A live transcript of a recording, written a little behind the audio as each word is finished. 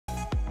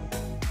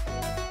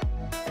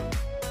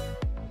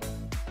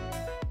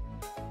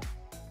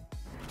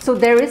So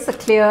there is a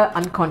clear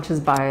unconscious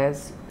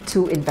bias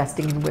to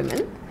investing in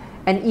women.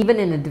 And even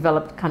in a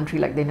developed country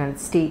like the United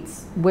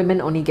States,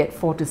 women only get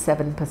 4 to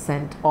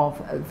 7% of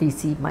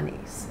VC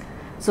monies.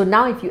 So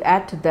now if you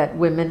add to that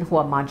women who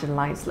are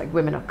marginalized, like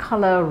women of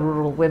color,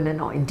 rural women,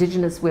 or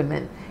indigenous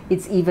women,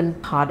 it's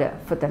even harder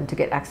for them to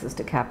get access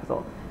to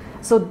capital.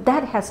 So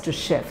that has to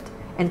shift.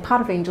 And part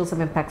of Angels of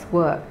Impact's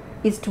work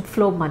is to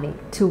flow money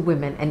to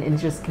women and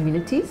indigenous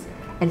communities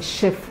and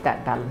shift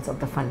that balance of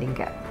the funding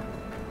gap.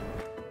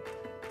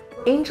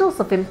 Angels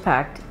of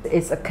Impact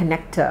is a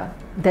connector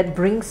that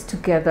brings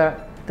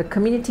together the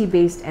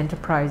community-based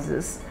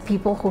enterprises,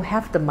 people who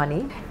have the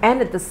money,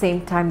 and at the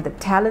same time the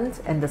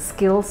talents and the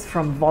skills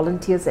from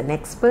volunteers and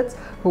experts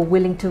who are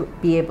willing to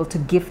be able to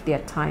give their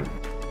time.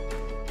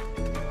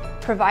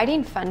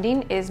 Providing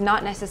funding is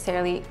not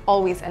necessarily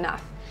always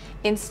enough.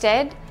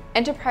 Instead,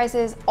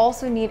 enterprises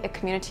also need a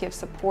community of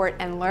support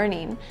and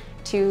learning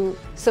to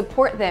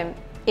support them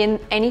in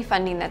any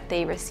funding that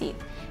they receive.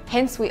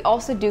 Hence, we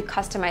also do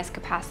customized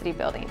capacity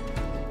building.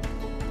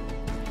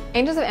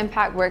 Angels of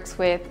Impact works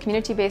with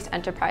community-based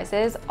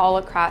enterprises all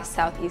across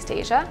Southeast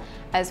Asia,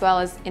 as well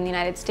as in the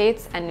United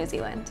States and New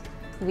Zealand.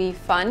 We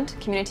fund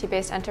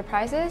community-based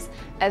enterprises,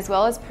 as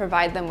well as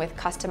provide them with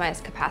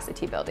customized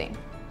capacity building.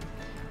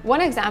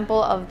 One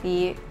example of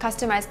the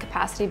customized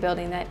capacity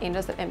building that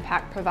Angels of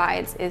Impact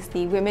provides is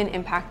the Women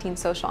Impacting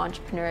Social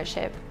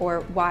Entrepreneurship,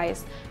 or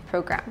WISE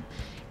program.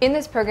 In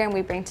this program,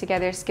 we bring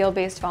together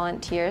skill-based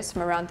volunteers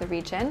from around the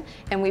region,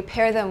 and we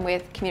pair them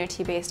with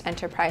community-based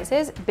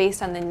enterprises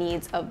based on the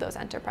needs of those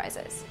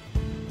enterprises.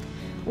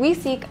 We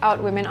seek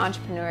out women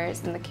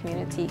entrepreneurs in the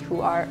community who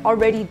are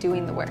already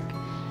doing the work.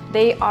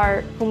 They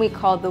are whom we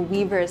call the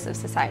weavers of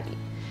society.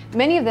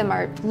 Many of them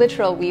are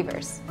literal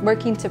weavers,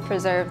 working to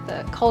preserve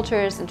the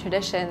cultures and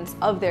traditions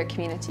of their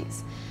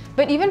communities.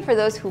 But even for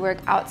those who work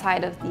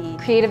outside of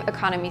the creative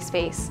economy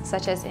space,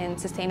 such as in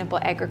sustainable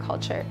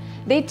agriculture,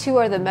 they too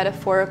are the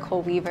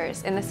metaphorical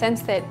weavers in the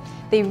sense that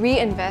they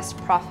reinvest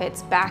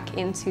profits back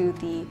into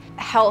the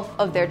health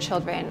of their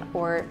children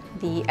or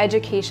the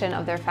education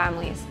of their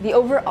families, the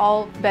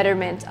overall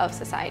betterment of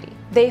society.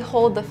 They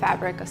hold the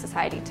fabric of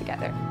society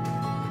together.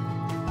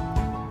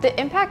 The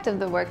impact of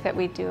the work that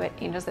we do at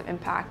Angels of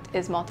Impact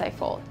is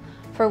multifold.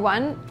 For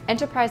one,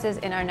 enterprises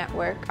in our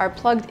network are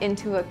plugged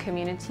into a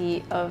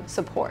community of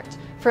support.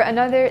 For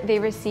another, they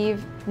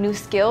receive new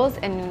skills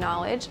and new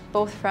knowledge,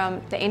 both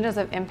from the Angels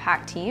of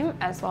Impact team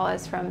as well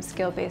as from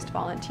skill-based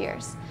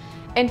volunteers.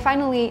 And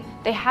finally,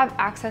 they have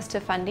access to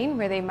funding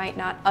where they might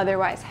not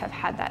otherwise have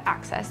had that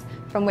access,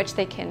 from which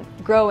they can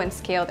grow and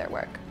scale their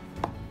work.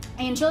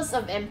 Angels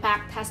of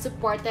Impact has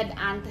supported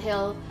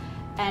Anthill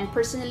and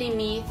personally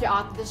me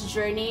throughout this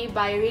journey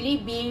by really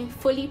being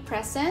fully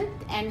present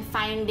and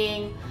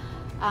finding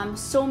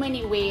so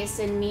many ways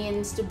and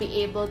means to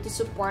be able to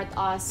support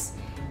us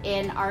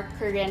in our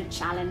current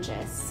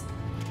challenges.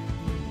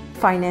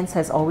 Finance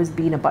has always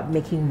been about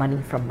making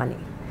money from money.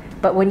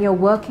 But when you're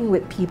working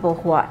with people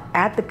who are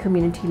at the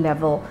community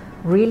level,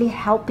 really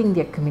helping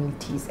their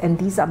communities, and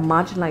these are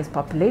marginalized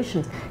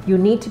populations, you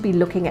need to be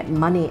looking at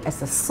money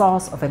as a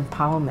source of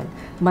empowerment,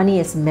 money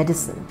as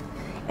medicine.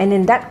 And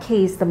in that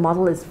case, the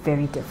model is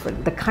very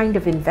different. The kind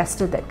of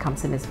investor that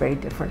comes in is very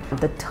different.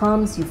 The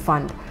terms you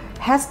fund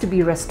has to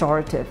be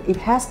restorative. It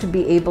has to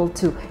be able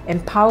to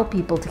empower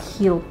people to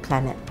heal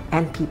planet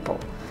and people.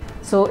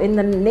 So in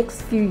the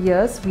next few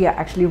years, we are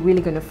actually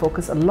really going to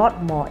focus a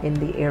lot more in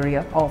the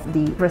area of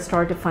the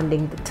restorative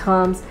funding, the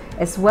terms,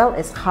 as well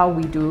as how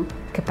we do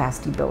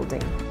capacity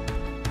building.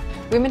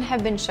 Women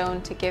have been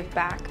shown to give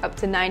back up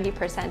to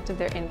 90% of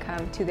their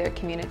income to their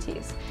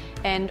communities.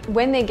 And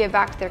when they give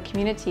back to their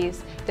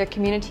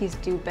communities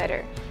do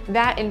better.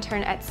 That in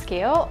turn at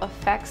scale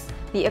affects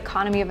the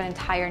economy of an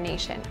entire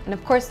nation. And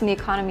of course, when the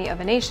economy of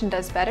a nation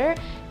does better,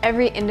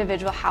 every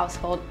individual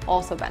household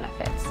also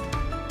benefits.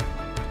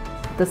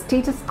 The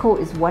status quo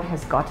is what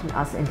has gotten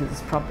us into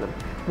this problem.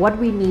 What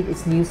we need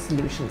is new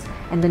solutions,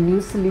 and the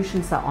new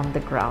solutions are on the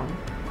ground.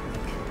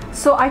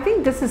 So I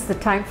think this is the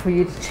time for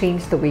you to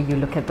change the way you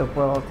look at the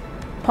world.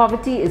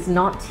 Poverty is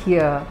not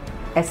here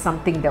as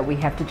something that we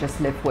have to just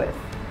live with.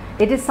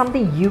 It is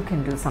something you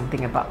can do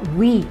something about.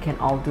 We can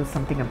all do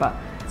something about.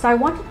 So I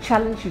want to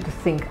challenge you to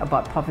think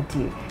about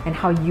poverty and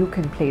how you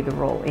can play the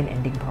role in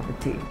ending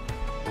poverty.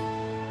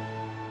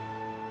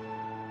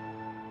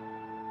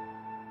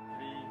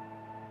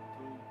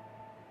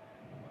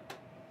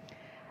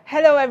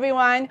 Hello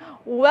everyone,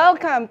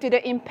 welcome to the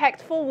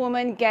Impactful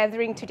Woman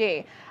gathering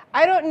today.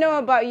 I don't know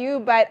about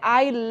you, but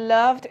I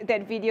loved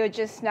that video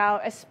just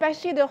now,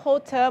 especially the whole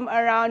term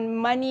around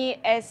money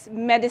as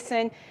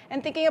medicine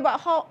and thinking about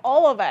how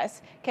all of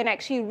us can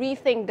actually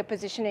rethink the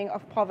positioning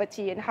of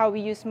poverty and how we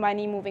use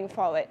money moving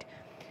forward.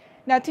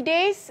 Now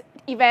today's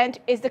event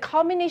is the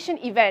culmination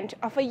event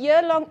of a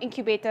year-long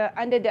incubator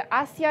under the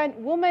ASEAN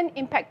Women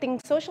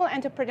Impacting Social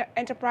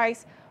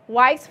Enterprise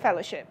WISE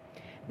Fellowship.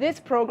 This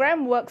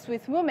program works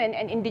with women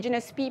and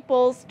indigenous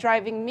peoples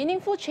driving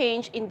meaningful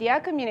change in their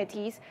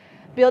communities,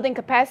 building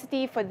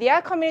capacity for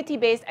their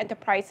community-based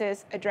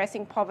enterprises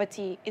addressing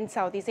poverty in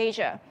Southeast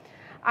Asia.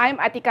 I'm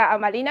Atika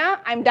Amalina.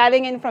 I'm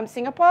dialing in from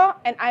Singapore,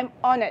 and I'm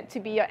honored to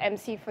be your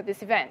MC for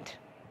this event.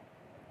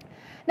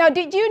 Now,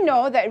 did you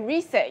know that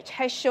research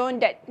has shown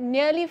that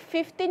nearly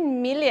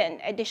 15 million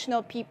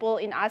additional people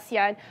in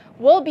ASEAN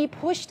will be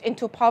pushed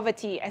into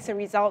poverty as a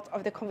result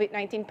of the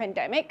COVID-19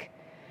 pandemic?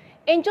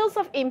 Angels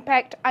of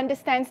Impact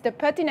understands the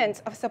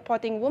pertinence of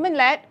supporting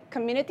women-led,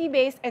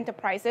 community-based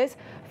enterprises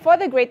for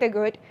the greater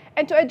good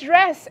and to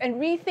address and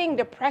rethink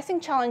the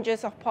pressing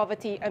challenges of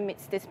poverty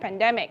amidst this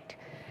pandemic.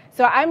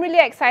 So I'm really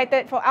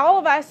excited for all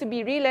of us to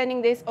be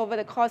relearning this over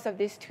the course of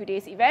this 2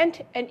 days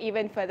event and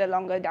even further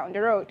longer down the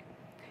road.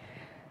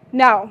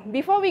 Now,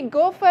 before we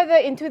go further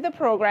into the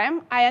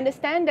program, I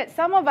understand that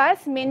some of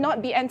us may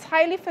not be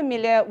entirely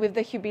familiar with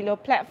the Hubilo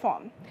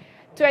platform.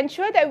 To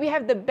ensure that we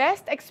have the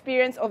best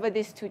experience over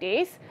these 2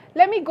 days,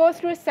 let me go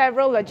through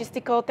several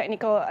logistical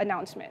technical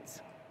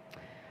announcements.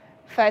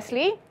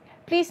 Firstly,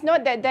 please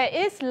note that there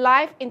is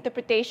live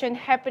interpretation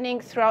happening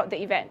throughout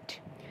the event.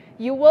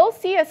 You will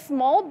see a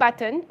small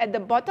button at the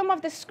bottom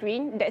of the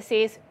screen that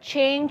says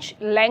Change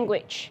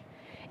Language.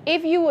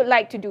 If you would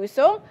like to do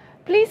so,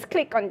 please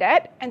click on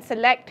that and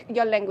select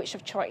your language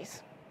of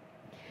choice.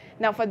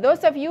 Now, for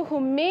those of you who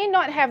may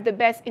not have the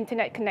best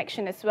internet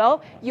connection as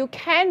well, you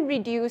can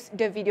reduce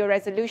the video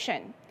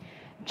resolution.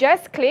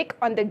 Just click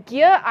on the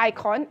gear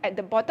icon at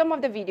the bottom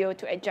of the video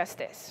to adjust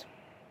this.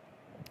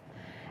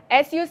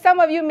 As some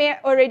of you may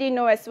already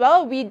know as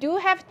well, we do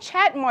have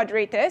chat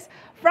moderators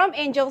from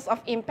Angels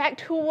of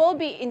Impact who will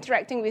be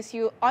interacting with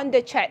you on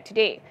the chat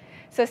today.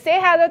 So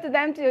say hello to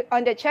them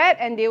on the chat,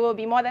 and they will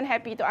be more than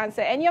happy to answer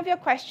any of your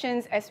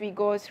questions as we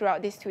go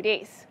throughout these 2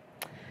 days.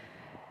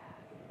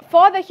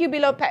 For the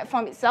Hubilo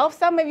platform itself,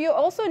 some of you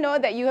also know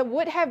that you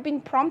would have been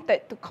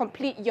prompted to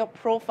complete your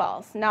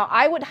profiles. Now,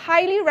 I would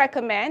highly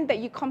recommend that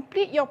you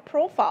complete your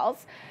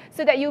profiles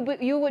so that you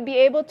would be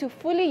able to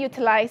fully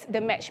utilize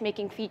the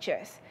matchmaking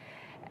features.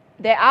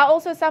 There are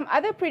also some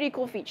other pretty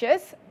cool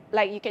features,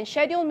 like you can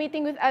schedule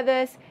meeting with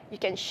others, you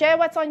can share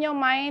what's on your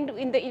mind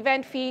in the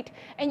event feed,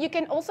 and you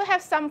can also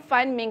have some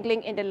fun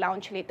mingling in the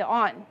lounge later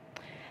on.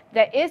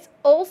 There is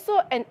also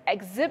an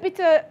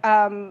exhibitor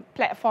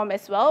platform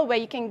as well, where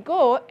you can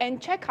go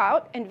and check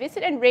out and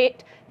visit and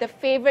rate the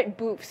favorite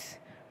booths,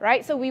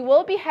 right? So we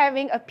will be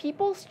having a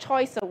People's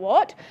Choice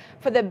Award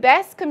for the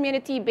best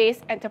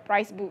community-based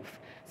enterprise booth.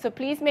 So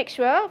please make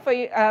sure for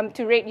you,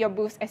 to rate your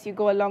booths as you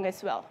go along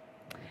as well.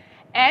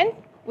 And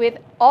with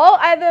all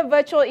other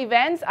virtual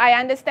events, I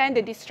understand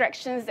the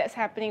distractions that's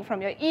happening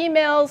from your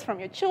emails, from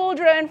your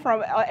children,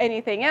 from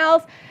anything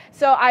else.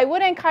 So I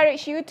would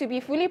encourage you to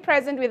be fully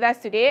present with us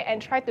today and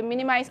try to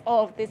minimize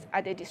all of these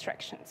other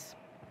distractions.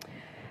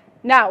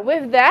 Now,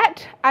 with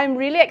that, I'm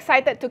really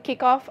excited to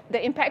kick off the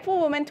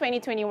Impactful Women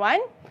 2021.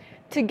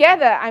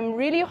 Together, I'm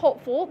really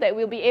hopeful that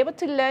we'll be able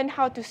to learn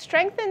how to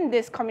strengthen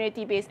these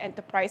community-based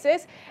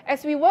enterprises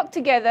as we work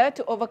together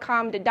to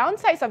overcome the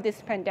downsides of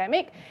this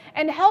pandemic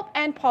and help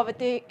end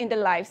poverty in the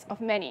lives of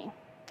many.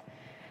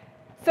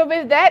 So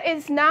with that,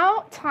 it's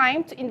now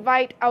time to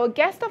invite our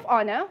guest of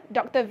honor,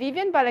 Dr.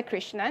 Vivian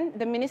Balakrishnan,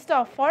 the Minister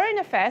of Foreign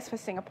Affairs for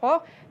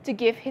Singapore, to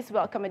give his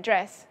welcome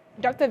address.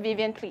 Dr.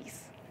 Vivian,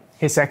 please.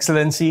 His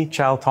Excellency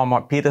Charles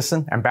Tormod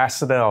Peterson,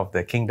 Ambassador of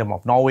the Kingdom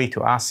of Norway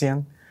to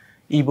ASEAN,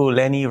 Ibu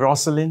Leni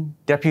Rosalind,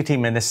 Deputy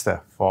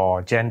Minister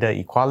for Gender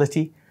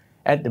Equality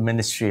at the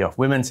Ministry of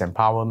Women's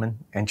Empowerment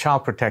and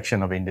Child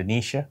Protection of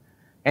Indonesia,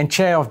 and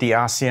Chair of the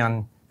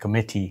ASEAN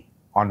Committee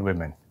on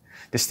Women.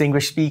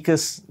 Distinguished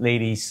speakers,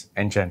 ladies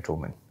and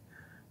gentlemen,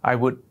 I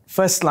would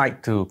first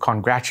like to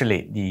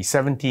congratulate the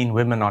 17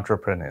 women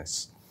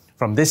entrepreneurs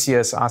from this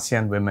year's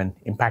ASEAN Women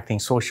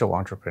Impacting Social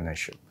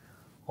Entrepreneurship,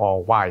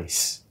 or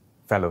WISE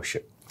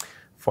Fellowship,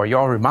 for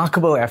your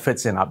remarkable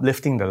efforts in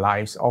uplifting the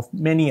lives of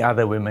many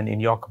other women in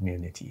your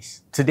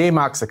communities. Today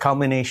marks the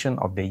culmination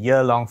of the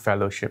year-long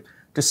fellowship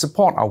to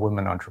support our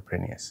women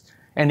entrepreneurs,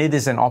 and it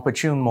is an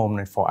opportune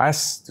moment for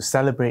us to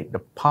celebrate the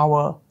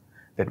power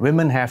that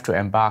women have to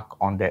embark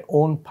on their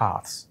own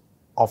paths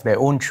of their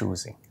own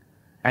choosing,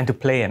 and to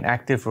play an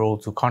active role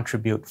to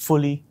contribute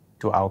fully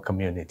to our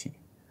community.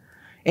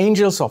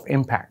 Angels of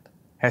Impact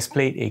has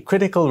played a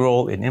critical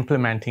role in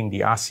implementing the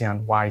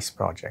ASEAN WISE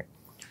project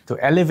to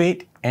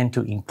elevate and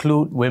to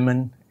include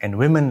women and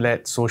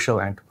women-led social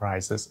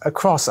enterprises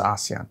across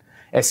ASEAN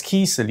as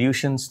key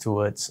solutions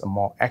towards a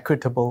more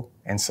equitable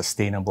and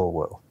sustainable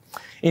world.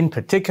 In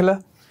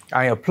particular,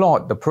 I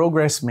applaud the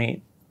progress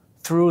made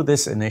through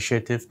this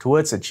initiative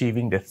towards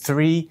achieving the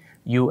 3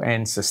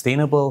 UN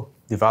Sustainable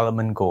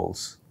Development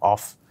Goals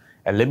of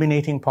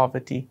eliminating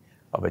poverty,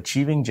 of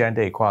achieving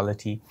gender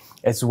equality,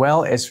 as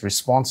well as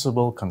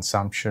responsible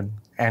consumption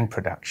and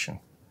production.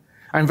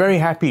 I'm very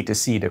happy to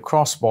see the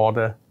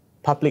cross-border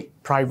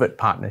public-private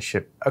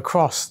partnership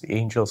across the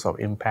Angels of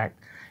Impact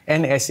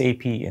and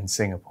SAP in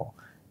Singapore,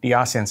 the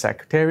ASEAN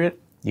Secretariat,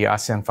 the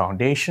ASEAN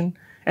Foundation,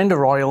 and the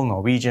Royal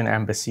Norwegian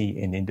Embassy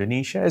in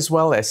Indonesia, as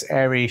well as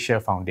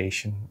AirAsia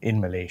Foundation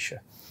in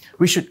Malaysia.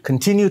 We should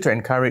continue to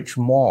encourage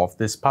more of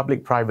this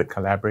public-private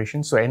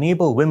collaboration to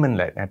enable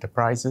women-led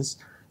enterprises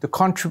to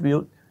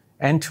contribute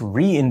and to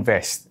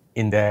reinvest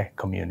in their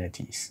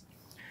communities.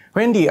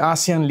 When the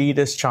ASEAN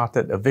leaders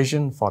charted a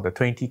vision for the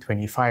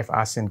 2025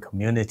 ASEAN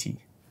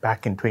community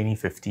back in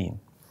 2015,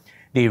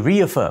 they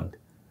reaffirmed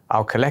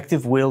our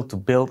collective will to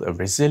build a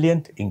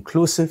resilient,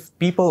 inclusive,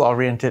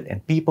 people-oriented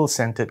and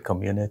people-centered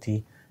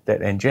community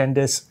that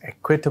engenders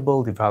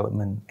equitable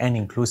development and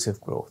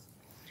inclusive growth.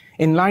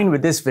 In line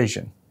with this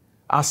vision,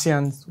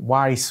 ASEAN's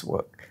WISE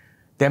work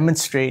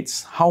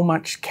demonstrates how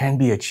much can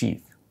be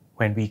achieved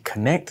when we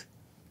connect,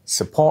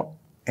 support,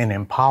 and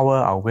empower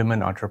our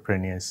women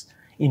entrepreneurs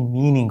in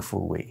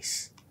meaningful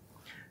ways.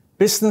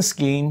 Business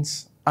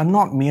gains are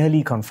not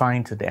merely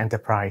confined to the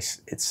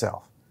enterprise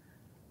itself,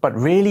 but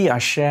really are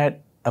shared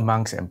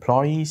amongst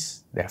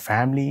employees, their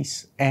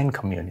families, and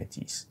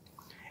communities.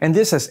 And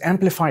this has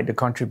amplified the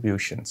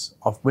contributions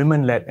of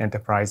women-led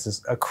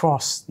enterprises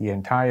across the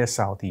entire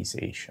Southeast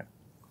Asia.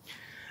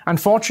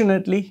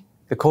 Unfortunately,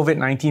 the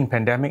COVID-19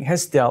 pandemic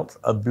has dealt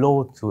a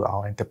blow to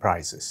our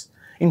enterprises,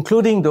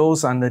 including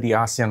those under the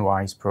ASEAN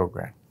WISE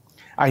program.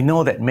 I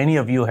know that many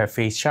of you have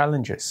faced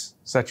challenges,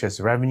 such as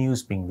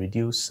revenues being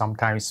reduced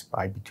sometimes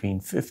by between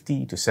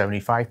 50 to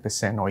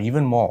 75% or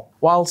even more,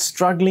 while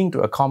struggling to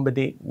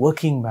accommodate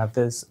working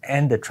mothers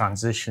and the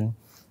transition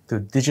to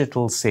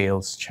digital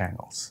sales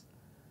channels.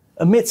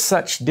 Amidst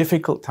such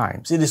difficult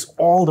times, it is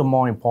all the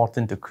more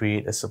important to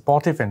create a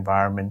supportive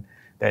environment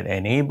that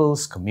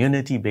enables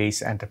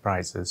community-based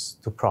enterprises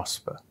to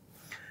prosper.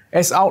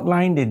 As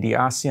outlined in the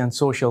ASEAN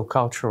Social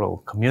Cultural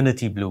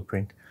Community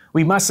Blueprint,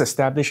 we must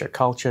establish a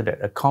culture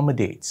that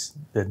accommodates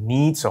the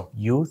needs of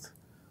youth,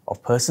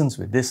 of persons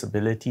with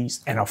disabilities,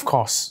 and of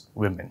course,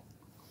 women.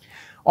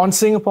 On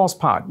Singapore's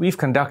part, we've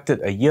conducted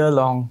a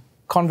year-long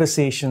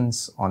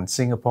Conversations on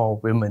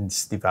Singapore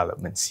Women's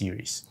Development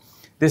series.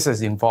 This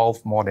has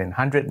involved more than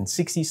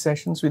 160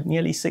 sessions with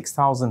nearly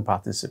 6,000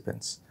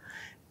 participants.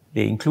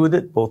 They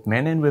included both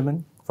men and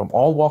women from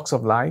all walks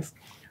of life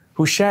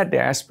who shared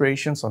their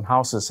aspirations on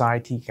how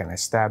society can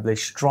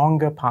establish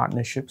stronger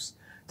partnerships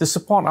to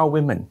support our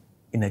women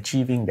in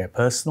achieving their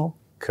personal,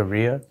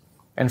 career,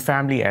 and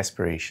family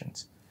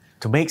aspirations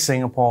to make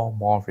Singapore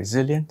more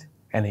resilient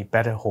and a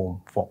better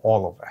home for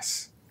all of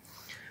us.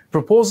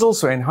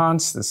 Proposals to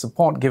enhance the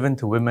support given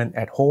to women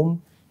at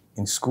home,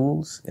 in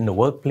schools, in the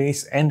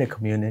workplace, and the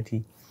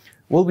community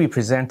will be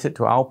presented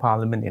to our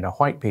Parliament in a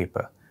white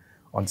paper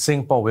on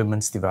Singapore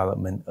women's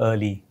development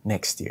early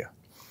next year.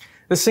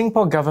 The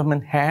Singapore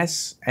government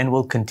has and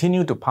will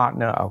continue to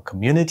partner our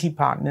community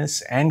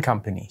partners and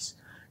companies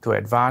to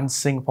advance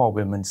Singapore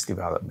women's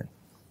development.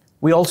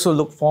 We also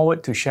look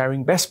forward to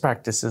sharing best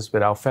practices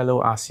with our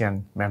fellow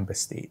ASEAN member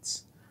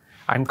states.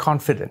 I'm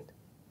confident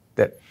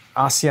that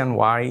ASEAN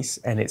WISE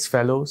and its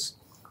fellows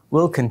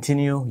will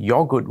continue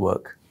your good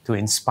work to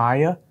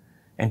inspire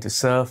and to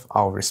serve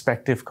our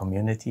respective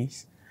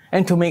communities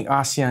and to make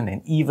ASEAN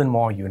an even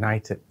more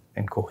united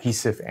and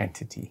cohesive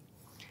entity.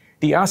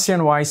 The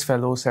ASEAN WISE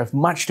Fellows have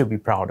much to be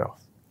proud of,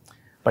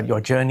 but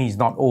your journey is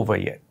not over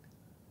yet.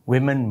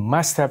 Women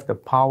must have the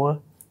power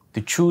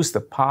to choose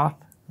the path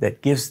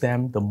that gives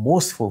them the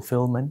most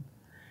fulfillment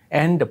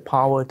and the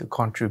power to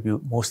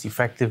contribute most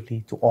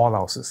effectively to all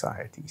our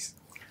societies.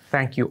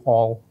 Thank you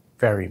all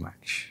very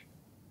much.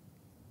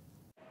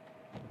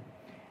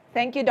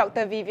 Thank you,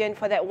 Dr. Vivian,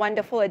 for that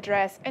wonderful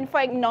address and for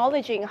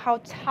acknowledging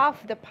how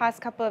tough the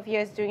past couple of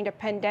years during the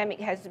pandemic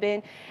has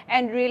been.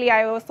 And really,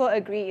 I also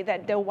agree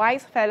that the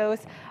WISE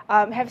Fellows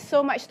have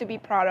so much to be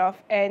proud of,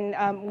 and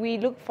we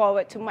look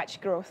forward to much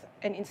growth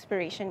and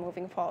inspiration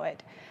moving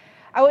forward.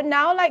 I would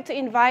now like to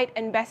invite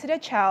Ambassador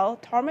Kjell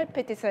Tormod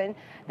Petersen,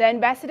 the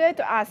Ambassador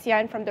to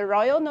ASEAN from the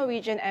Royal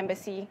Norwegian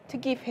Embassy, to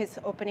give his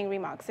opening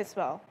remarks as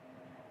well.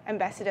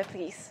 Ambassador,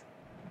 please.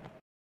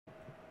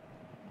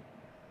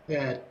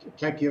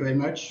 Thank you very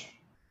much.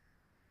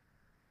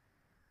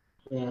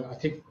 I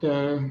think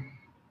okay,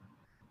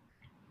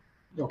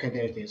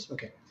 there it is.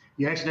 Okay,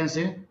 Your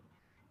Excellency,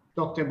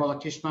 Dr.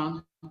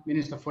 Balakishman,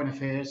 Minister of Foreign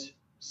Affairs,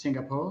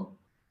 Singapore,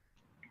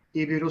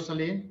 Ibu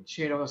Rosalind,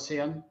 Chair of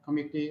ASEAN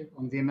Committee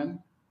on Women,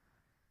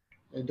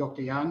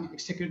 Dr. Yang,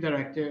 Executive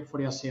Director for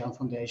the ASEAN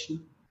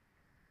Foundation,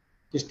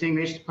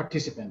 distinguished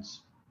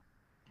participants.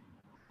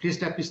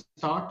 Please let me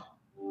start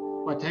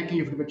by thanking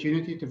you for the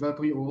opportunity to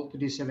welcome you all to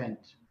this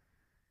event.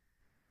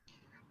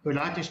 I would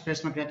like to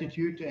express my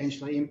gratitude to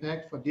Angela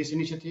Impact for this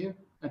initiative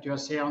and to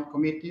ASEAN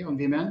Committee on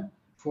Women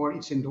for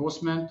its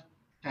endorsement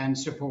and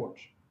support.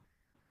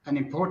 An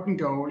important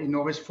goal in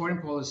Norway's foreign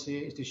policy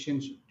is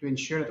to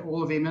ensure that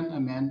all women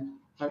and men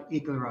have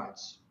equal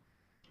rights.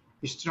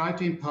 We strive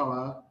to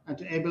empower and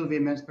to enable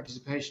women's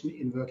participation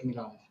in working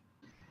life.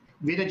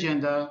 With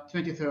Agenda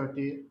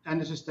 2030 and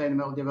the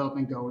Sustainable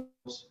Development Goals,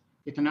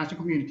 the international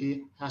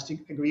community has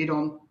agreed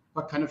on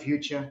what kind of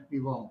future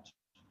we want.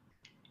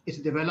 It's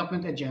a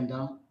development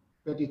agenda,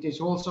 but it is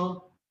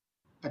also,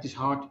 at its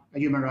heart, a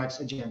human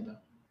rights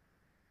agenda.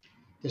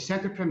 The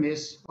central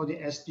premise of the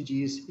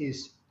SDGs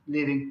is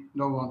leaving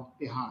no one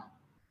behind.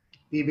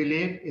 We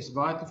believe it's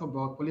vital for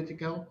both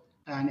political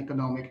and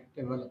economic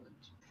development.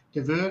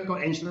 The work of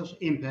Angela's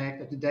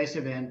Impact at today's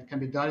event can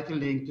be directly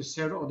linked to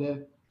several of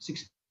the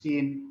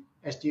 16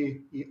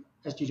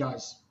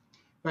 SDGs.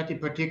 but in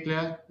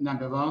particular,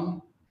 number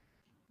 1,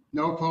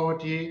 no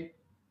poverty,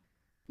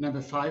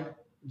 number 5,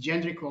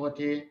 gender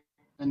equality,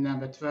 and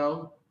number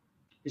 12,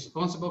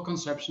 responsible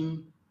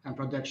consumption and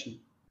production.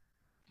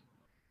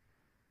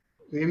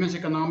 Women's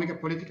economic and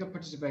political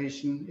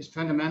participation is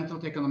fundamental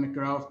to economic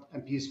growth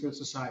and peaceful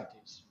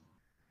societies.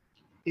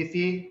 If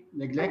we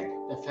neglect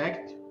the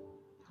fact,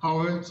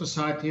 our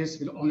societies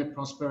will only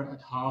prosper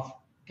at half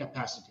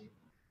capacity.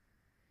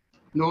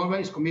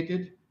 Norway is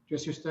committed to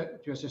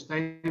a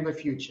sustainable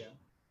future.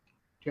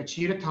 To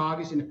achieve the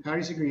targets in the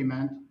Paris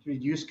Agreement to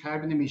reduce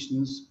carbon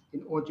emissions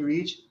in order to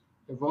reach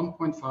the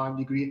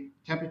 1.5-degree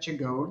temperature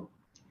goal,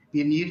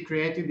 we need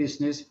creative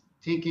business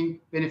thinking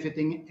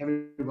benefiting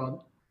everyone,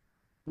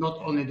 not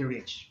only the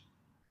rich.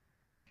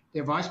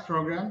 The AWISE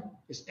program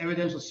is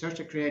evidence of such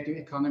a creative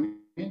economy,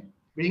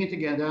 bringing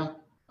together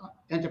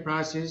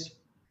enterprises,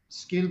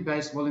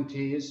 skill-based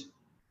volunteers,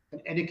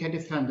 and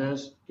educated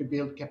funders to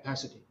build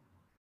capacity.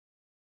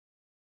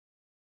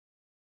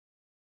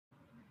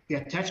 We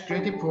attach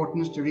great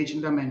importance to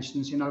regional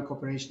dimensions in our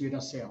cooperation with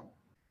ASEAN,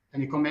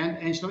 and we commend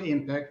Angel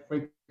Impact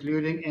for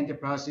including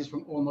enterprises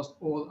from almost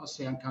all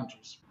ASEAN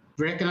countries.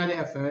 We recognize the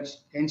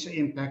efforts Angel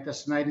Impact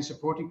has made in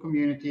supporting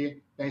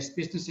community-based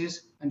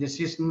businesses and the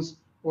assistance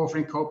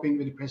offering coping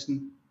with the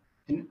present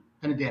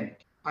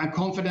pandemic. I'm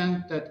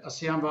confident that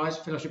ASEAN-wise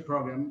fellowship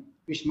program,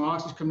 which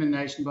marks its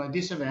culmination by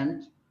this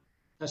event,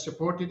 has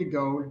supported the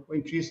goal of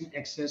increasing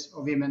access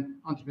of women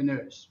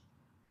entrepreneurs,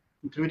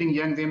 including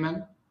young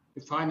women,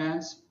 to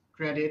finance,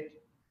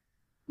 credit,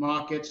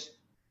 markets,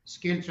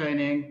 skill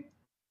training,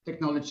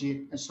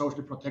 technology, and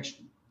social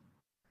protection.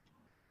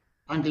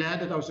 I'm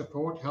glad that our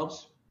support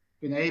helps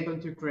to enable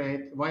to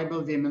create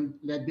viable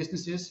women-led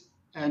businesses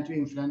and to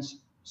influence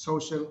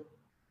social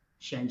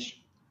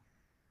change.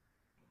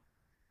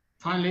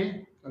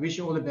 Finally, I wish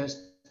you all the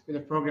best with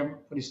the program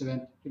for this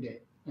event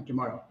today and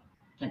tomorrow.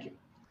 Thank you.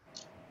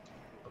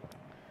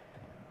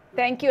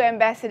 Thank you,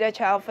 Ambassador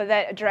Chow, for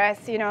that address.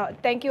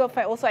 Thank you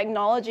for also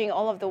acknowledging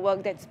all of the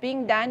work that's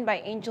being done by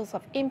Angels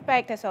of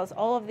Impact as well as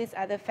all of these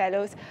other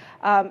fellows.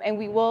 And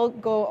we will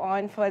go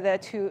on further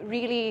to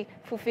really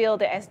fulfill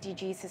the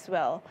SDGs as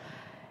well.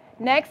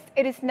 Next,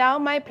 it is now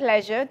my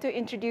pleasure to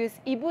introduce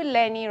Ibu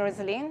Leni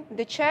Rosalind,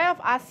 the Chair of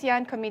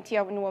ASEAN Committee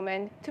on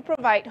Women, to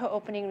provide her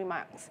opening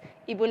remarks.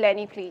 Ibu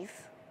Leni, please.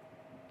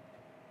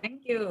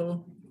 Thank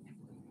you.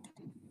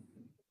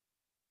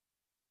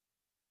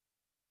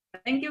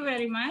 Thank you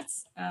very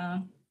much.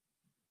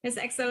 His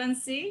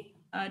Excellency,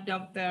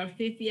 Dr.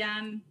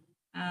 Vivian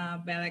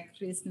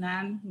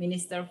Balakrishnan,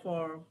 Minister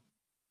for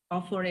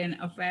Foreign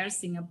Affairs,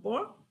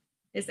 Singapore.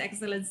 His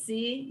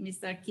Excellency,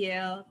 Mr.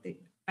 Kjell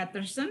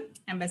Patterson,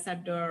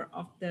 Ambassador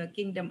of the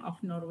Kingdom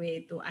of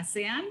Norway to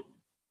ASEAN.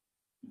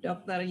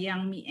 Dr.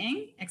 Yang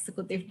Mi-eng,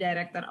 Executive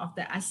Director of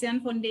the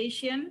ASEAN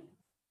Foundation.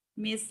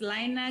 Ms.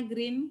 Laina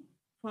Green,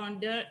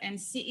 Founder and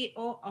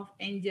CEO of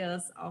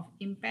Angels of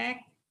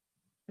Impact.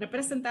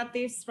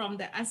 Representatives from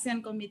the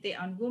ASEAN Committee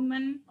on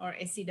Women, or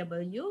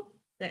ACW,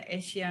 the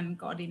Asian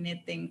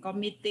Coordinating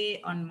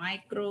Committee on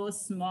Micro,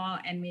 Small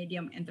and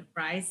Medium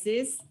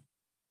Enterprises,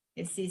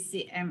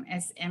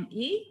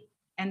 ACCMSME,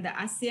 and the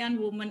ASEAN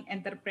Women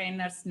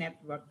Entrepreneurs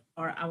Network,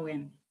 or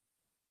AWEN.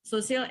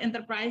 Social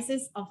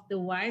enterprises of the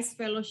WISE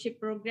Fellowship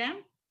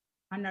Program,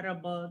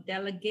 honorable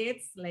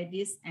delegates,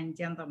 ladies and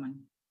gentlemen.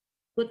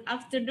 Good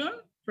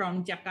afternoon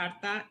from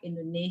Jakarta,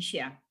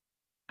 Indonesia.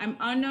 I'm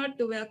honored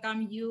to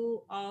welcome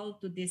you all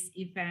to this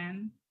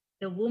event.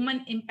 The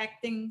Women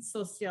Impacting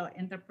Social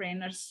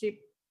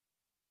Entrepreneurship,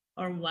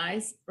 or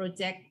WISE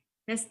project,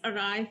 has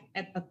arrived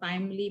at a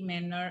timely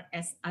manner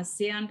as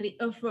ASEAN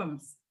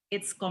reaffirms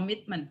its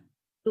commitment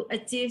to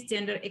achieve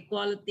gender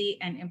equality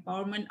and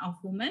empowerment of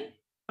women,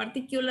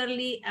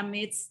 particularly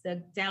amidst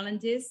the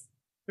challenges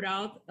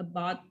brought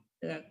about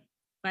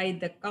by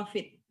the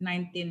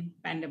COVID-19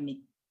 pandemic.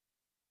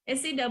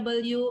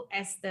 ACW,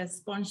 as the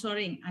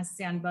sponsoring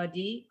ASEAN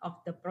body of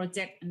the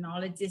project,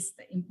 acknowledges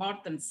the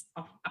importance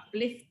of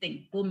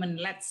uplifting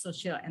women-led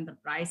social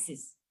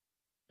enterprises.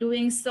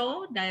 Doing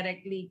so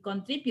directly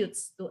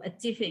contributes to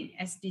achieving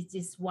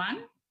SDGs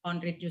 1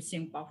 on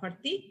reducing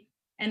poverty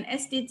and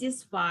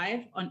SDGs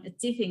 5 on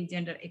achieving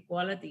gender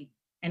equality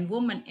and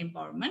women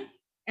empowerment,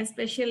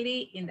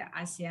 especially in the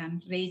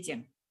ASEAN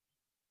region.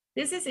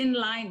 This is in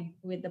line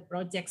with the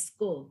project's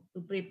goal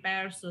to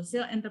prepare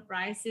social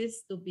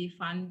enterprises to be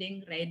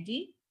funding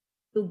ready,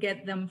 to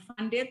get them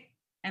funded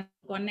and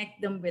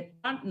connect them with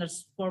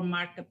partners for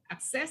market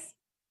access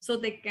so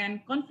they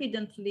can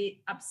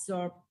confidently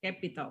absorb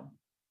capital.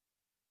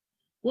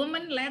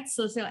 Women-led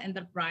social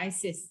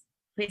enterprises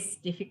face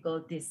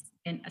difficulties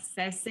in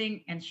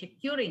accessing and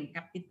securing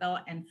capital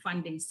and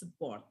funding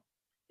support.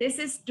 This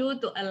is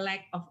due to a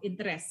lack of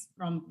interest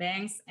from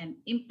banks and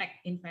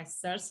impact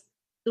investors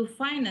to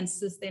finance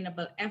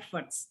sustainable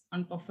efforts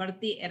on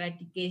poverty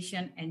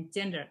eradication and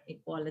gender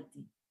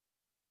equality.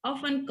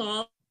 Often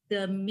called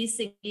the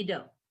missing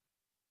middle,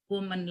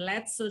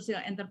 women-led social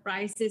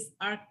enterprises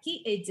are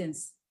key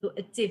agents to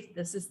achieve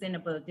the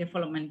Sustainable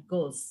Development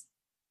Goals.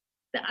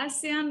 The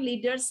ASEAN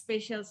Leaders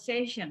Special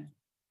Session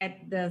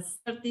at the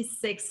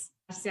 36th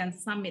ASEAN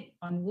Summit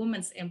on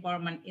Women's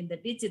Empowerment in the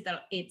Digital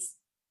Age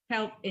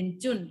held in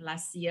June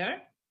last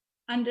year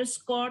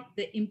underscored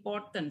the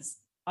importance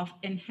of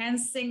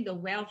enhancing the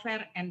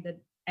welfare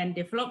and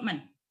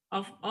development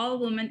of all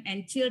women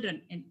and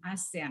children in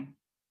ASEAN,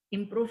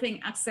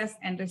 improving access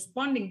and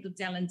responding to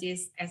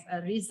challenges as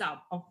a result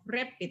of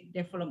rapid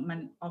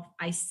development of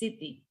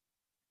ICT.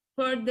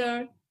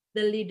 Further,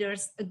 the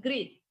leaders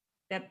agreed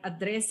that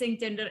addressing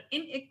gender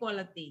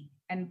inequality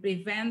and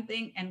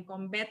preventing and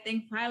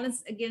combating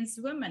violence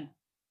against women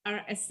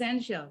are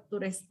essential to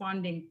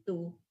responding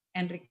to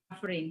and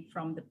recovering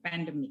from the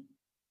pandemic.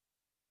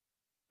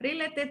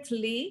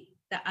 Relatedly,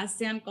 the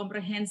ASEAN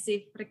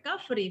Comprehensive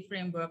Recovery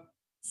Framework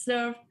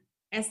served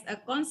as a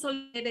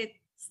consolidated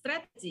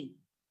strategy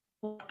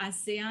for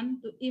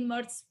ASEAN to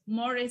emerge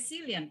more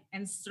resilient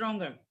and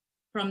stronger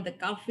from the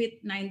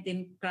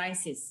COVID-19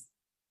 crisis,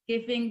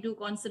 giving due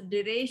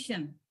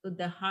consideration to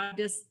the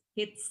hardest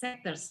hit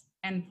sectors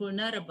and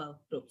vulnerable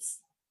groups.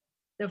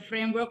 The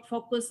framework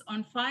focused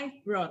on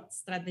 5 broad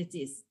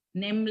strategies,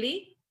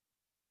 namely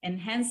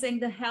enhancing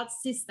the health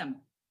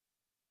system,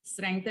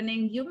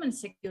 strengthening human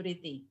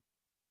security,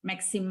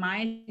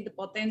 maximizing the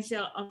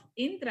potential of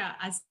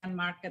intra-ASEAN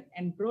market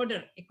and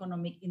broader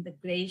economic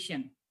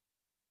integration,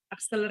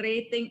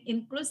 accelerating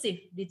inclusive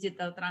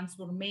digital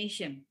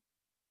transformation,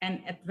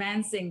 and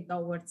advancing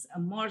towards a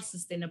more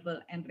sustainable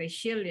and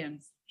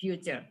resilient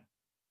future.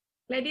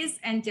 Ladies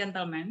and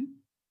gentlemen,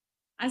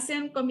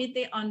 ASEAN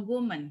Committee on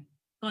Women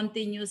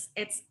continues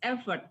its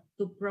effort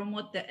to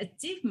promote the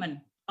achievement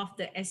of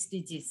the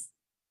SDGs.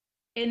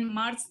 In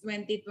March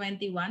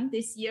 2021,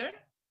 this year,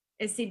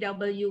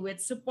 SCW, with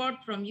support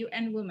from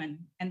UN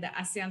Women and the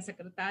ASEAN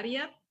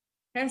Secretariat,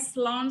 has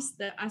launched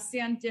the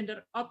ASEAN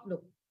Gender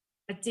Outlook,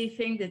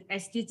 achieving the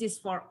SDGs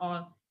for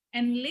all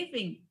and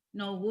leaving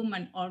no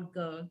woman or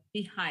girl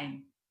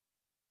behind.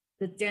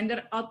 The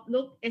Gender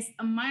Outlook is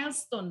a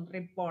milestone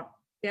report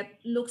that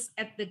looks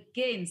at the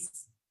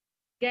gains,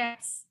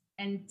 gaps,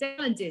 and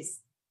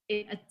challenges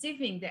in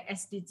achieving the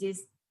SDGs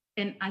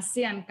in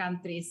ASEAN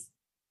countries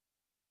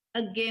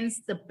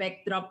against the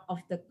backdrop of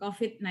the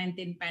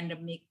COVID-19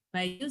 pandemic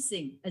by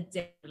using a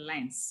gender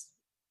lens.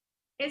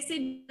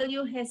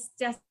 SCW has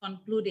just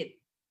concluded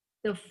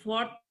the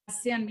 4th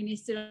ASEAN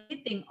Ministerial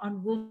Meeting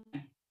on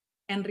Women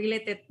and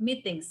related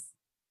meetings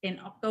in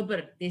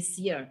October this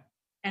year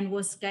and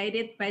was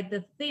guided by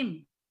the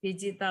theme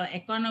Digital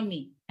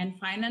Economy and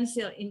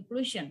Financial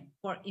Inclusion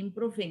for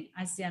Improving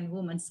ASEAN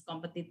Women's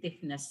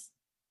Competitiveness.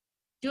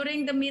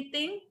 During the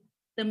meeting,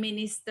 the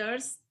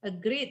ministers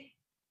agreed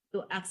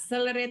to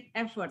accelerate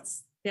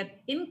efforts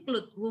that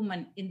include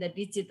women in the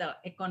digital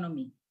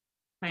economy,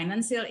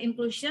 financial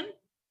inclusion,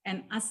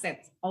 and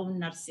asset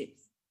ownership.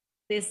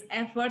 These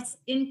efforts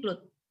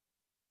include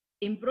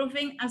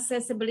improving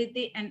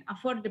accessibility and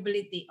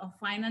affordability of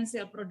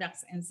financial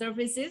products and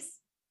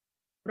services,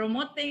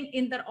 promoting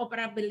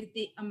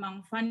interoperability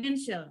among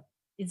financial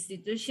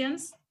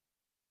institutions,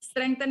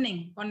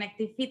 strengthening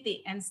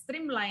connectivity and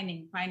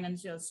streamlining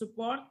financial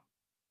support,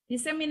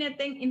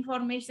 disseminating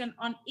information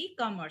on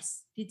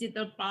e-commerce,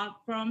 digital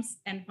platforms,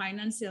 and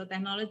financial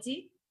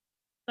technology,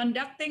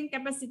 conducting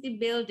capacity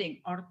building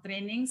or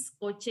trainings,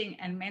 coaching,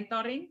 and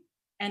mentoring,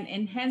 and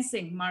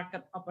enhancing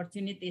market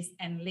opportunities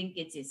and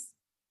linkages.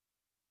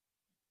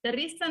 The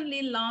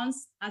recently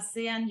launched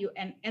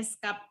ASEAN-UN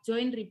ESCAP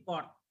joint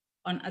report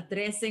on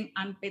addressing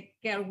unpaid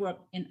care work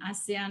in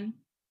ASEAN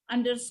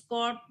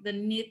underscored the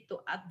need to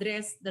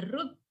address the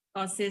root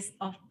causes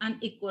of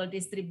unequal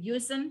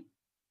distribution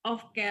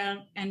of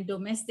care and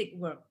domestic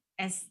work,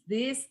 as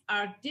these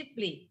are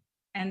deeply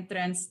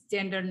entrenched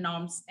gender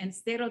norms and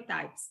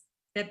stereotypes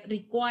that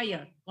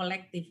require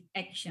collective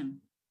action.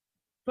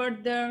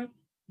 Further,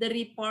 the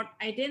report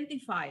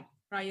identified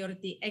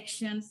priority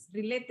actions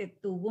related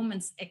to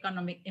women's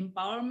economic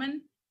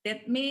empowerment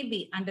that may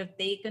be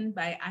undertaken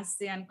by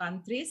ASEAN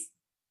countries,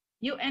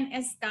 UN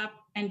ESCAP,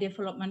 and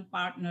development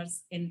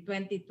partners in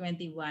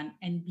 2021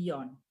 and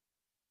beyond.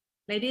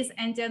 Ladies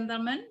and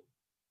gentlemen,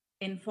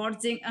 in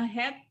forging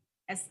ahead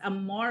as a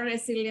more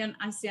resilient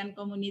ASEAN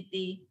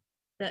community,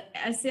 the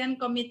ASEAN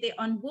Committee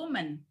on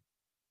Women,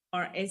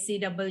 or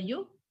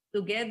ACW,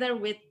 together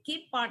with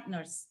key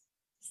partners,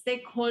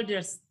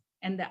 stakeholders,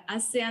 and the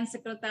ASEAN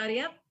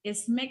Secretariat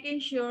is making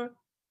sure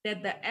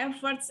that the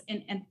efforts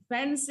in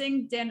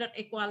advancing gender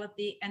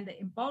equality and the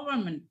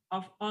empowerment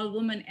of all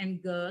women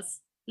and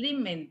girls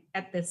remain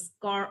at the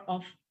core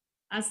of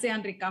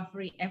ASEAN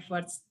recovery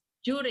efforts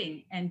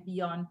during and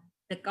beyond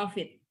the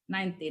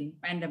COVID-19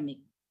 pandemic.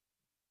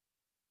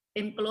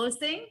 In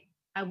closing,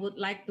 I would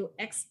like to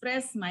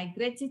express my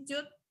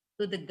gratitude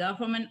to the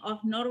Government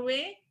of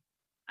Norway,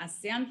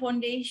 ASEAN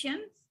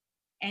Foundation,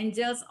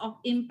 Angels of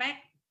Impact,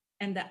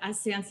 and the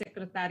ASEAN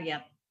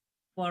Secretariat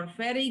for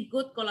very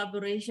good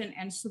collaboration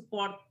and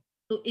support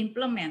to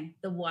implement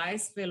the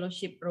WISE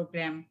Fellowship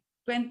Program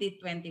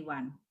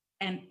 2021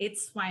 and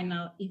its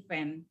final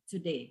event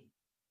today.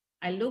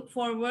 I look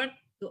forward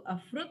to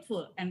a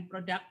fruitful and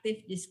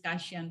productive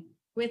discussion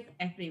with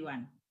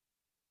everyone.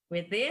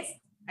 With this,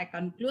 I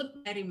conclude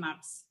my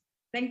remarks.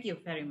 Thank you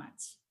very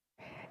much.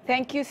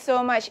 Thank you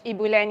so much,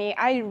 Ibu Leni.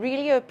 I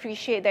really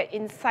appreciate that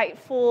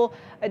insightful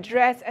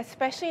address,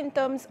 especially in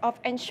terms of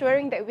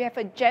ensuring that we have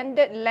a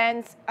gendered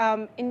lens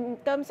in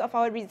terms of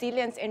our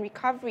resilience and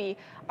recovery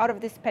out of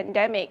this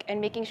pandemic,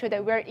 and making sure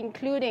that we're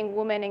including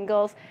women and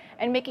girls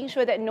and making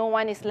sure that no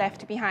one is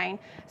left behind.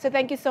 So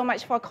thank you so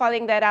much for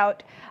calling that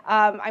out.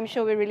 I'm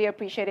sure we really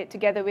appreciate it,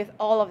 together with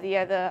all of the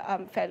other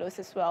fellows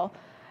as well.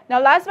 Now,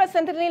 last but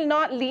certainly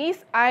not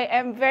least, I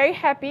am very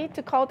happy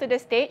to call to the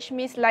stage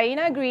Ms.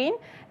 Laina Green,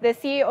 the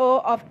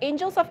CEO of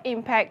Angels of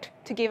Impact,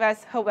 to give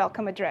us her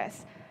welcome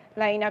address.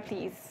 Laina,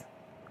 please.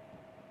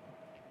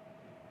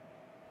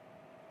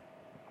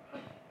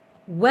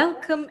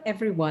 Welcome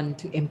everyone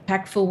to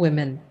Impactful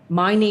Women.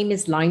 My name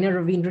is Laina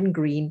Ravindran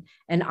Green,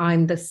 and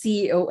I'm the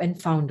CEO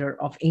and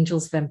founder of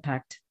Angels of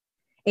Impact.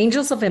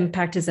 Angels of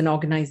Impact is an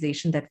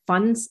organization that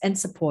funds and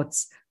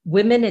supports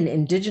women and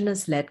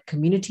Indigenous-led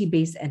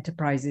community-based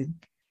enterprises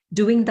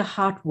doing the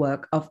hard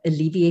work of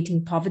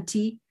alleviating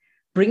poverty,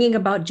 bringing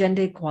about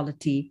gender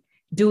equality,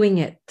 doing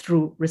it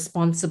through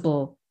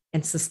responsible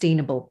and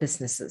sustainable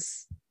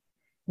businesses.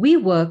 We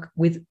work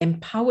with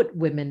empowered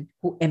women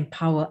who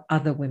empower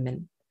other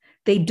women.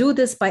 They do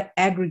this by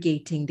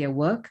aggregating their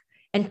work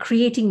and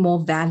creating more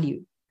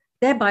value,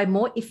 thereby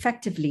more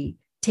effectively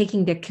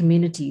taking their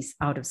communities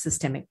out of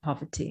systemic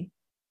poverty.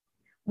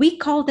 We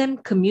call them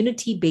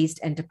community-based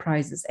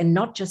enterprises and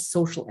not just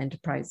social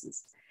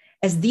enterprises,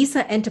 as these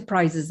are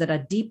enterprises that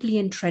are deeply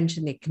entrenched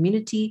in their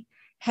community,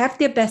 have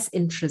their best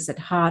interests at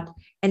heart,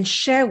 and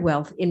share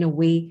wealth in a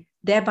way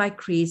thereby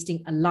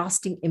creating a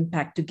lasting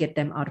impact to get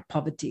them out of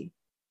poverty.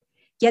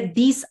 Yet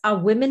these are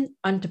women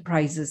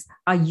enterprises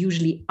are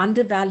usually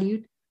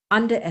undervalued,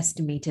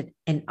 underestimated,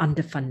 and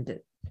underfunded.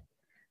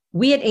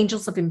 We at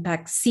Angels of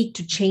Impact seek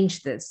to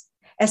change this,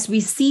 as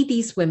we see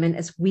these women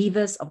as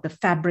weavers of the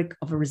fabric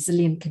of a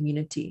resilient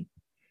community.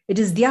 It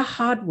is their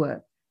hard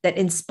work that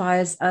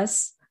inspires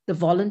us, the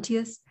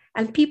volunteers,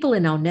 and people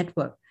in our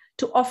network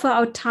to offer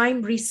our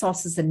time,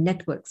 resources, and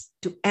networks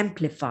to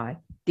amplify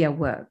their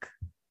work.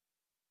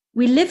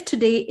 We live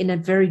today in a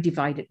very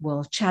divided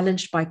world,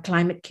 challenged by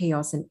climate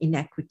chaos and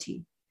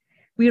inequity.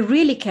 We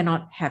really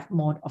cannot have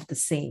more of the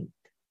same.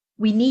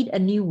 We need a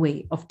new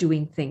way of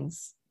doing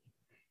things.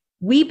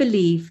 We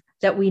believe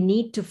that we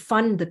need to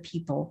fund the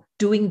people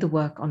doing the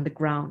work on the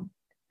ground,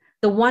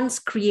 the ones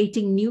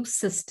creating new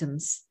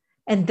systems,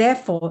 and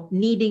therefore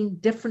needing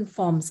different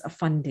forms of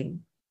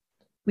funding.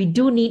 We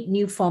do need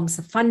new forms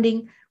of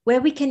funding where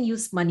we can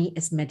use money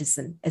as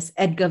medicine, as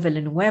Edgar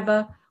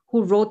Villanueva,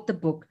 who wrote the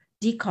book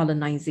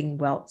Decolonizing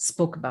Wealth,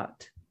 spoke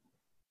about.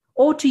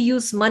 Or to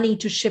use money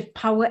to shift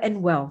power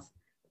and wealth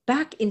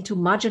back into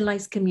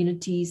marginalized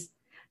communities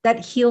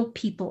that heal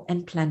people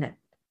and planet.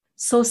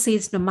 So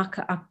says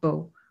Namaka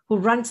Akbo, who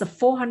runs a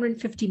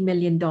 $450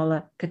 million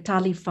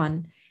Katali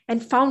fund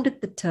and founded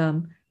the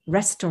term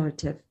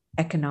restorative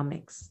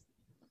economics.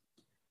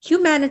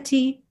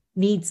 Humanity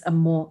needs a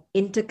more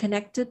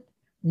interconnected,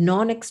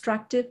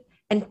 non-extractive,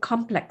 and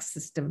complex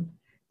system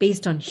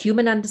based on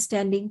human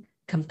understanding,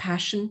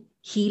 compassion,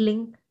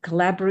 healing,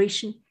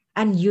 collaboration,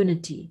 and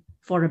unity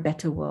for a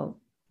better world.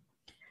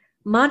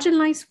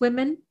 Marginalized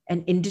women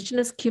and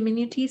Indigenous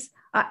communities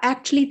are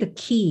actually the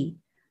key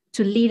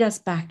to lead us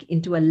back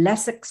into a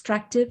less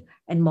extractive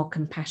and more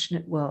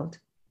compassionate world.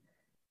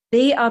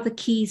 They are the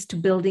keys to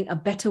building a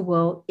better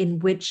world in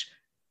which,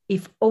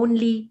 if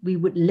only we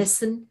would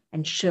listen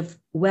and shift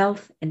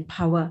wealth and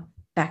power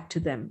back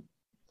to them.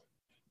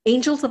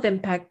 Angels of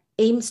Impact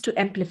aims to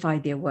amplify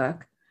their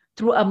work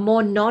through a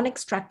more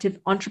non-extractive,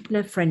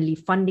 entrepreneur-friendly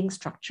funding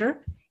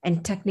structure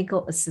and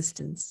technical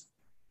assistance.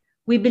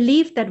 We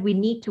believe that we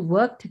need to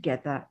work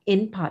together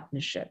in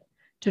partnership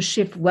to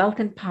shift wealth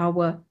and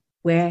power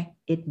where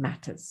it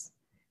matters.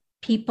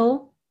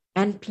 People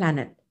and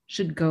planet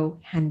should go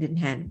hand in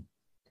hand.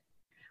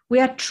 We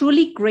are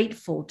truly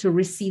grateful to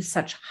receive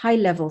such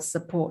high-level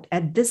support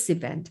at this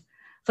event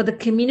for the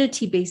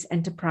community-based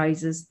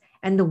enterprises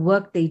and the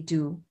work they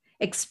do,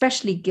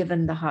 especially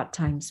given the hard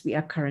times we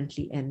are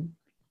currently in.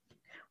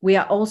 We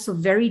are also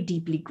very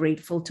deeply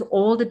grateful to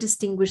all the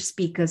distinguished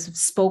speakers who've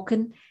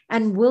spoken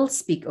and will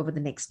speak over the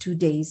next 2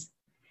 days,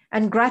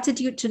 and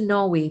gratitude to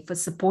Norway for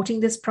supporting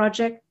this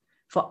project,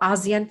 for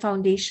ASEAN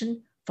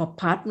Foundation for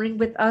partnering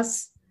with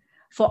us,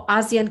 for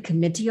ASEAN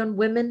Committee on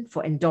Women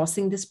for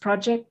endorsing this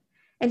project,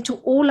 and to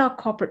all our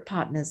corporate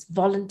partners,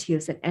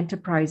 volunteers, and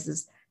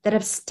enterprises that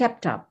have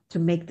stepped up to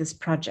make this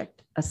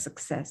project a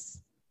success.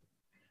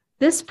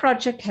 This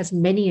project has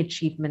many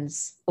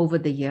achievements over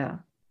the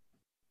year.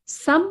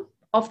 Some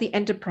of the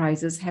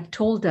enterprises have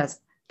told us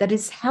that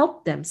it's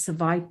helped them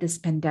survive this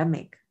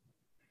pandemic.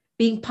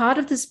 Being part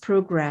of this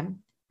program,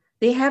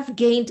 they have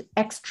gained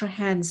extra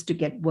hands to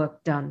get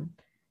work done,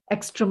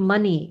 extra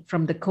money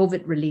from the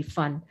COVID Relief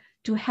Fund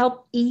to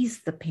help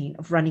ease the pain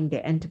of running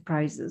their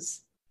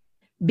enterprises.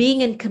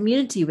 Being in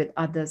community with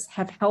others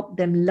have helped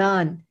them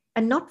learn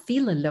and not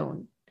feel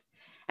alone,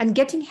 and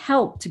getting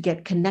help to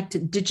get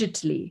connected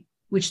digitally,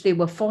 which they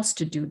were forced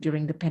to do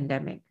during the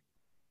pandemic.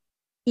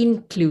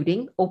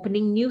 including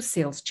opening new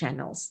sales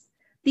channels.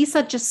 These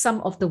are just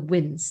some of the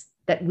wins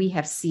that we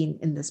have seen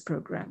in this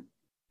program.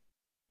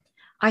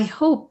 I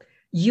hope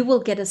you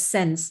will get a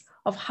sense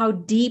of how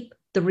deep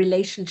the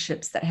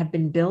relationships that have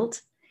been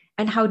built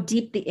and how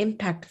deep the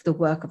impact of the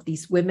work of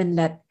these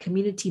women-led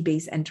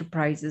community-based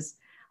enterprises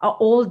are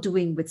all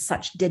doing with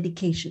such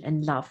dedication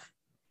and love.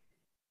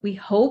 We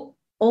hope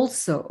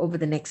also over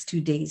the next 2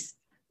 days,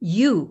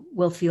 you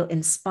will feel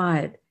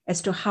inspired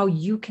as to how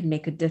you can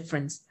make a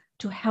difference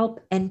to help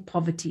end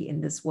poverty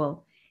in this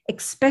world,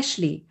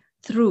 especially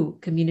through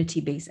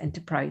community-based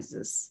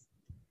enterprises.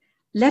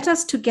 Let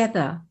us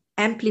together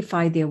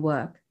amplify their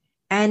work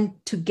and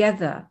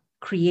together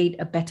create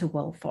a better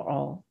world for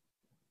all.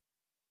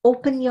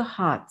 Open your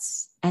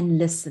hearts and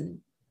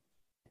listen.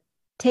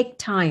 Take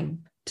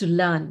time to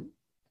learn.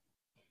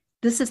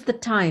 This is the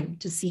time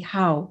to see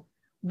how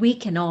we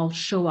can all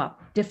show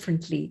up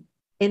differently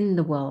in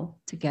the world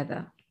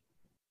together.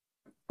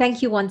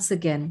 Thank you once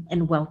again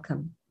and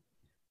welcome.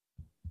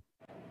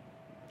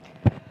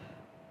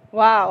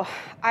 Wow,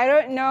 I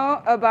don't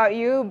know about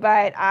you,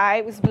 but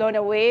I was blown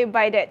away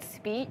by that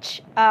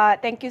speech.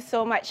 Thank you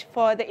so much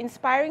for the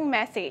inspiring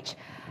message.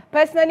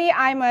 Personally,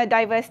 I'm a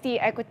diversity,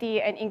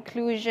 equity, and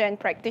inclusion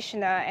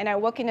practitioner, and I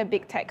work in a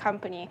big tech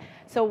company.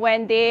 So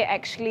when they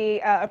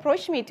actually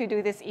approached me to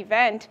do this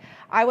event,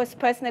 I was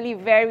personally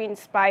very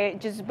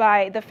inspired just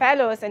by the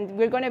fellows, and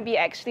we're going to be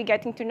actually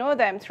getting to know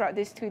them throughout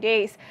these 2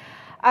 days.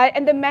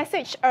 And the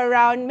message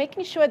around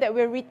making sure that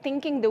we're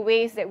rethinking the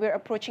ways that we're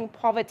approaching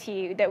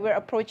poverty, that we're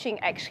approaching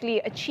actually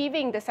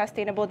achieving the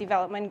Sustainable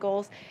Development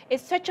Goals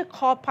is such a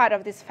core part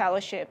of this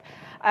fellowship.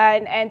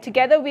 And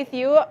together with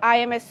you, I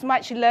am as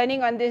much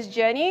learning on this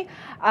journey,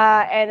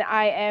 and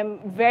I am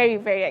very,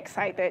 very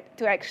excited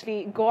to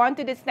actually go on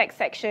to this next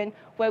section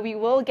where we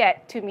will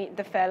get to meet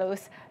the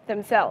fellows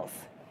themselves.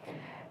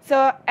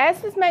 So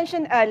as was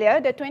mentioned earlier,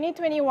 the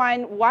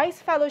 2021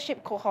 WISE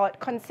Fellowship cohort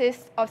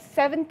consists of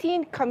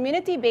 17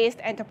 community-based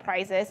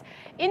enterprises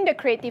in the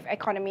creative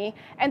economy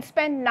and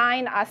span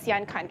 9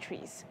 ASEAN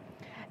countries.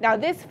 Now,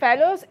 these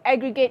fellows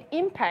aggregate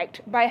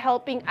impact by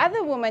helping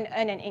other women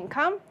earn an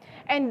income,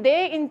 and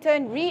they in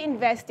turn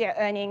reinvest their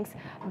earnings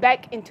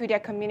back into their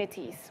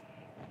communities.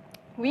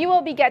 We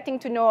will be getting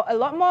to know a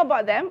lot more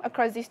about them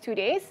across these 2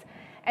 days.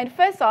 And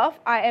first off,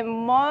 I am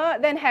more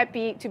than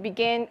happy to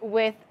begin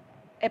with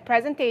a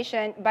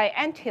presentation by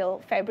Anthill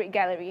Fabric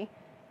Gallery.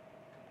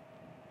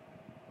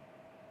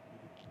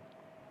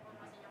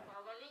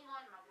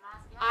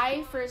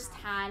 I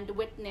firsthand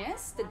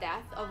witnessed the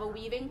death of a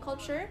weaving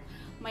culture.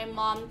 My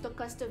mom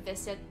took us to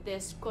visit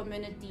this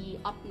community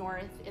up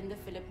north in the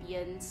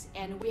Philippines,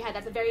 and we had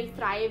a very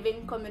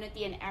thriving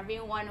community, and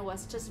everyone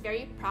was just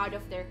very proud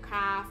of their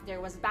craft. There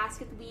was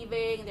basket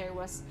weaving, there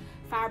was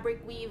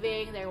fabric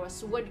weaving, there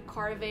was wood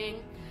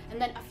carving.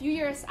 And then a few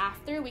years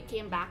after, we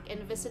came back and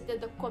visited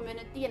the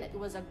community, and it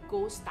was a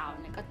ghost town,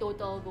 like a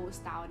total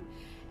ghost town.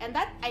 And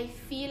that, I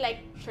feel like,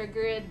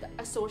 triggered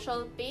a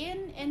social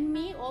pain in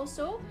me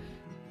also.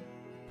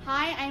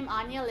 Hi, I'm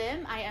Anya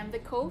Lim. I am the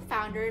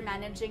co-founder,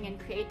 managing and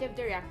creative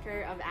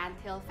director of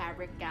Anthill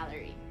Fabric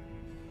Gallery.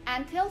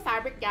 Anthill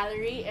Fabric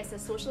Gallery is a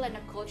social and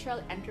a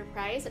cultural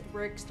enterprise that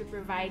works to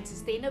provide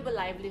sustainable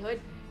livelihood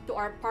to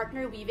our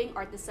partner weaving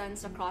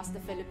artisans across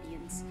the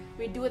Philippines.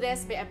 We do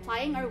this by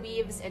applying our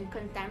weaves in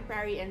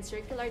contemporary and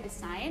circular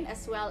design,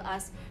 as well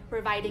as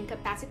providing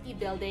capacity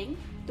building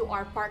to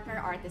our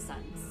partner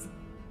artisans.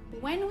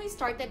 When we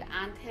started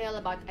Anthill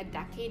about a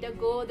decade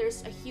ago,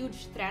 there's a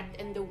huge threat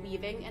in the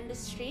weaving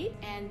industry,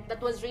 and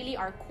that was really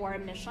our core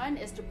mission,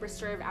 is to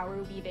preserve our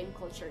weaving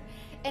culture.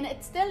 And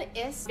it still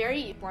is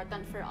very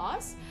important for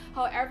us.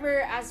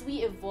 However, as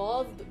we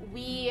evolved,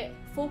 we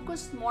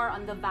focused more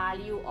on the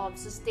value of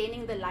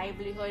sustaining the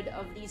livelihood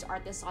of these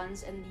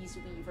artisans and these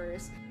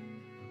weavers.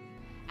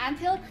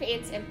 Anthill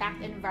creates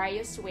impact in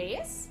various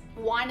ways.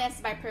 One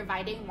is by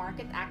providing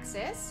market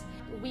access.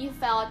 We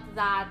felt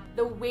that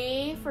the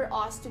way for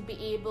us to be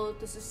able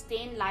to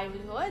sustain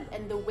livelihood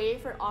and the way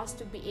for us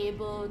to be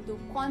able to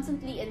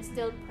constantly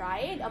instill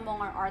pride among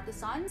our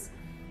artisans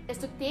is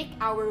to take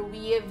our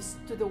weaves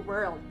to the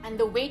world. And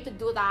the way to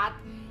do that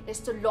is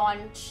to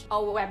launch a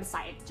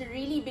website, to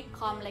really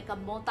become like a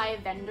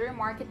multi-vendor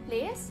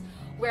marketplace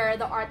where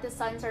the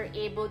artisans are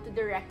able to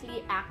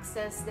directly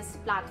access this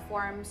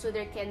platform so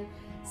they can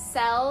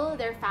sell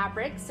their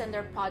fabrics and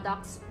their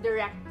products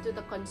direct to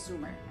the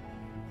consumer.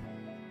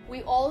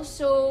 We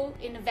also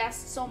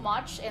invest so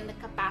much in the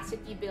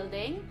capacity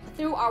building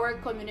through our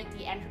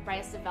community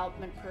enterprise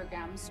development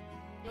programs.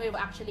 We've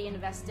actually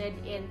invested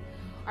in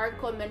our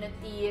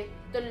community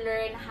to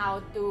learn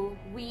how to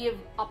weave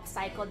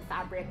upcycled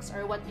fabrics,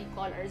 or what we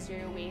call our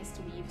zero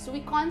waste weave. So we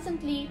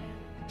constantly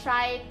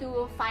try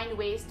to find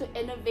ways to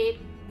innovate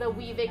the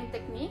weaving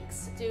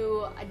techniques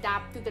to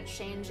adapt to the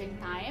changing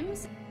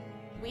times.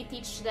 We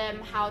teach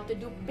them how to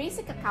do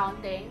basic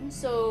accounting,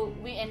 so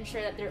we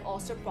ensure that they're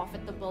also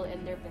profitable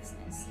in their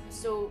business.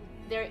 So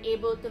they're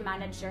able to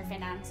manage their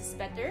finances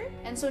better.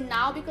 And so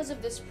now, because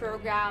of this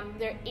program,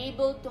 they're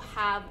able to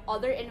have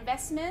other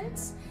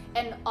investments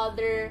and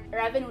other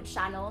revenue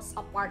channels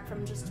apart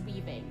from just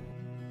weaving.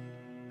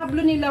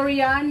 Pablo ni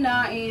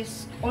Lauriana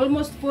is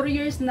almost 4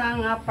 years na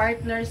nga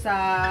partner sa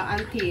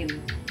Anthill.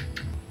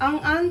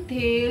 Ang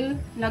Anthill,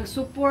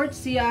 nag-support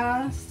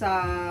siya sa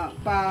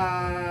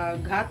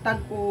paghatag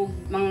og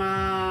mga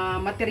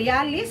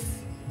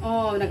materialis.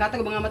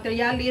 Naghatag og mga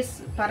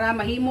materialis para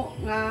mahimo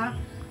nga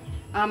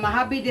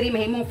mahabi diri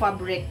mahimong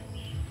fabric.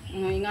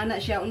 Ingana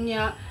siya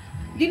unya.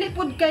 Dili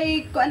pud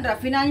kay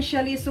kuandra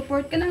financially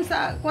support kanang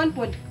sa kuan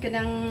pod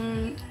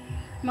kanang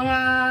mga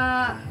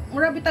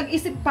mura bitag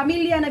isip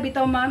pamilya na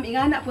bitaw ma'am,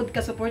 ingana pud ka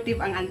supportive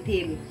ang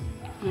Anthill.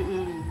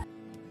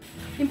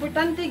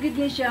 Importante gid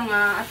ni siya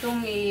nga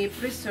atong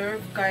i-preserve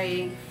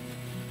kay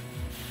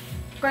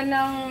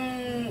kanang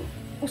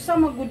usa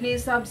magud ni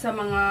sab sa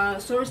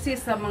mga sources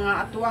sa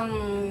mga atuang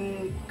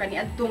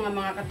kaniadto nga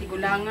mga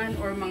katigulangan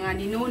or mga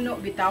ninuno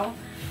bitaw.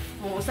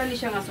 Usa ni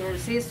siya nga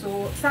sources.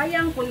 So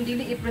sayang kung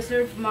dili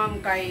i-preserve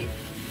ma'am kay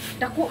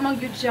dako man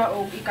gyud siya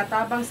og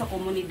ikatabang sa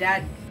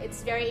komunidad.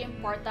 It's very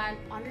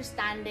important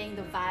understanding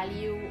the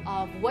value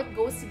of what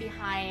goes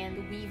behind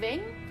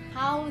weaving,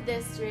 how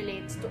this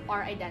relates to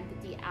our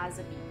identity as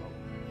a people.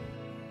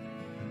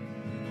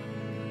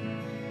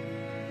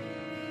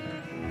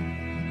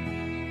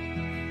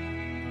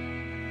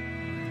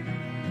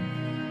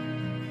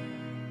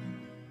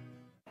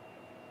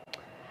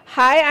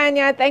 Hi,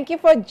 Anya. Thank you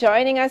for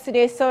joining us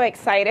today. So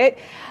excited.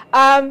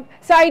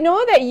 So I know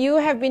that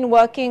you have been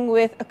working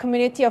with a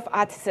community of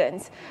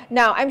artisans.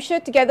 Now, I'm sure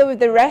together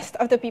with the rest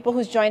of the people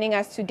who's joining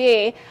us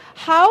today,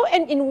 how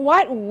and in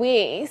what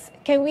ways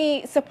can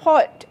we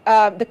support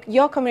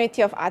your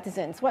community of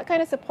artisans? What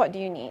kind of support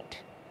do you need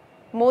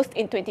most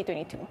in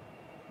 2022?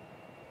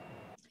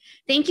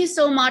 Thank you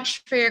so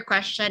much for your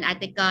question,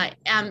 Atika.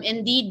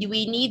 Indeed,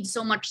 we need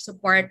so much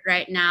support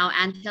right now.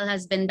 Anthill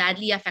has been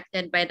badly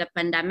affected by the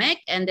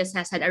pandemic, and this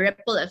has had a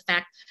ripple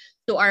effect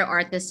to our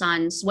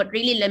artisans. What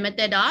really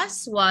limited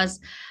us was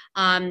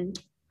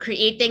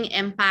creating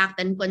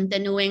impact and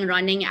continuing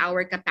running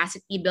our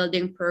capacity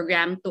building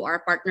program to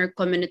our partner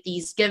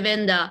communities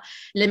given the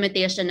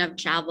limitation of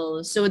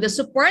travel. So the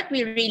support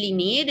we really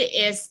need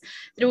is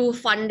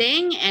through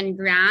funding and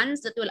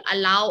grants that will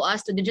allow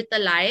us to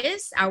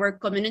digitalize our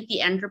community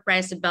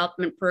enterprise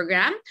development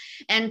program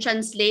and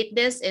translate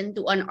this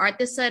into an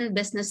artisan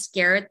business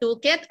care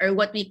toolkit, or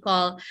what we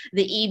call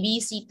the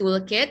ABC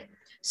toolkit.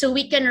 So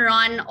we can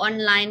run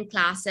online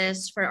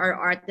classes for our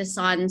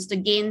artisans to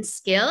gain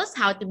skills,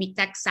 how to be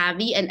tech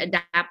savvy and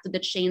adapt to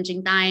the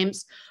changing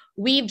times,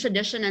 weave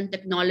tradition and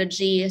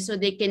technology so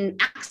they can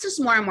access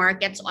more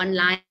markets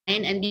online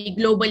and be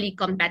globally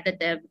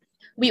competitive.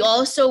 We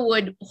also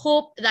would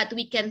hope that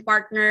we can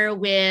partner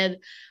with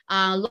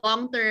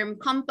long-term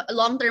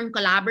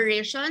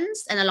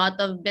collaborations and a lot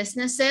of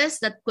businesses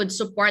that could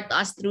support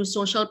us through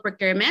social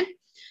procurement,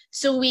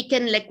 so we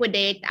can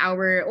liquidate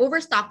our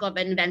overstock of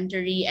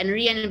inventory and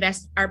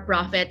reinvest our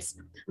profits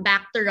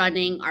back to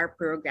running our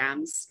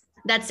programs.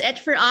 That's it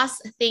for us.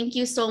 Thank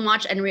you so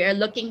much, and we are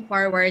looking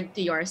forward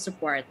to your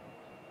support.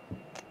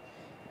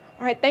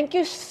 All right, thank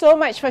you so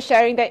much for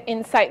sharing that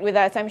insight with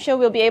us. I'm sure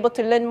we'll be able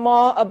to learn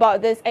more about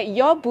this at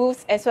your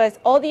booths as well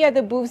as all the other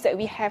booths that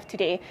we have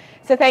today.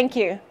 So thank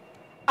you.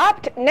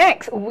 Up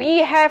next,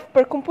 we have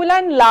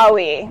Perkumpulan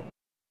Lawe.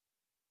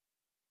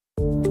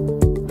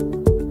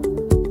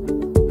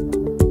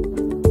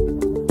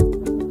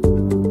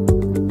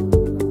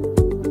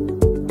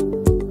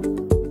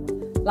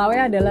 Lawe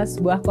adalah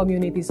sebuah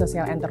community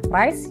social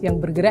enterprise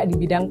yang bergerak di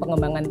bidang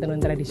pengembangan tenun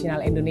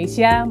tradisional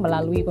Indonesia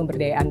melalui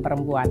pemberdayaan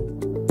perempuan.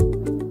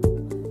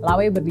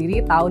 Lawe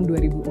berdiri tahun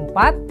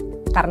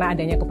 2004 karena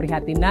adanya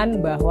keprihatinan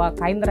bahwa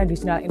kain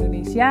tradisional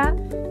Indonesia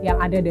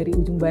yang ada dari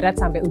ujung barat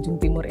sampai ujung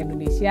timur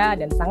Indonesia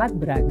dan sangat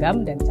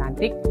beragam dan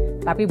cantik,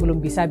 tapi belum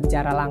bisa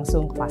bicara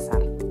langsung ke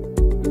pasar.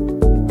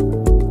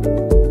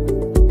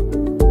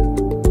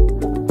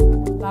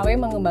 Lawe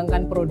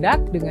mengembangkan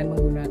produk dengan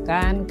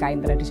menggunakan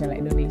kain tradisional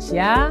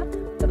Indonesia,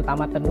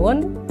 terutama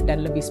tenun,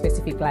 dan lebih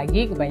spesifik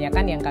lagi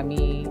kebanyakan yang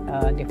kami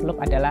develop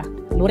adalah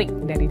lurik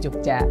dari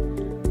Jogja.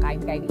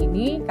 Kain-kain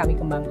ini kami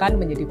kembangkan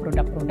menjadi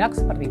produk-produk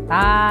seperti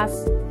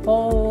tas,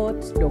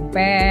 pouch,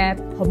 dompet,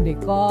 home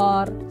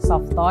decor,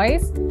 soft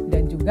toys,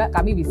 dan juga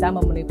kami bisa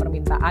memenuhi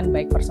permintaan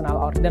baik personal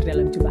order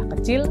dalam jumlah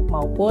kecil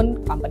maupun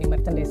company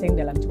merchandising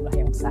dalam jumlah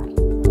yang besar.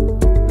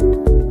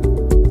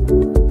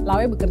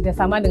 Lawe bekerja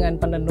sama dengan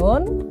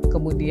penenun,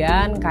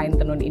 kemudian kain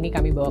tenun ini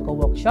kami bawa ke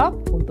workshop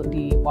untuk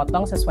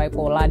dipotong sesuai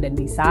pola dan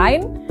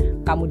desain,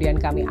 kemudian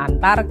kami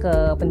antar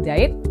ke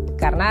penjahit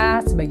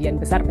karena sebagian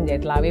besar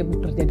penjahit Lawe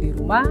bekerja di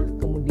rumah,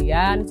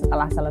 kemudian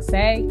setelah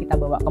selesai kita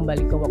bawa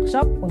kembali ke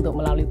workshop untuk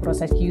melalui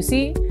proses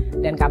QC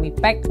dan kami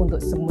pack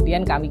untuk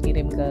kemudian kami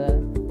kirim ke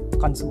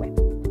konsumen.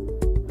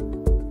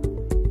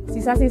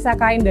 Sisa-sisa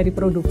kain dari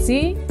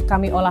produksi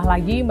kami olah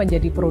lagi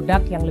menjadi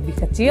produk yang lebih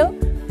kecil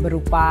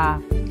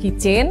berupa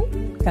keychain,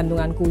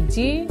 gantungan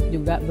kunci,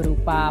 juga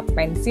berupa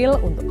pensil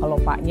untuk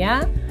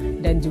kelopaknya,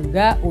 dan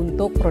juga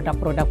untuk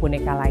produk-produk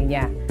boneka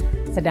lainnya.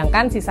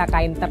 Sedangkan sisa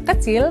kain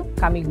terkecil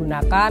kami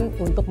gunakan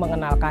untuk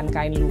mengenalkan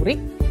kain lurik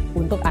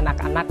untuk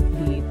anak-anak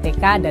di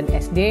TK dan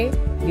SD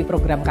di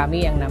program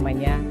kami yang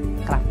namanya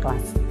Craft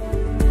Class.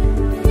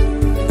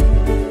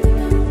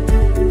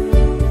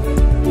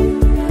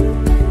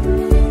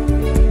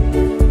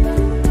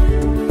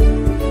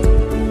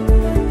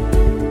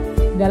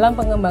 Dalam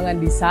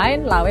pengembangan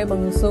desain, Lawe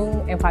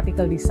mengusung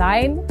emphatically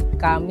design.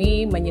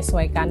 Kami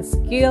menyesuaikan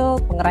skill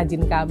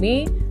pengrajin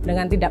kami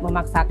dengan tidak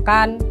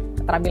memaksakan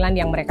keterampilan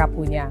yang mereka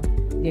punya.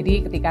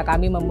 Jadi ketika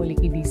kami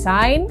memiliki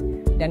desain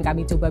dan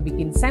kami coba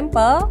bikin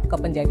sampel ke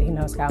penjahit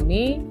in-house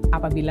kami,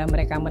 apabila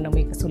mereka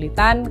menemui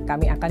kesulitan,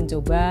 kami akan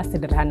coba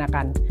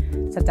sederhanakan.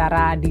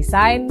 Secara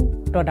desain,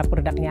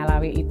 produk-produknya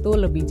Lawe itu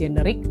lebih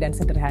generik dan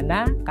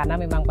sederhana karena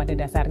memang pada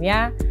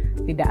dasarnya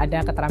tidak ada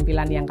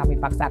keterampilan yang kami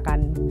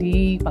paksakan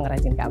di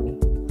pengrajin kami.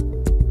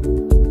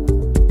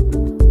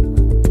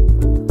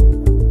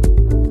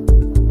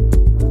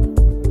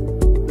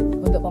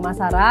 Untuk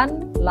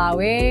pemasaran,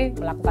 Lawe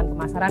melakukan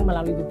pemasaran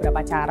melalui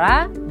beberapa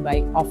cara,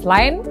 baik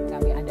offline,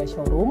 kami ada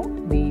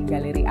showroom di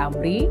Galeri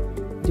Amri,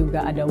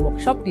 juga ada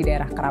workshop di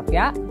daerah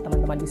Kerapia,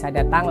 teman-teman bisa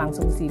datang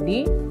langsung ke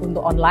sini.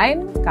 Untuk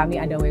online,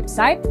 kami ada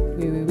website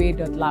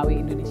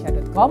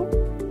www.laweindonesia.com,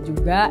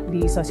 juga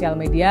di sosial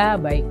media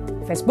baik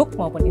Facebook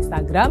maupun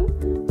Instagram.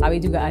 Lawe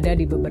juga ada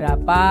di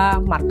beberapa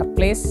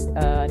marketplace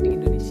di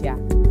Indonesia.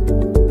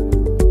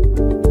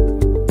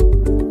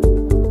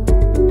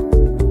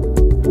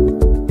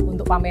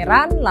 Untuk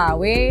pameran,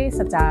 Lawe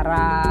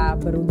secara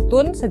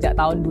beruntun sejak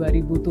tahun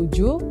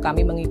 2007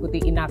 kami mengikuti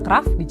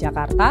Inacraft di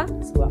Jakarta,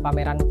 sebuah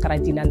pameran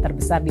kerajinan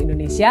terbesar di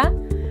Indonesia.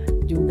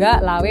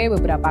 Juga Lawe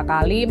beberapa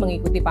kali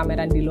mengikuti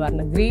pameran di luar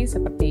negeri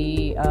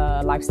seperti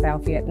Lifestyle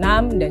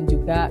Vietnam dan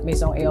juga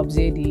Maison et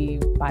Objet di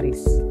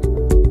Paris.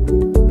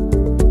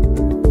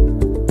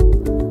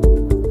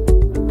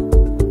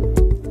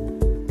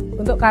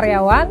 Untuk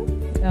karyawan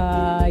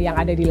yang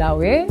ada di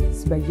Lawe,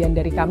 sebagian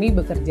dari kami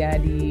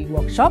bekerja di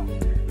workshop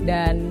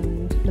dan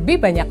lebih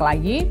banyak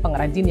lagi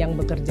pengrajin yang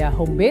bekerja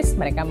home base,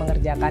 mereka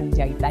mengerjakan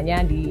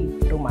jahitannya di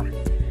rumah.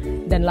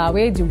 Dan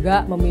Lawe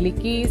juga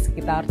memiliki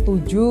sekitar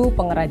 7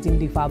 pengrajin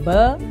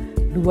difabel,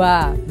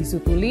 2 bisu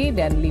tuli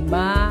dan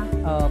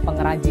 5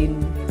 pengrajin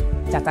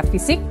cacat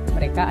fisik.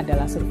 Mereka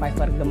adalah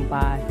survivor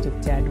gempa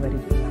Jogja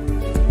 2006.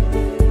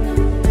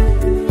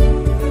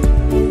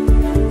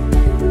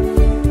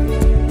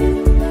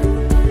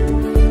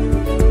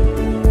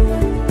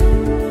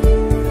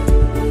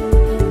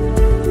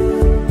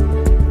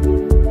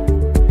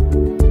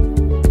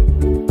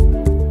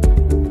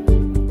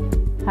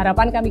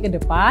 Harapan kami ke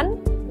depan,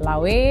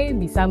 Lawe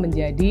bisa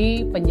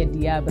menjadi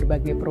penyedia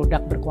berbagai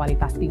produk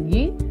berkualitas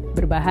tinggi,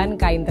 berbahan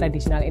kain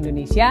tradisional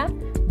Indonesia,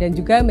 dan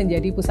juga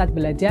menjadi pusat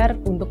belajar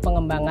untuk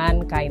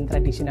pengembangan kain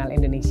tradisional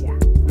Indonesia.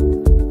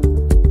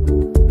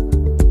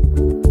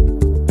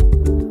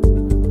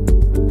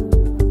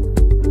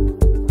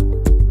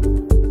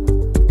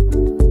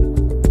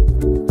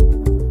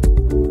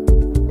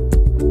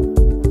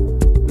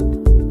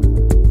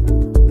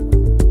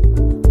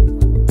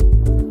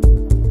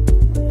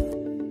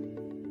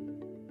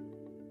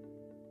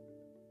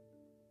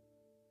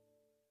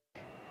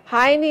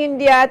 Hi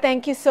Nindya,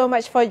 thank you so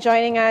much for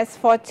joining us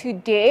for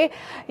today.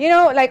 You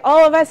know, like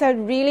all of us are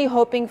really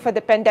hoping for the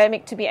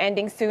pandemic to be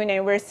ending soon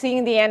and we're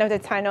seeing the end of the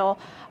tunnel.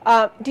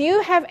 Do you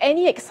have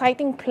any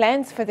exciting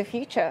plans for the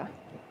future?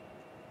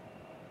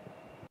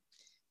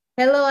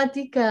 Hello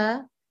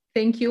Atika,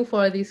 thank you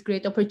for this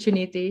great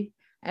opportunity.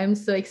 I'm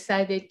so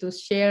excited to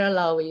share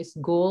Lawe's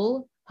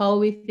goal, how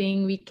we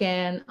think we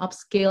can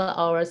upscale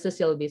our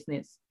social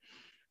business.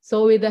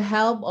 So with the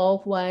help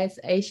of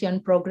WISE Asian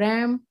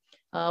program,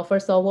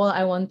 first of all,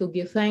 I want to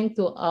give thanks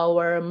to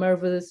our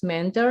marvelous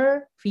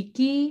mentor,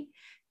 Vicky,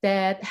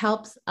 that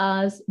helps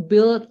us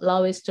build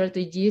Lawe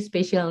strategy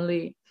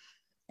especially.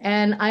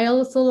 And I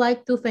also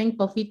like to thank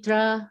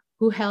Pavitra,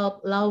 who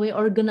helped Lawe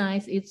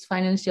organize its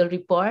financial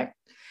report.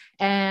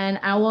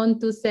 And I want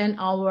to send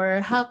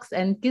our hugs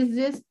and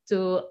kisses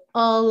to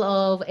all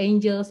of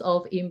Angels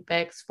of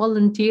Impact's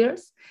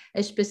volunteers,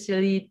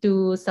 especially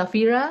to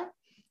Safira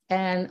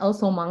and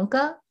also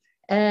Manka,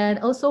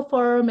 and also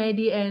for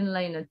Mehdi and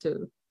Laina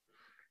too.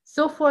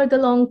 So for the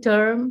long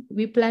term,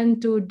 we plan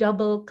to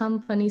double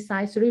company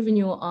size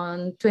revenue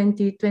on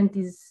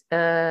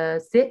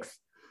 2026.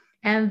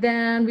 And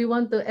then we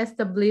want to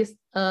establish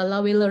a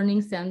Lawe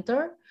Learning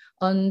Center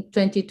on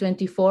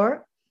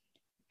 2024.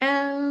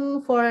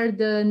 And for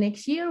the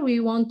next year, we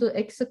want to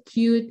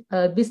execute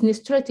a business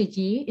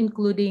strategy,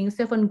 including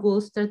 7 goal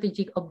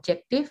strategic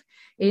objectives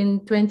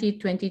in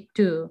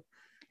 2022.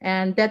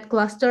 And that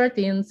clustered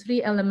in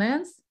 3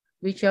 elements,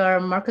 which are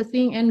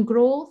marketing and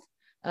growth,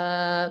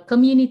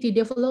 community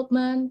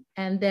development,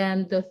 and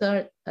then the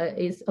third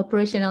is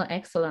operational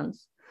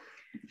excellence.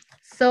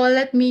 So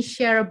let me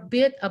share a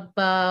bit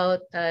about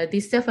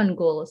these 7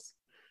 goals.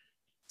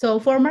 So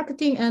for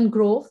marketing and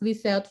growth, we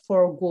set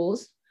 4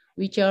 goals,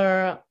 which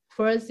are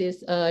first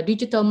is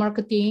digital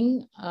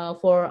marketing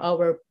for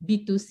our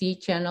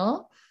B2C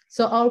channel.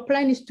 So our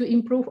plan is to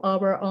improve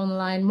our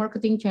online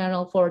marketing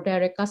channel for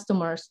direct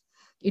customers,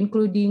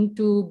 including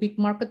 2 big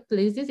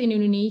marketplaces in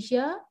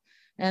Indonesia.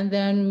 And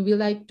then we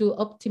like to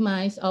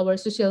optimize our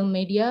social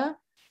media.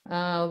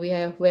 We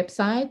have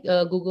website,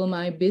 Google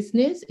My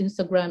Business,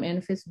 Instagram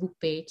and Facebook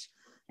page.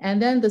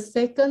 And then the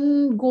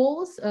second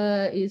goals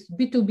is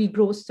B2B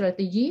growth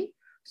strategy.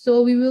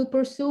 So we will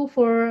pursue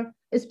for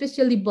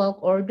especially bulk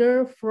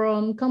order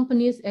from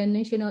companies and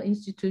national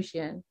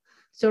institutions.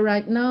 So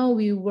right now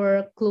we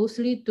work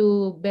closely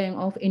to Bank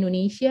of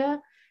Indonesia,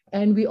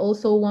 and we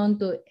also want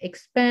to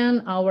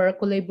expand our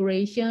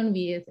collaboration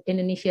with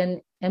Indonesian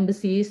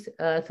embassies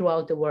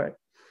throughout the world.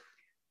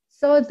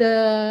 So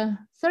the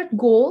third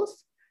goal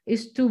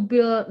is to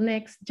build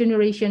next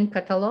generation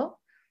catalog.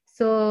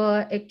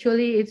 So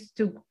actually it's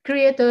to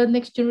create a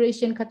next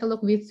generation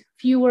catalog with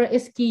fewer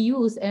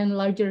SKUs and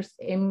larger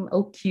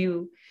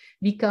MOQ,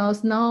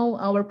 because now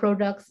our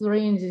products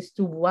range is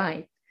too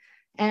wide.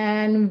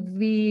 And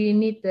we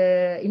need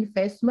the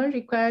investment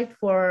required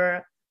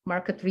for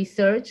market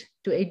research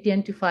to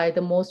identify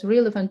the most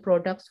relevant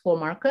products for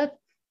market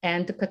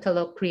and the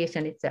catalog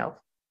creation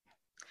itself.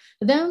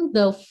 Then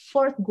the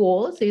fourth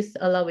goal is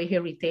Lawe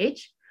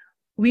Heritage.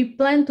 We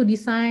plan to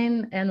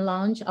design and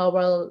launch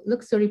our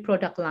luxury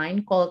product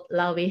line called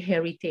Lawe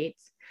Heritage.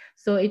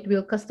 So it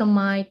will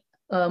customize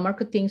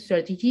marketing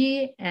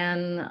strategy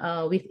and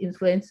with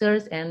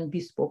influencers and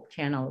bespoke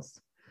channels.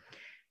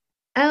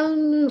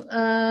 And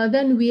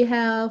then we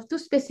have two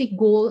specific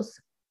goals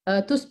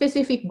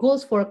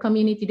for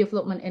community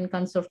development and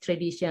conserve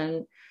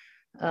tradition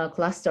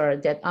cluster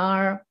that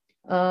are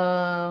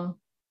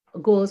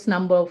goals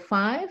number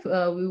 5.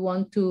 We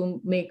want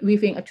to make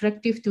weaving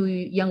attractive to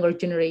younger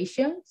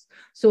generations.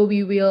 So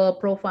we will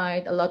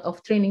provide a lot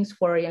of trainings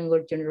for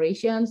younger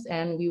generations,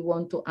 and we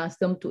want to ask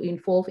them to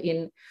involve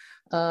in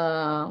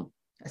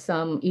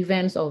some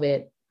events of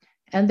it.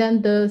 And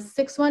then the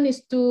 6th one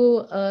is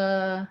to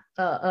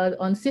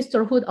on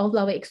sisterhood of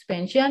Lawe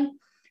expansion.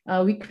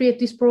 We create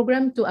this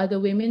program to other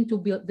women to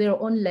build their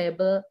own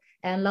label,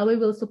 and Lawe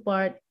will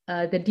support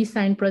the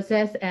design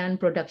process and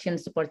production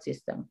support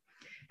system.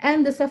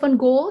 And the 7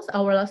 goals,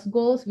 our last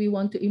goals, we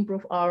want to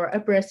improve our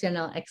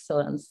operational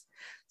excellence.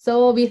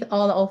 So with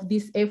all of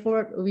this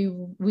effort,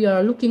 we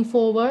are looking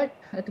forward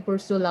to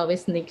pursue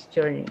Lawe's next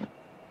journey.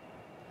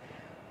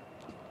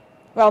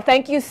 Well,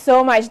 thank you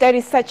so much. That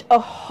is such a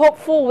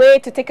hopeful way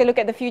to take a look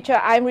at the future.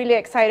 I'm really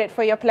excited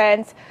for your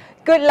plans.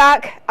 Good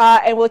luck,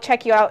 and we'll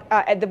check you out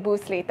at the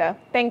booth later.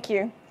 Thank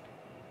you.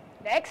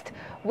 Next,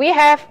 we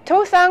have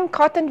Tosang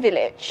Cotton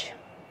Village.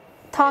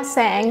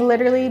 Tosang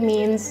literally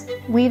means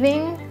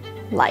weaving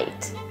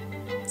light.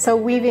 So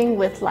weaving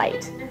with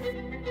light.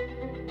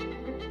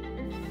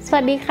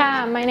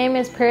 Swadika, my name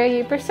is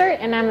Priya Yupersert,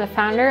 and I'm the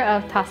founder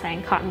of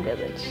Tosang Cotton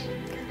Village.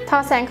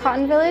 Tosang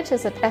Cotton Village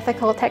is an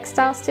ethical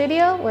textile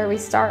studio where we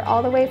start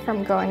all the way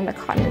from growing the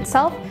cotton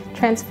itself,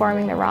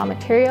 transforming the raw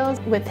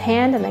materials with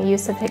hand and the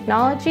use of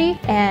technology,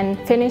 and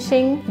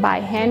finishing by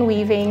hand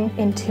weaving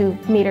into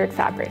metered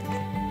fabric.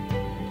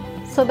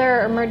 So there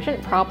are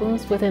emergent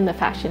problems within the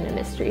fashion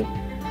industry,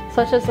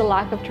 such as the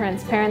lack of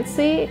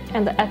transparency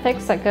and the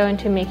ethics that go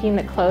into making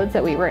the clothes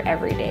that we wear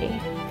every day.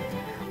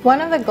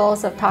 One of the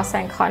goals of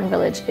Tosang Cotton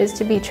Village is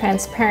to be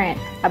transparent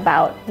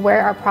about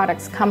where our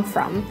products come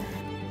from.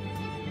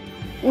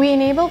 We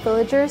enable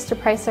villagers to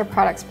price their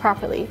products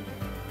properly,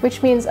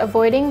 which means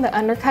avoiding the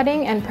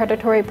undercutting and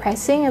predatory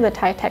pricing of the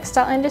Thai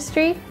textile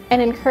industry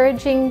and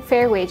encouraging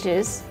fair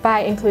wages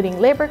by including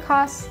labor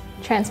costs,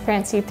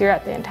 transparency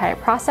throughout the entire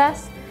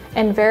process,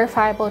 and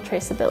verifiable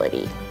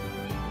traceability.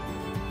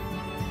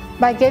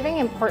 By giving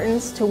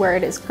importance to where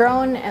it is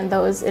grown and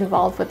those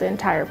involved with the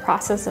entire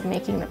process of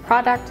making the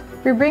product,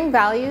 we bring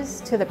values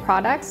to the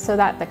products so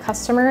that the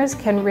customers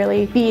can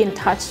really be in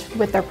touch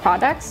with their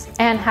products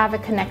and have a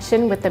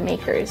connection with the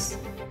makers.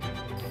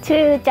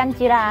 ชื่อจัน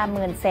จิราห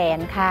มื่นแสน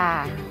ค่ะ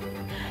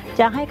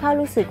อยากให้เขา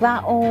รู้สึกว่า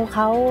เข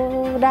า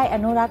ได้อ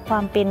นุรักษ์คว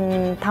ามเป็น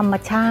ธรรม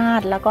ชา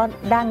ติแล้วก็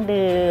ดั้งเ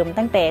ดิม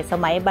ตั้งแต่ส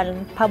มัยบรร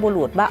พบุ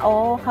รุษว่า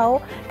เขา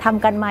ท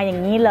ำกันมาอย่า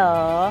งนี้เหรอ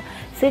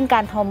ซึ่งกา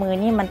รทอมือ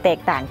นี่มันแตก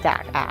ต่างจา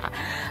ก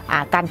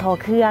การทอ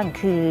เครื่อง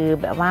คือ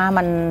แบบว่า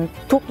มัน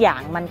ทุกอย่า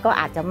งมันก็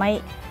อาจจะไ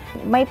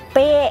ม่เ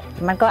ป๊ะ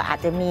มันก็อาจ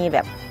จะ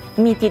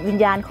มีจิตวิญ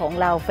ญาณของ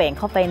เราแฝงเ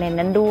ข้าไปใน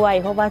นั้นด้วย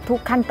เพราะว่าทุ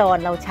กขั้นตอน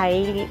เราใช้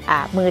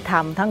มือท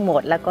ำทั้งหม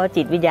ดแล้วก็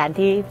จิตวิญญาณ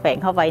ที่แฝง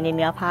เข้าไปในเ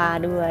นื้อผ้า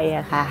ด้วย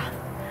ค่ะ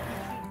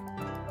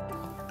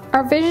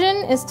Our vision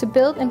is to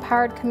build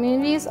empowered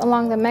communities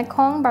along the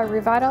Mekong by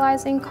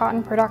revitalizing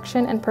cotton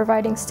production and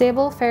providing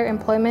stable, fair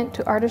employment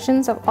to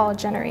artisans of all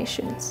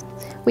generations.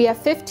 We have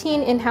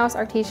 15 in-house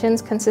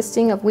artisans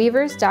consisting of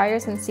weavers,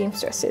 dyers, and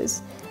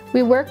seamstresses.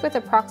 We work with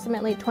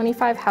approximately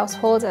 25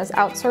 households as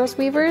outsourced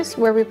weavers,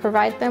 where we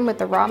provide them with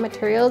the raw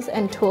materials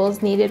and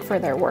tools needed for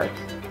their work.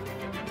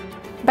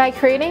 By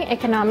creating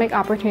economic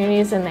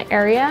opportunities in the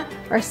area,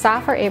 our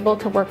staff are able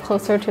to work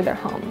closer to their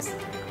homes,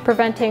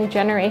 preventing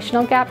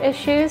generational gap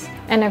issues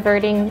and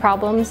averting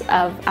problems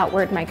of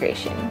outward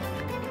migration.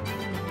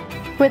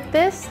 With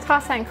this,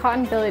 Tasan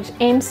Cotton Village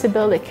aims to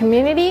build a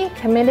community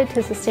committed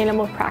to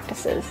sustainable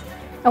practices,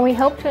 and we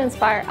hope to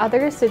inspire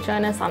others to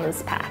join us on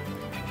this path.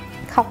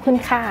 ขอบคุณ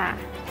ค่ะ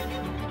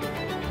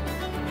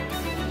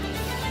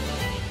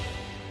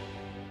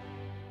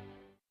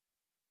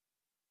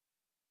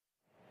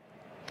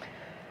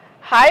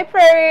Hi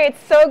Prairie,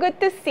 it's so good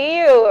to see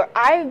you.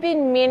 I've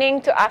been meaning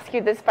to ask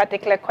you this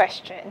particular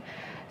question.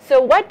 So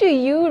what do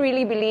you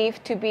really believe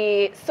to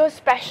be so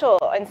special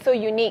and so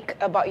unique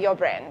about your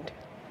brand?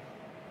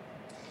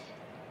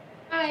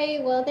 Hi,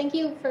 well, thank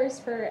you first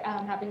for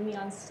having me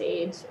on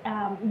stage.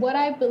 What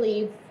I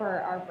believe for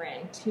our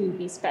brand to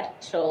be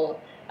special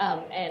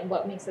and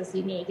what makes us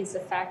unique is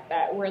the fact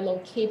that we're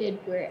located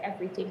where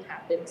everything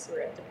happens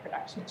throughout the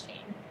production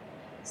chain.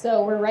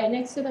 So we're right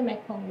next to the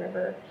Mekong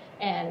River,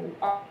 and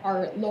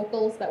our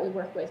locals that we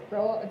work with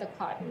grow the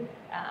cotton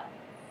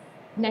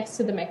next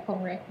to the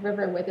Mekong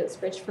River with its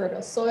rich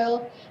fertile soil.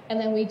 And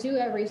then we do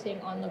everything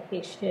on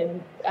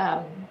location,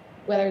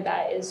 whether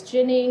that is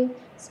ginning,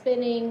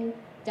 spinning,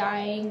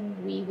 dyeing,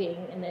 weaving,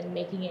 and then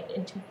making it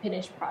into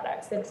finished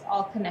products. That's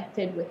all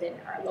connected within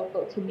our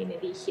local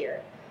community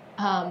here.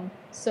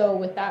 So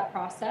with that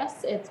process,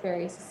 it's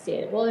very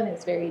sustainable and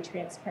it's very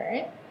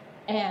transparent.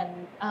 And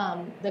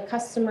the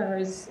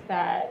customers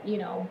that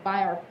buy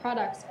our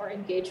products or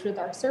engage with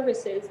our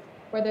services,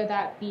 whether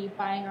that be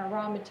buying our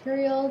raw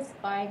materials,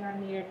 buying our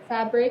metered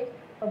fabric,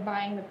 or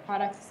buying the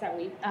products that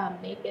we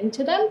make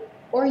into them,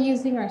 or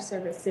using our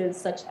services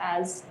such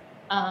as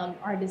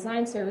our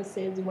design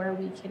services, where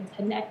we can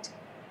connect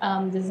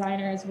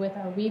designers with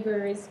our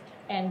weavers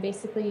and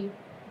basically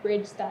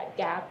bridge that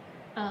gap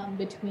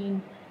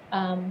between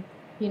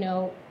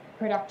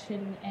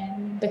production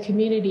and the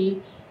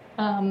community.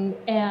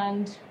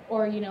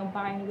 Or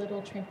buying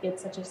little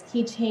trinkets such as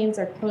keychains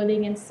or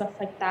clothing and stuff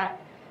like that.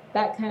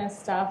 That kind of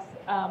stuff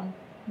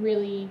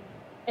really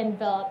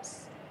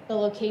envelops the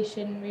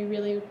location. We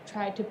really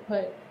try to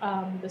put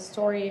the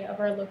story of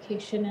our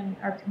location and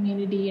our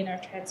community and our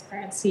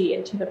transparency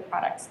into the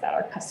products that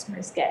our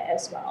customers get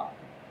as well.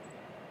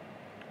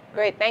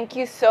 Great, thank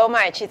you so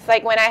much. It's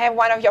like when I have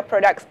one of your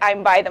products,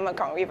 I'm by the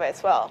Mekong River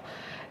as well.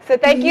 So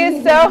thank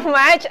you so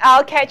much.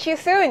 I'll catch you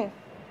soon.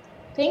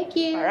 Thank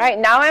you. All right,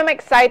 now I'm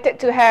excited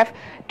to have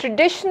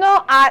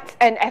Traditional Arts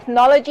and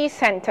Ethnology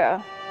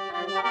Center.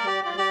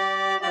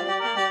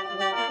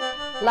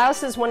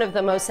 Laos is one of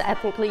the most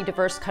ethnically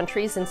diverse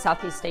countries in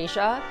Southeast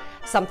Asia,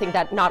 something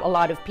that not a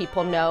lot of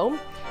people know.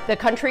 The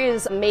country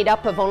is made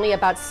up of only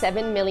about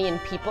 7 million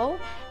people,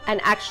 and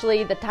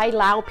actually the Thai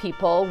Lao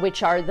people,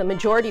 which are the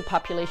majority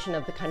population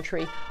of the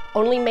country,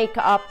 only make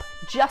up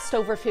just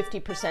over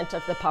 50%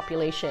 of the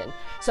population.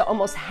 So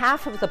almost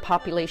half of the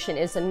population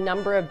is a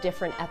number of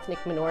different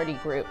ethnic minority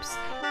groups.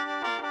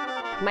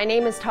 My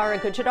name is Tara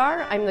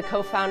Gujadar. I'm the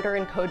co-founder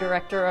and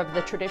co-director of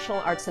the Traditional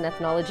Arts and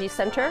Ethnology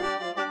Center.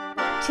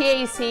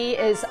 TAEC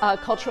is a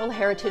cultural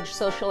heritage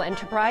social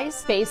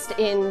enterprise based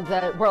in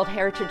the World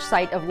Heritage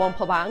Site of Luang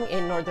Prabang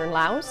in northern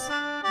Laos.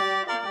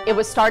 It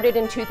was started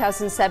in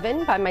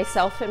 2007 by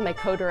myself and my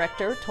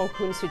co-director,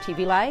 Thongkun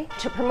Sutivilai,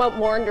 to promote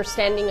more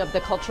understanding of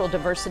the cultural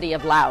diversity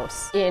of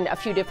Laos in a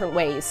few different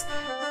ways.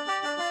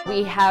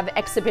 We have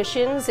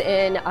exhibitions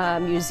in a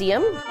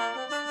museum.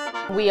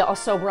 We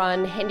also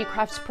run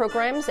handicrafts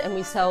programs, and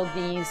we sell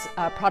these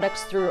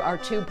products through our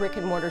 2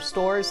 brick-and-mortar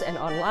stores and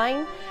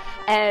online.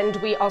 And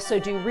we also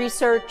do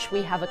research,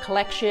 we have a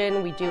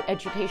collection, we do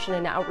education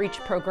and outreach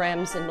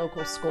programs in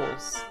local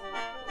schools.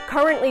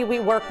 Currently, we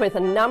work with a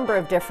number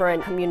of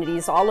different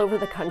communities all over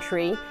the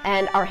country,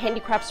 and our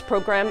handicrafts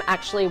program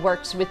actually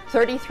works with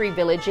 33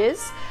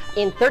 villages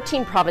in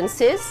 13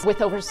 provinces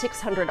with over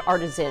 600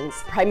 artisans,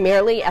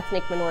 primarily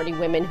ethnic minority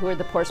women who are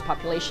the poorest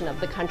population of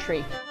the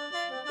country.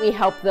 We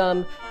help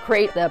them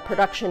create the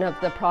production of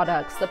the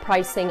products, the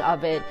pricing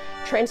of it,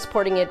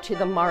 transporting it to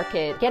the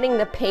market, getting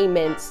the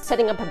payments,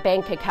 setting up a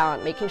bank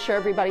account, making sure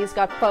everybody's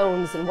got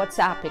phones and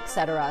WhatsApp,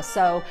 etc.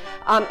 So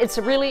it's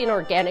really an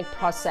organic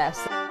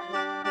process.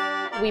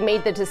 We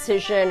made the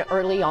decision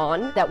early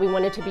on that we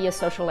wanted to be a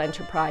social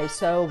enterprise.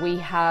 So we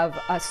have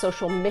a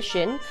social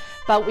mission,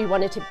 but we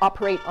wanted to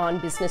operate on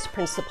business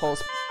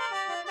principles.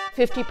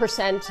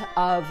 50%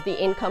 of the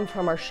income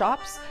from our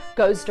shops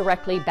goes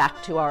directly back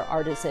to our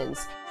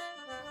artisans.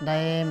 ได้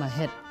มาเ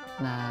ฮ็ด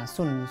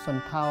ศูน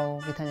ย์เผา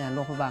วิทยาโล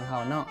กพระบางเฮา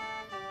เนาะ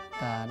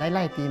ก็ได้หล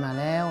ายปีมา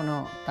แล้วเนา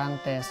ะตั้ง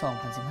แต่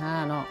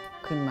2015เนาะ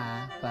ขึ้นมา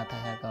ก็ถ้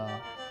าก็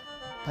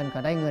เพิ่นก็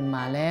ได้เงินม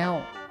าแล้ว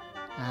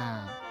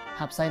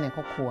รับใช้ในค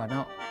รอบครัวเน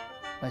าะ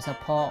โดยเฉ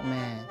พาะแ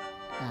ม่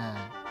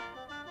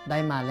ได้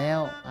มาแล้ว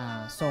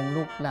ส่ง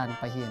ลูกหลาน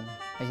ไปเรี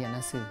ยนห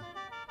นังสือ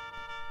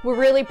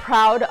We're really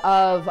proud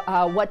of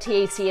what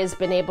TAC has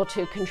been able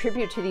to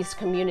contribute to these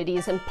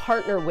communities and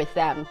partner with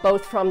them,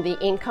 both from the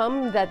income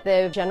that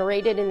they've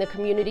generated in the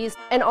communities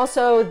and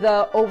also the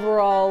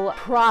overall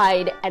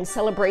pride and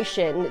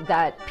celebration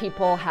that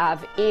people have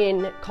in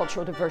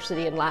cultural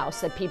diversity in Laos,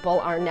 that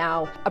people are now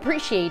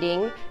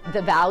appreciating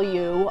the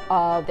value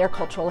of their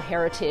cultural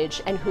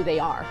heritage and who they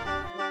are.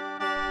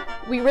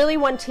 We really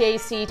want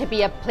TAC to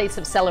be a place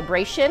of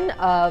celebration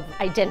of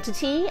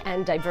identity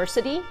and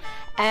diversity,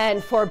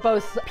 and for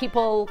both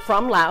people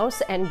from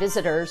Laos and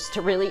visitors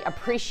to really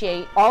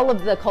appreciate all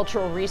of the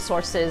cultural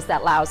resources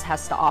that Laos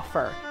has to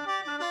offer.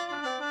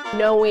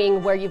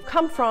 Knowing where you've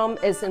come from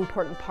is an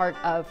important part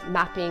of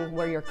mapping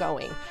where you're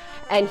going.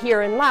 And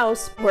here in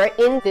Laos, we're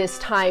in this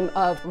time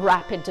of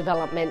rapid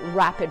development,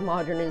 rapid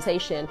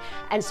modernization.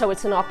 And so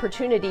it's an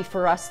opportunity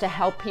for us to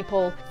help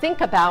people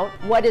think about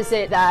what is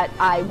it that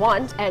I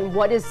want and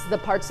what is the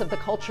parts of the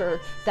culture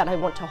that I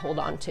want to hold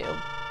on to.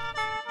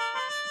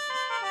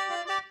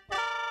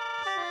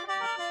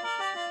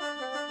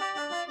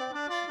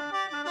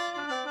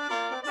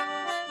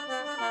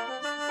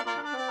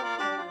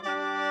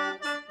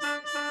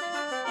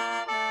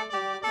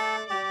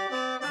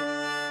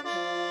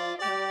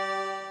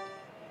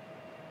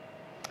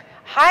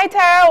 Hi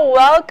Tara,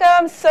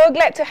 welcome. So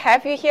glad to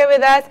have you here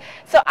with us.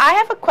 So I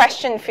have a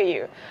question for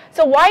you.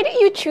 So why did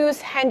you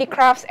choose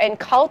handicrafts and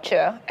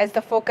culture as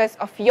the focus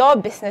of your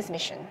business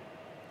mission?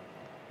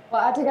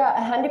 Well, Attica,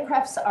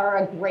 handicrafts are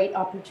a great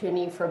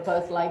opportunity for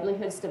both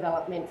livelihoods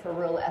development for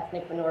rural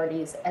ethnic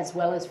minorities as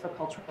well as for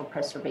cultural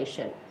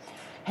preservation.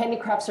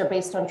 Handicrafts are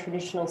based on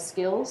traditional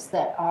skills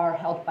that are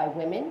held by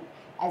women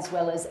as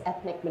well as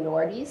ethnic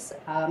minorities.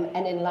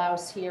 And in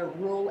Laos here,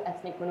 rural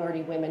ethnic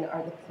minority women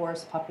are the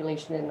poorest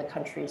population in the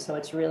country, so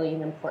it's really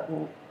an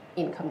important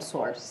income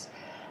source.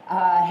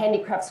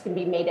 Handicrafts can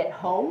be made at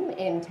home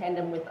in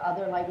tandem with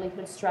other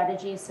livelihood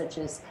strategies such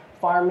as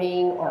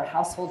farming or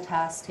household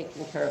tasks,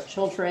 taking care of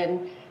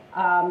children.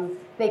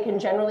 They can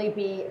generally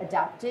be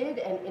adapted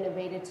and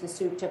innovated to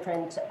suit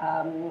different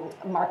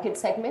market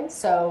segments.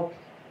 So,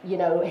 you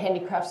know,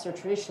 handicrafts are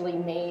traditionally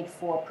made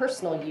for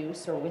personal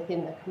use or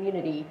within the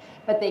community,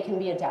 but they can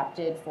be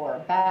adapted for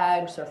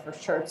bags or for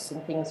shirts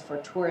and things for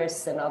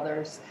tourists and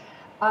others.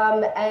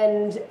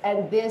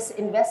 And this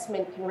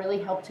investment can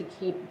really help to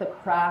keep the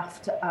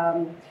craft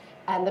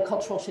and the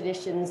cultural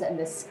traditions and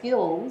the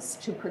skills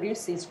to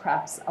produce these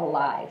crafts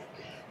alive.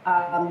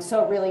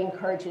 So it really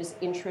encourages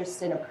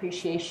interest and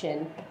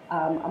appreciation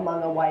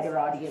among a wider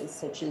audience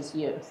such as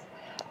youth.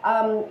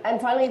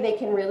 And finally, they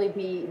can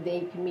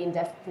be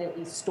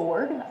indefinitely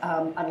stored,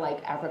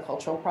 unlike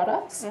agricultural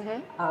products.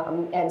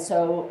 And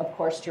so, of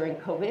course, during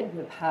COVID,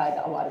 we've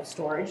had a lot of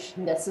storage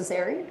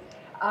necessary.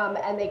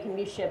 And they can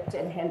be shipped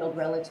and handled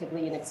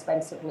relatively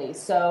inexpensively.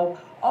 So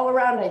all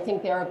around, I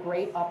think they're a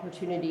great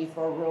opportunity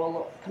for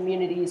rural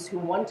communities who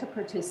want to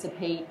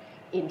participate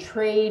in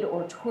trade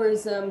or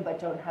tourism,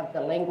 but don't have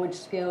the language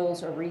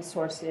skills or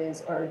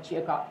resources or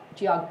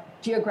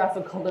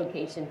geographical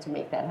location to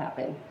make that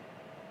happen.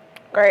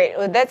 Great.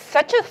 Well, that's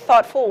such a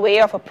thoughtful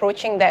way of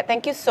approaching that.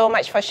 Thank you so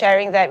much for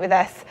sharing that with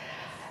us.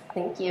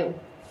 Thank you.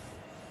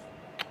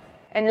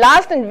 And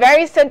last and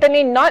very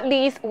certainly not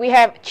least, we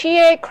have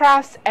Jiggee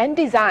Crafts and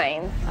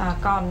Design.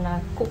 Còn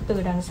cụm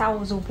từ đằng sau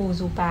Zupu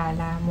Zupa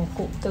là một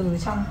cụm từ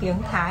trong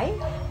tiếng Thái.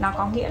 Nó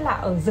có nghĩa là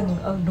ở rừng,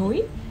 ở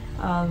núi.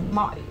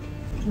 Mọi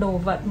đồ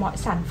vật, mọi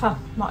sản phẩm,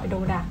 mọi đồ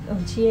đạc ở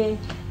Jiggee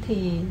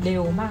thì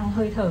đều mang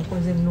hơi thở của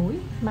rừng núi,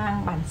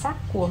 mang bản sắc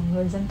của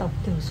người dân tộc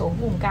thiểu số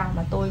vùng cao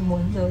mà tôi muốn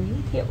giới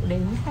thiệu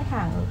đến khách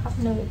hàng ở khắp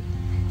nơi.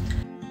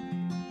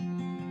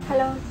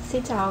 Hello,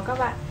 xin chào các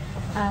bạn.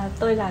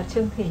 Tôi là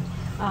Trương Thủy.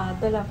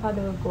 Tôi là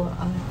founder của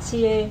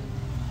Jiggee.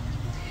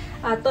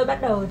 Tôi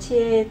bắt đầu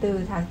Jiggee từ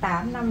tháng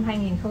 8 năm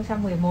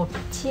 2011.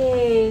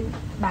 Jiggee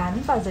bán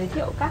và giới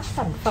thiệu các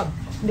sản phẩm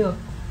được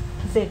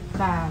dệt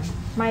và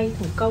may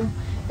thủ công,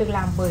 được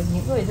làm bởi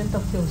những người dân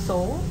tộc thiểu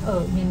số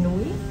ở miền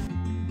núi.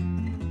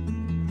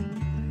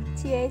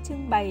 Jiggee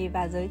trưng bày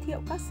và giới thiệu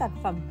các sản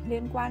phẩm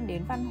liên quan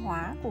đến văn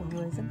hóa của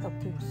người dân tộc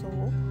thiểu số.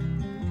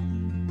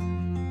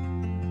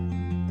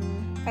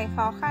 Cái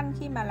khó khăn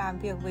khi mà làm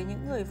việc với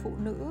những người phụ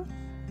nữ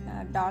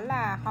đó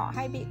là họ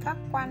hay bị các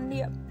quan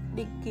niệm,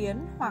 định kiến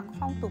hoặc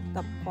phong tục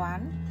tập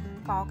quán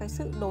có cái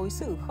sự đối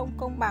xử không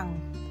công bằng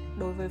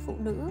đối với phụ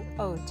nữ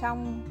ở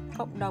trong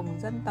cộng đồng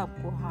dân tộc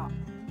của họ.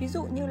 Ví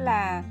dụ như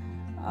là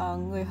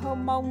người Hơ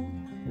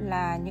Mông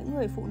là những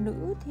người phụ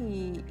nữ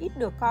thì ít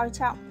được coi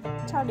trọng.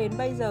 Cho đến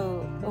bây giờ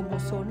ở một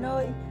số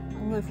nơi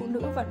người phụ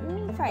nữ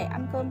vẫn phải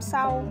ăn cơm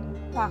sau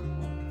hoặc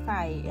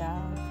phải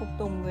phục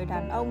tùng người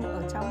đàn ông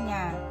ở trong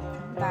nhà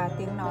và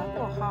tiếng nói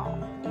của họ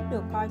ít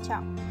được coi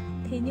trọng.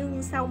 Thế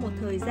nhưng sau một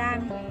thời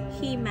gian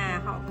khi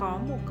mà họ có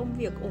một công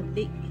việc ổn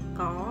định,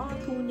 có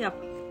thu nhập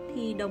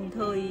thì đồng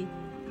thời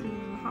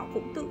họ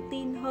cũng tự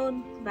tin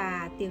hơn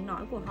và tiếng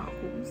nói của họ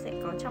cũng sẽ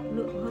có trọng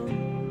lượng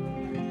hơn.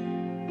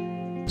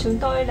 Chúng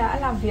tôi đã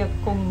làm việc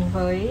cùng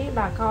với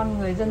bà con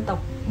người dân tộc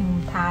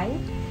Thái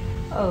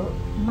ở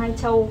Mai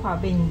Châu, Hòa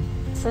Bình,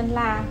 Sơn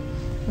La,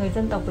 người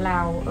dân tộc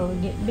Lào ở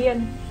Điện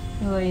Biên,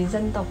 người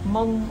dân tộc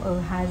Mông ở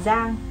Hà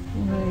Giang,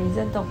 người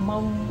dân tộc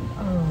Mông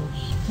ở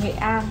Nghệ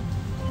An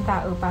và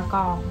ở Bà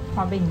Cò,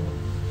 Hòa Bình,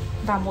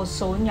 và một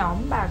số nhóm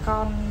bà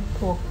con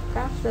thuộc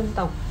các dân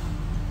tộc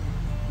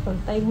ở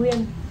Tây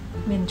Nguyên,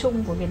 miền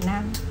Trung của Việt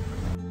Nam.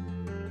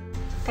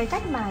 Cái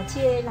cách mà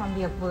Jiggee làm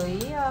việc với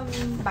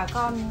bà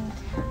con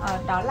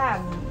đó là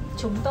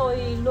chúng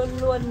tôi luôn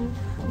luôn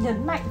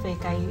nhấn mạnh về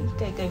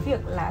cái việc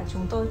là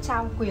chúng tôi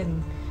trao quyền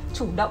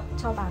chủ động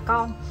cho bà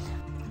con.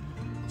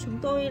 Chúng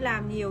tôi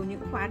làm nhiều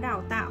những khóa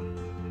đào tạo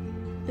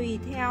tùy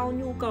theo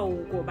nhu cầu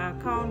của bà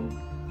con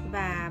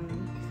và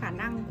khả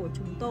năng của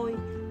chúng tôi.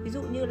 Ví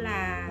dụ như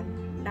là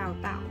đào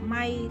tạo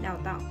may, đào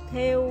tạo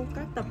thêu,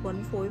 các tập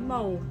huấn phối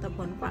màu, tập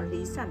huấn quản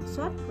lý sản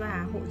xuất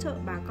và hỗ trợ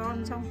bà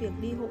con trong việc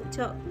đi hội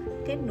chợ,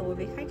 kết nối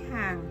với khách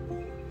hàng.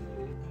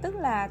 Tức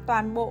là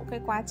toàn bộ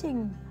cái quá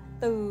trình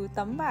từ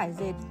tấm vải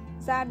dệt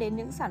ra đến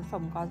những sản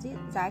phẩm có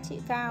giá trị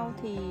cao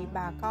thì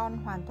bà con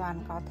hoàn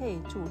toàn có thể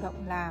chủ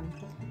động làm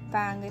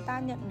và người ta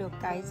nhận được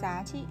cái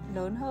giá trị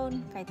lớn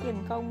hơn, cái tiền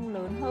công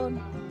lớn hơn.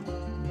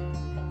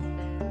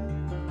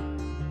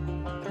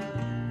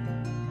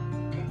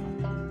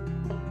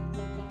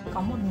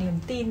 Có một niềm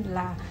tin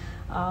là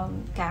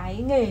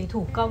cái nghề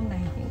thủ công này,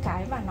 những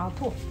cái mà nó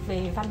thuộc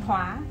về văn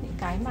hóa, những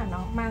cái mà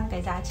nó mang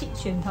cái giá trị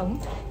truyền thống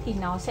thì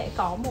nó sẽ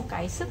có một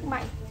cái sức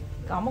mạnh,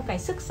 có một cái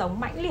sức sống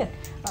mãnh liệt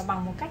và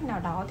bằng một cách nào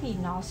đó thì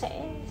nó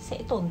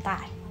sẽ tồn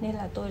tại. Nên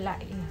là tôi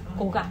lại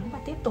cố gắng và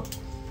tiếp tục.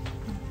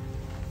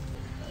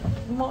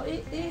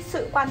 Mỗi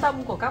sự quan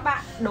tâm của các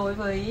bạn đối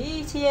với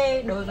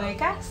Jiggee, đối với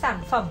các sản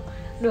phẩm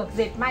được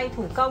dệt may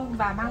thủ công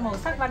và mang màu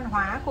sắc văn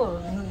hóa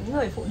của những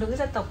người phụ nữ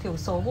dân tộc thiểu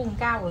số vùng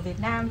cao ở Việt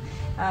Nam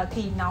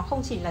thì nó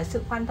không chỉ là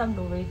sự quan tâm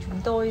đối với chúng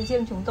tôi,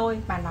 riêng chúng tôi,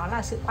 mà nó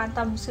là sự quan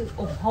tâm, sự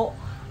ủng hộ,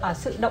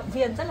 sự động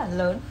viên rất là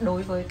lớn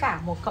đối với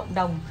cả một cộng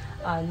đồng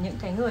những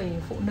cái người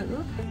phụ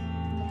nữ.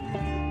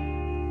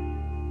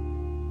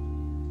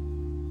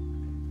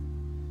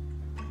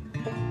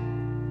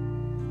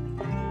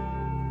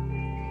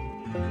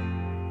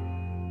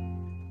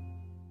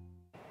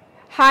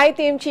 Hi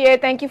Team Jiggee,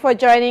 thank you for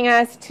joining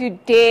us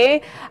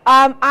today.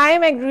 I'm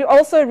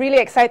also really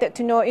excited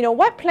to know,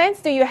 what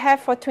plans do you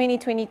have for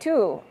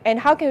 2022 and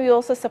how can we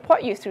also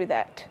support you through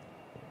that?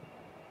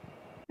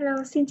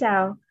 Hello, xin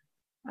chào.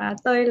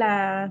 Tôi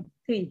là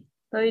Thủy,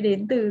 tôi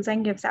đến từ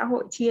doanh nghiệp xã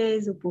hội Jiggee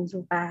Zupu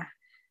Zupa.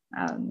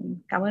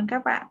 Cảm ơn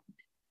các bạn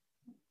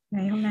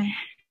ngày hôm nay.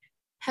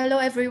 Hello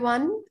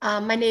everyone,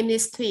 my name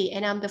is Thủy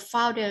and I'm the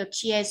founder of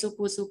Jiggee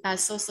Zupu Zupa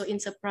Social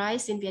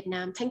Enterprise in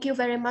Vietnam. Thank you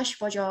very much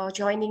for your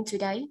joining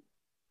today.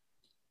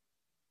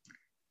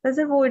 Tôi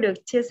rất vui được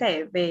chia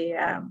sẻ về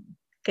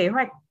kế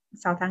hoạch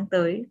 6 tháng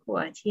tới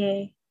của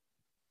Jiggee.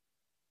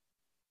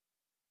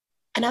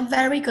 And I'm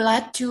very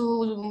glad to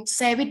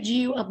share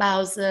with you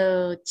about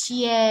the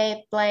Jiggee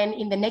plan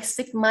in the next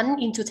 6 months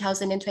in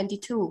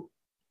 2022.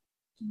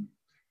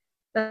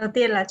 Đầu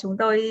tiên là chúng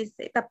tôi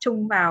sẽ tập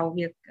trung vào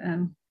việc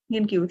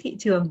nghiên cứu thị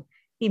trường,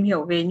 tìm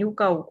hiểu về nhu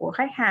cầu của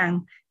khách hàng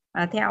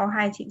theo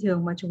hai thị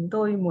trường mà chúng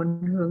tôi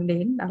muốn hướng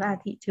đến, đó là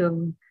thị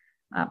trường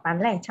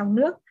bán lẻ trong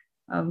nước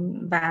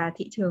và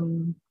thị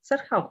trường xuất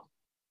khẩu,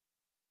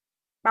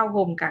 bao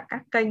gồm cả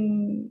các kênh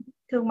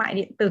thương mại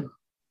điện tử.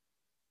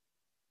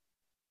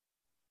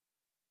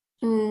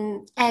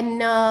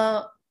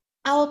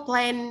 Our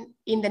plan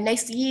in the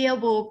next year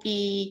will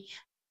be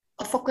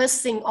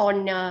focusing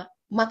on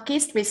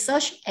market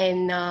research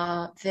and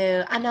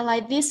the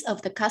analysis of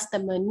the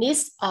customer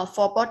needs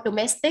for both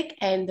domestic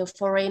and the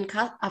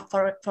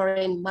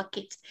foreign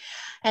market.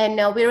 And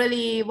we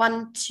really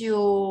want to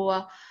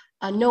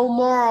know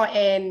more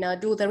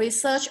and do the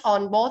research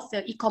on both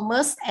the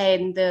e-commerce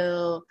and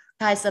the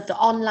kinds of the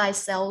online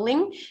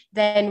selling.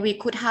 Then we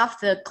could have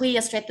the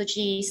clear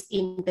strategies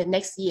in the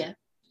next year.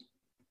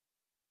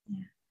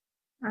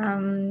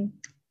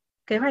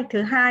 Kế hoạch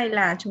thứ hai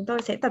là chúng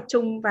tôi sẽ tập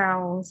trung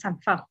vào sản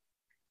phẩm.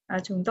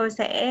 Chúng tôi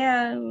sẽ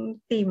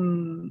tìm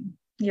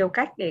nhiều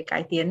cách để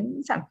cải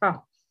tiến sản phẩm,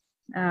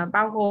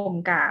 bao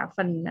gồm cả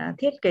phần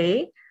thiết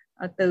kế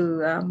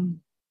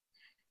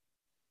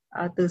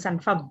từ sản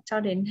phẩm cho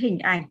đến hình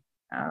ảnh,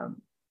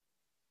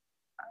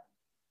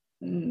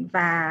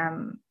 và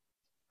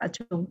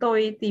chúng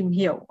tôi tìm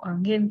hiểu,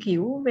 nghiên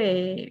cứu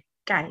về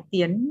cải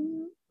tiến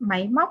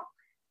máy móc,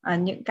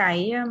 những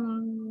cái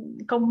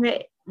công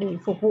nghệ để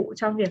phục vụ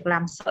cho việc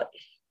làm sợi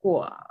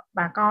của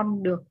bà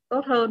con được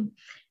tốt hơn.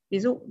 Ví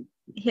dụ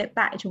hiện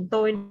tại chúng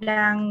tôi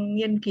đang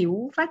nghiên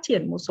cứu phát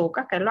triển một số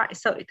các cái loại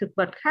sợi thực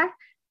vật khác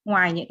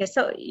ngoài những cái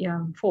sợi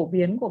phổ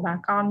biến của bà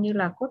con như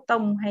là cốt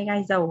tông hay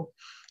gai dầu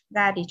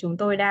ra, thì chúng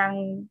tôi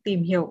đang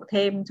tìm hiểu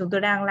thêm, chúng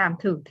tôi đang làm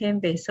thử thêm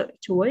về sợi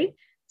chuối,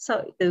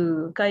 sợi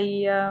từ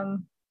cây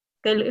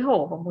lưỡi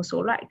hổ và một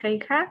số loại cây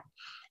khác,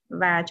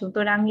 và chúng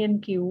tôi đang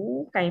nghiên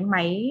cứu cái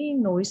máy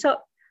nối sợi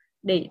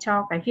để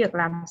cho cái việc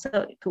làm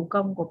sợi thủ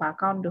công của bà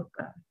con được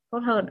tốt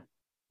hơn.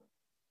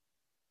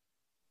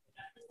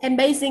 And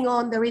basing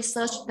on the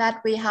research that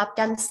we have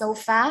done so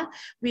far,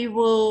 we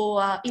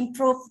will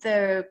improve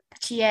the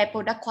Jiggee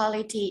product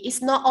quality.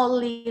 It's not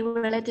only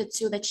related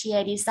to the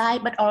Jiggee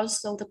design, but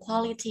also the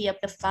quality of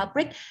the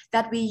fabric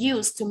that we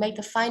use to make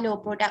the final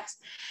products.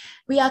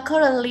 We are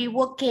currently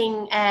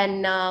working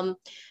and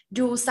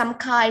do some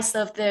kinds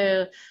of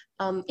the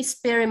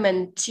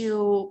experiment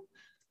to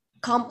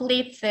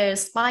complete the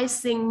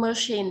splicing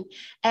machine,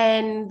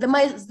 and the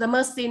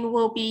machine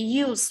will be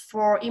used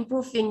for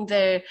improving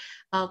the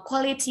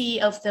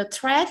quality of the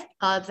thread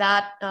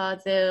that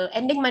the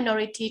ethnic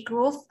minority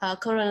group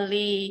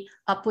currently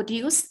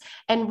produce.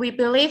 And we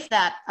believe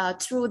that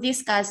through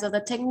this kinds of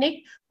the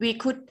technique, we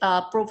could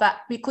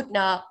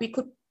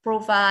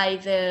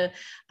provide the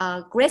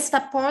great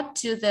support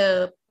to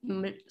the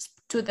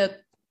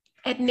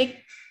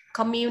ethnic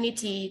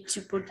community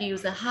to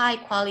produce a high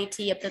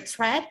quality of the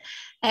thread.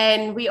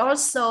 And we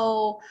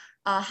also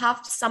have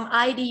some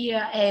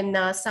idea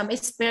and some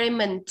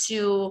experiment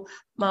to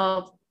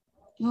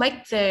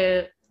make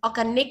the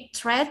organic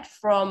thread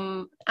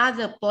from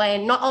other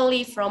plant, not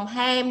only from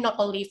hemp, not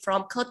only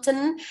from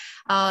cotton,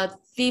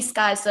 these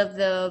kinds of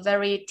the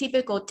very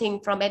typical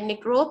thing from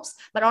ethnic groups,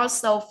 but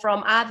also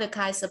from other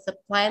kinds of the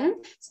plant.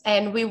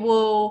 And we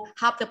will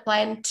have the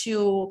plan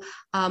to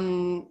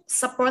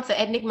support the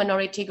ethnic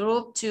minority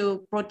group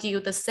to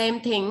produce the same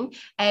thing.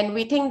 And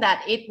we think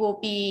that it will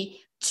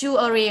be two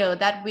areas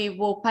that we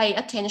will pay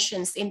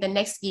attention in the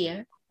next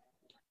year.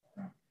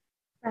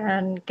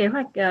 Kế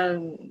hoạch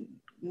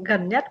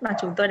gần nhất mà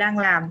chúng tôi đang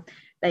làm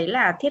đấy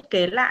là thiết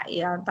kế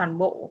lại toàn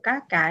bộ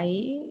các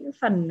cái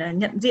phần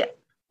nhận diện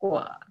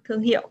của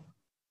thương hiệu.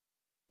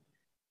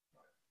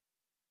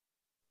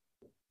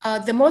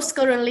 The most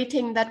currently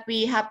thing that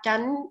we have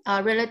done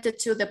related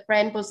to the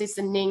brand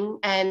positioning,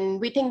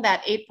 and we think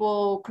that it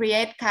will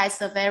create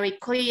kinds of very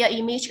clear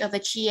image of the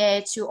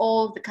Jiggee to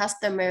all the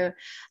customer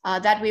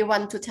that we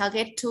want to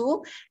target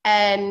to,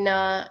 and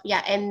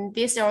and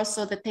this is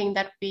also the thing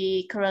that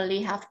we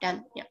currently have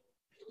done.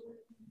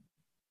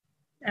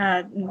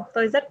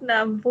 Tôi rất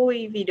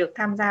vui vì được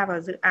tham gia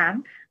vào dự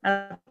án.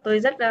 Tôi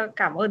rất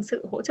cảm ơn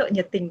sự hỗ trợ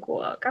nhiệt tình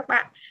của các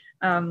bạn.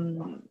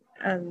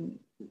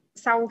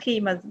 Sau khi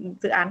mà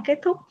dự án kết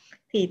thúc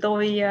thì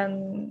tôi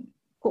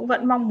cũng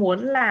vẫn mong muốn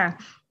là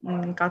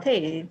có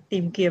thể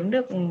tìm kiếm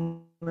được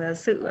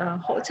sự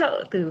hỗ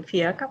trợ từ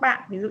phía các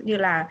bạn, ví dụ như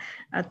là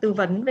tư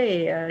vấn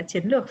về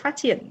chiến lược phát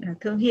triển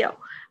thương hiệu,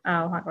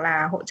 hoặc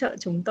là hỗ trợ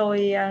chúng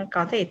tôi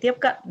có thể tiếp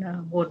cận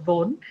nguồn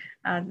vốn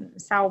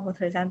sau một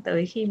thời gian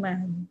tới khi mà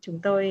chúng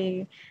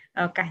tôi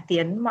cải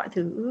tiến mọi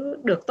thứ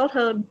được tốt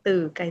hơn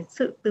từ cái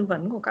sự tư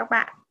vấn của các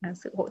bạn,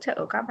 sự hỗ trợ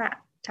của các bạn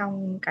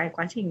trong cái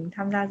quá trình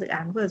tham gia dự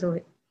án vừa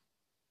rồi.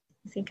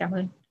 Xin cảm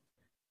ơn.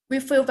 We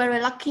feel very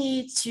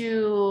lucky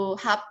to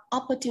have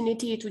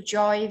opportunity to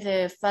join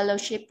the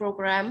fellowship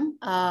program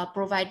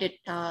provided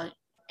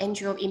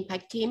NGO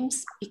impact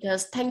teams,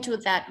 because thanks to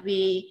that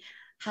we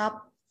have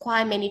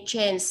quite many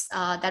chances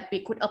that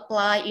we could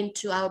apply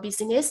into our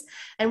business,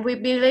 and we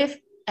believe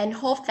and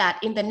hope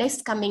that in the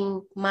next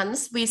coming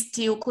months we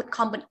still could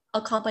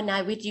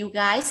accompany with you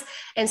guys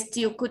and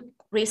still could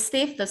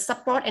receive the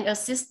support and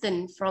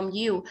assistance from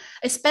you,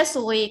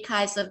 especially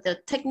kinds of the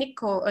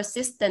technical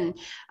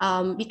assistance,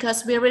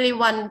 because we really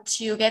want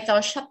to get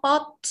our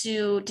support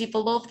to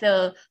develop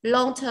the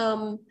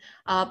long-term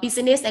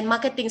business and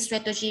marketing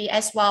strategy,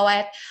 as well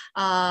as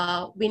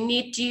we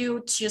need you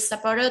to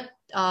support it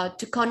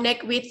to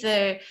connect with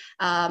the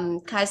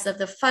kinds of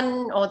the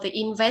fund or the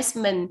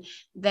investment.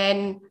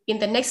 Then in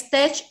the next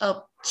stage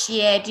of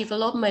Jiggee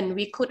development,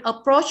 we could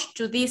approach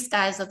to these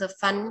guys of the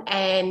fund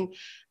and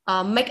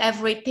make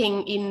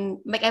everything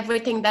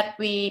that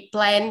we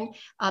plan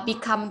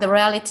become the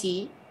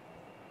reality.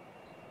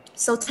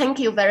 So thank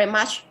you very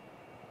much.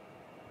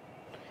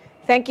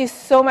 Thank you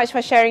so much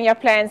for sharing your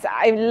plans.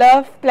 I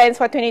love plans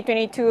for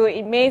 2022.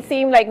 It may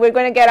seem like we're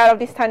going to get out of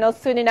this tunnel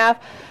soon enough.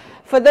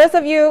 For those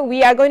of you,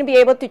 we are going to be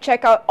able to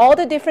check out all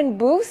the different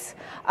booths.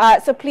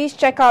 So please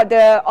check out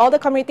all the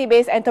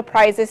community-based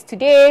enterprises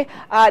today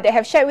that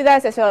have shared with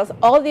us, as well as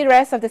all the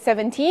rest of the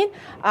 17.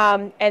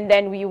 And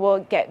then we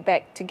will get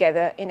back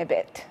together in a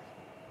bit.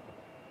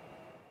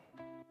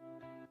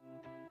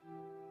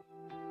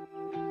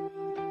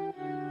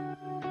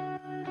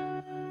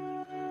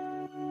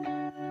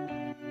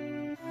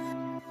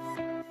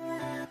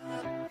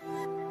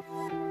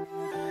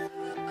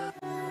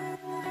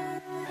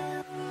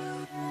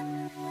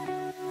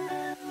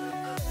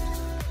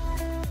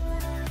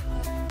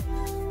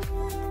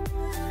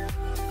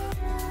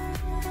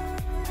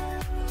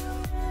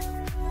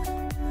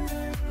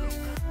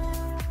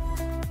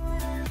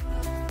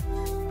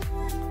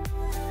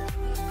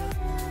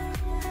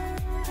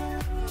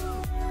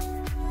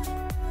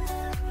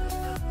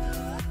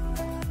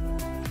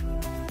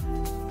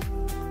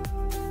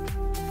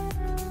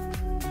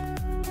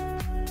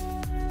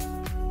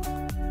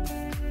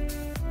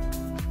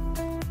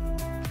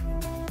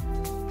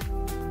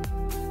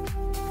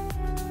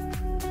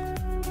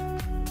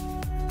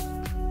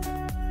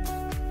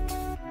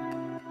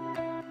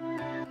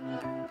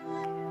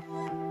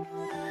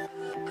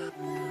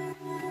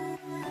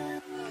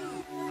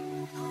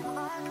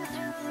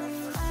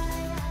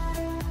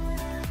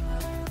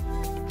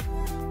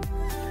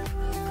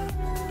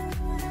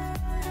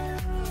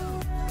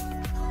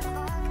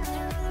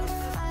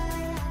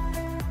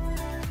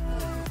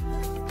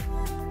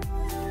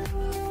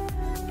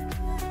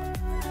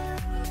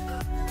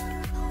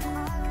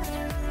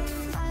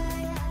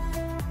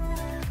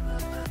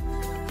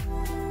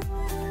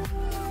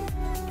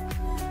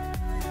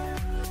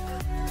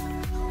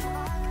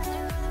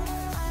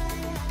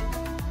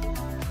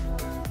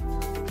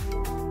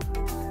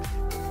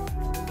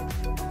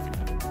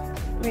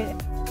 Wait,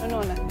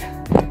 no.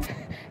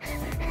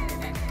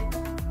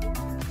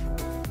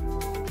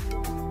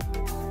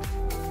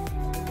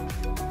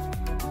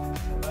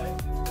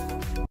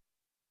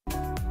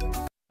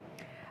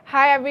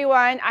 Hi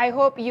everyone, I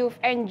hope you've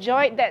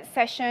enjoyed that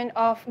session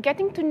of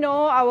getting to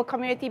know our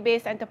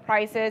community-based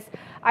enterprises.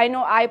 I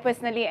know I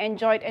personally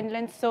enjoyed and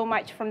learned so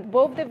much from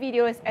both the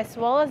videos as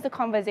well as the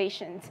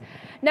conversations.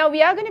 Now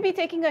we are going to be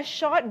taking a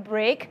short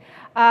break.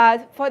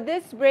 For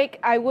this break,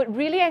 I would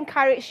really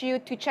encourage you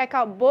to check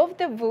out both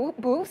the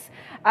booths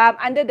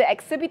under the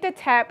exhibitor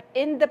tab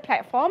in the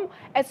platform,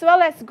 as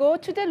well as go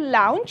to the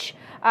lounge.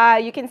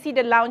 You can see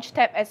the lounge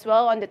tab as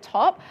well on the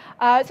top,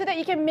 so that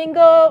you can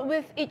mingle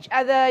with each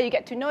other, you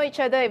get to know each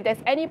other. If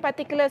there's any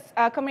particular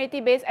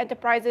community-based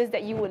enterprises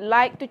that you would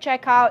like to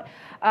check out,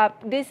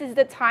 this is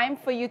the time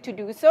for you to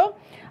do so.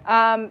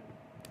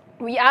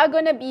 We are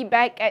going to be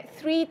back at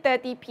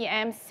 3:30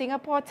 p.m.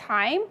 Singapore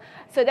time.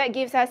 So that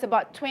gives us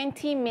about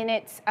 20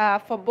 minutes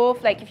for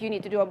both, like if you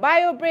need to do a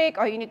bio break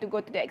or you need to go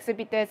to the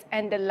exhibitors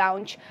and the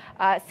lounge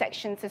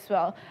sections as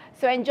well.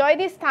 So enjoy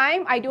this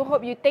time. I do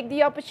hope you take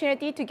the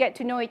opportunity to get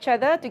to know each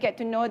other, to get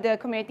to know the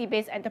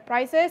community-based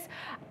enterprises.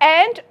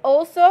 And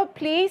also,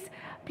 please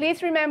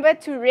remember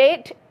to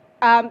rate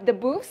the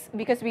booths,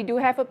 because we do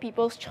have a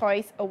People's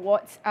Choice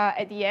Awards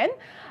at the end.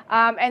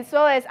 As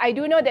well as I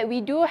do know that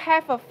we do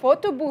have a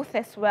photo booth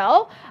as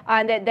well,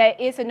 and that there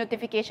is a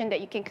notification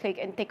that you can click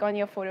and take on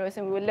your photos,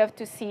 and we would love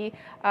to see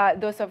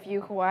those of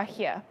you who are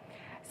here.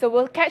 So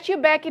we'll catch you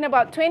back in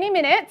about 20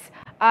 minutes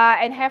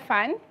and have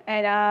fun,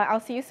 and I'll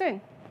see you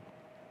soon.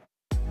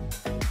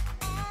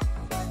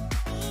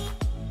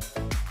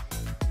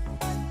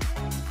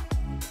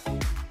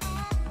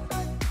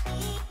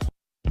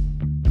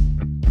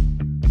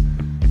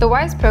 The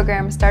WISE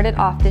program started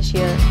off this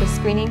year with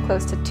screening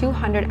close to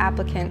 200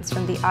 applicants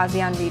from the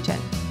ASEAN region.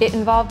 It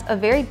involved a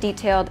very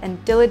detailed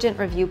and diligent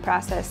review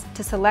process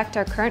to select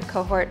our current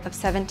cohort of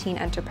 17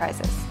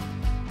 enterprises.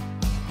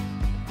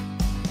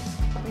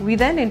 We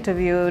then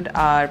interviewed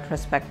our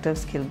prospective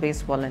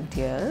skill-based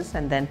volunteers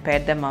and then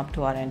paired them up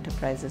to our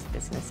enterprises'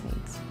 business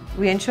needs.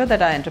 We ensure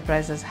that our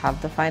enterprises have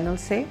the final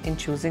say in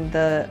choosing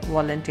the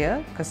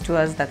volunteer, because to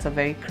us that's a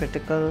very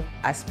critical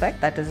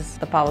aspect. That is,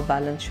 the power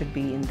balance should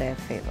be in their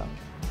favor.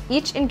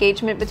 Each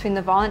engagement between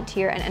the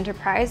volunteer and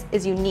enterprise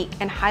is unique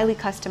and highly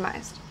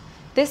customized.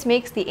 This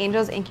makes the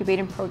Angels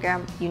Incubating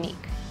Program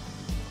unique.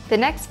 The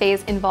next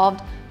phase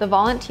involved the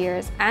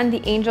volunteers and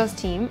the Angels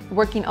team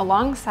working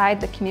alongside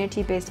the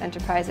community-based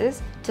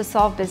enterprises to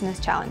solve business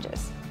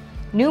challenges.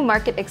 New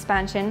market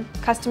expansion,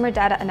 customer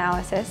data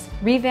analysis,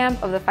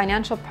 revamp of the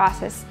financial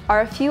process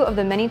are a few of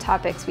the many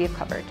topics we have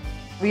covered.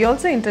 We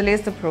also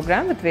interlaced the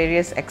program with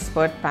various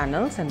expert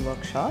panels and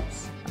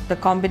workshops. The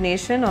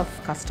combination of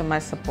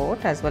customized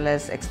support as well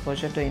as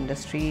exposure to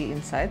industry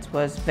insights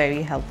was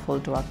very helpful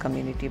to our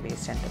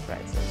community-based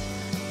enterprises.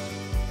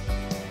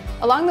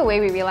 Along the way,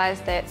 we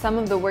realized that some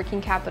of the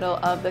working capital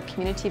of the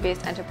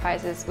community-based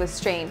enterprises was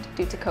strained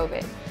due to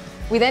COVID.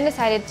 We then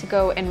decided to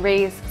go and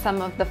raise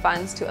some of the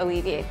funds to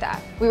alleviate that.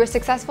 We were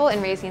successful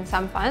in raising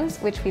some funds,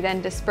 which we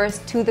then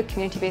dispersed to the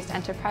community-based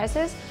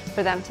enterprises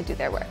for them to do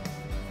their work.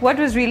 What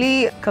was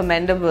really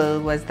commendable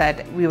was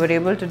that we were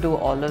able to do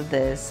all of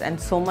this and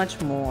so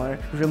much more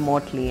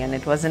remotely, and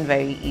it wasn't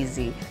very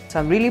easy. So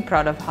I'm really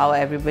proud of how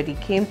everybody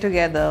came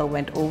together,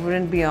 went over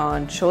and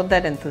beyond, showed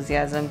that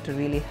enthusiasm to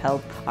really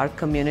help our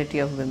community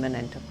of women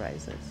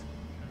enterprises.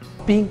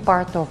 Being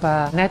part of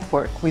a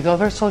network with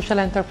other social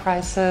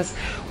enterprises,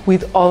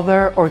 with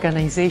other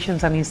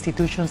organizations and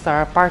institutions that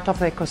are part of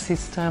the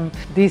ecosystem,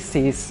 this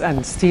is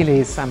and still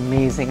is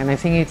amazing. And I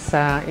think it's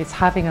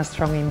having a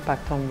strong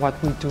impact on what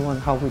we do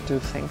and how we do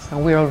things.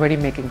 And we're already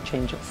making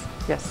changes.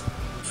 Yes.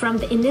 From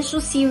the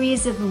initial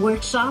series of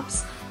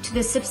workshops to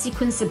the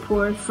subsequent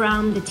support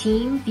from the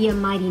team via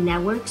Mighty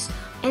Networks,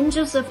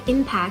 Angels of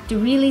Impact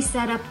really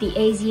set up the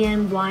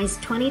ASEAN WISE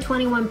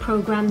 2021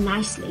 program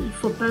nicely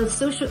for both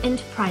social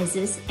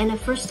enterprises and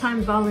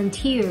first-time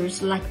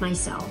volunteers like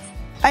myself.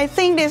 I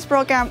think this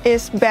program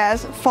is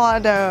best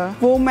for the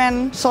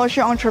women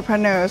social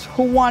entrepreneurs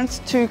who want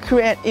to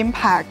create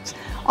impact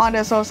on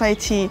the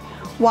society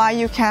while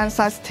you can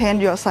sustain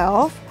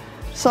yourself.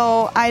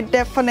 So I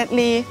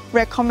definitely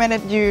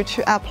recommended you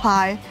to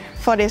apply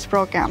for this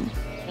program.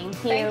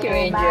 Thank you,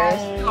 Angels.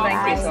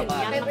 Thank you so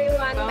much.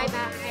 Everyone,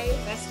 bye-bye.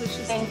 Best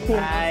wishes Thank to you. you.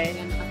 Bye.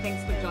 And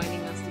thanks for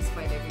joining us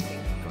despite everything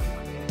going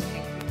on here.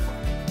 Thank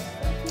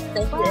you.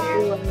 Thank you,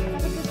 everyone.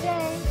 Have a good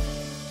day.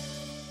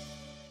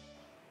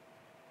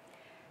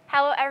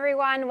 Hello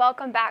everyone,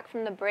 welcome back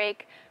from the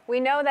break. We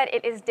know that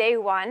it is day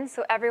one,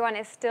 so everyone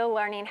is still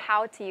learning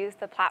how to use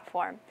the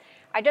platform.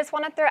 I just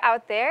want to throw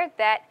out there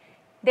that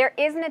there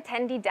is an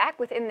attendee deck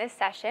within this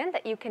session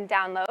that you can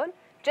download.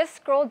 Just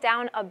scroll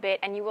down a bit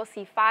and you will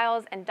see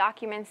files and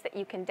documents that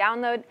you can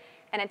download,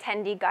 an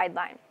attendee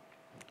guideline.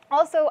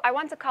 Also, I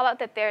want to call out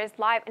that there is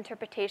live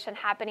interpretation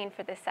happening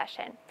for this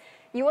session.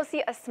 You will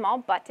see a small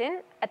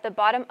button at the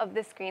bottom of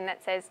the screen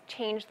that says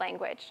Change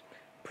Language.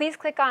 Please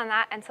click on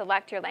that and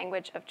select your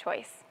language of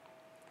choice.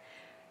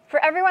 For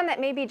everyone that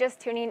may be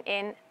just tuning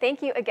in,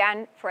 thank you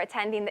again for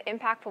attending the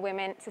Impact for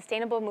Women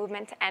Sustainable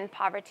Movement to End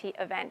Poverty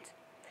event.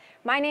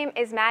 My name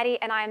is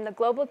Maddie, and I am the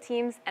Global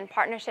Teams and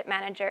Partnership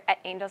Manager at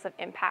Angels of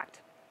Impact.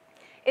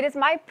 It is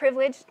my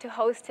privilege to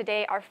host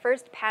today our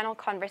first panel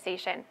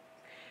conversation.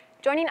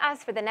 Joining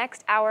us for the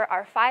next hour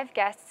are 5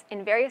 guests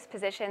in various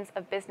positions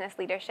of business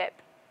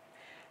leadership.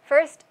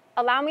 First,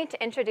 allow me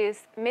to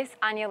introduce Miss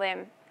Anya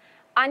Lim.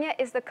 Anya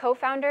is the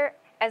co-founder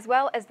as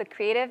well as the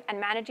creative and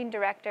managing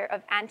director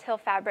of Anthill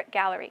Fabric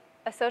Gallery,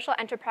 a social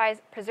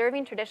enterprise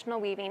preserving traditional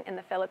weaving in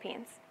the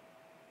Philippines.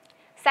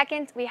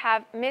 Second, we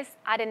have Miss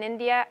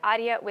Adenindya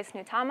Arya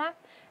Wisnutama,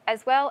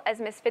 as well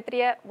as Miss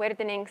Fitria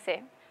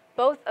Werdeningse,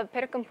 both of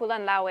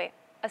Perkumpulan Lawe,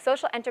 a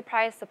social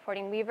enterprise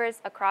supporting weavers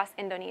across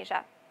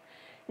Indonesia.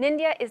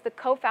 Nindya is the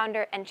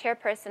co-founder and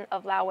chairperson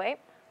of Lawe,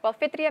 while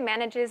Fitria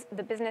manages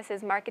the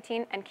business's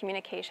marketing and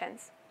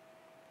communications.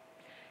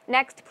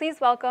 Next, please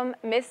welcome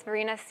Miss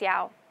Verena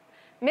Xiao.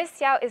 Ms.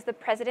 Xiao is the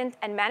President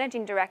and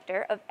Managing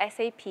Director of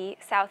SAP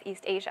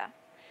Southeast Asia.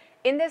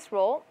 In this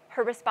role,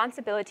 her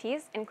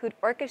responsibilities include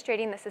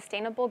orchestrating the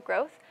sustainable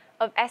growth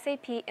of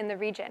SAP in the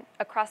region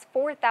across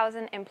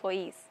 4,000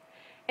 employees,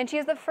 and she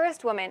is the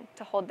first woman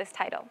to hold this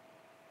title.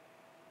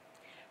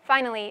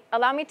 Finally,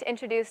 allow me to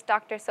introduce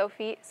Dr.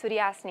 Sophie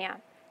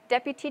Suryasnya,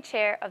 Deputy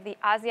Chair of the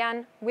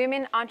ASEAN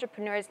Women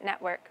Entrepreneurs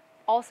Network,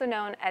 also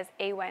known as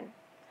AWEN.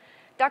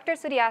 Dr.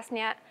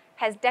 Suryasnya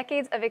has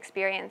decades of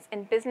experience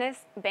in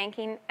business,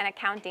 banking, and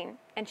accounting,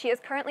 and she is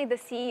currently the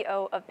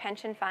CEO of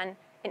Pension Fund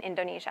in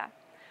Indonesia.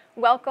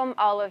 Welcome,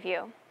 all of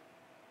you.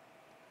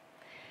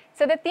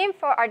 So the theme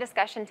for our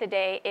discussion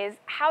today is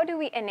how do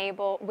we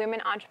enable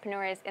women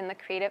entrepreneurs in the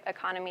creative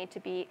economy to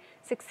be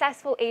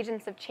successful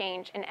agents of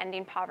change in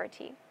ending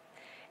poverty?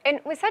 And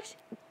with such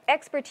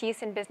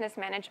expertise in business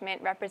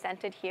management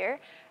represented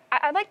here,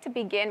 I'd like to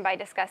begin by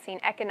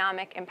discussing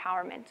economic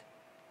empowerment.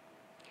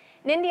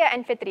 Nindya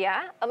and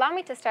Fitria, allow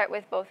me to start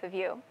with both of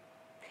you.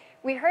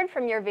 We heard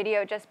from your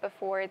video just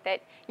before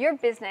that your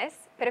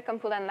business,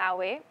 Perkumpulan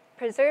Lawe,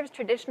 preserves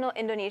traditional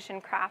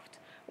Indonesian craft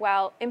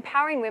while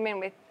empowering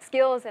women with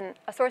skills and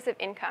a source of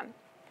income.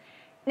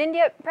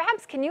 Nindya,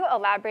 perhaps can you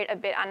elaborate a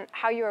bit on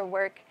how your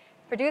work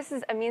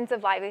produces a means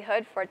of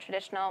livelihood for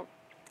traditional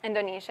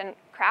Indonesian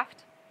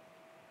craft?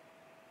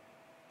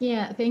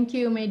 Yeah, thank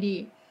you,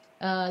 Mehdi.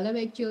 Lab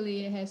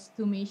actually has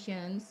 2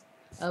 missions,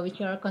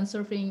 which are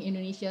conserving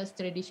Indonesia's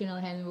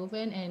traditional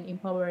handwoven and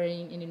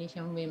empowering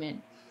Indonesian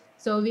women.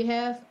 So we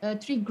have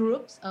 3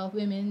 groups of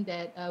women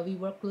that we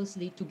work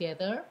closely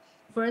together.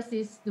 First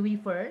is the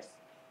weavers.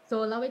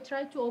 So Lawe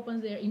try to open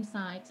their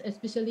insights,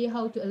 especially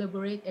how to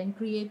elaborate and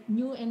create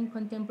new and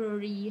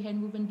contemporary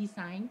handwoven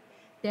design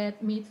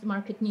that meets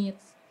market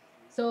needs.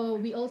 So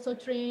we also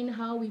train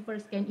how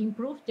weavers can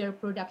improve their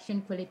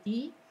production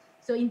quality.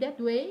 So in that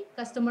way,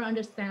 customer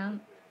understand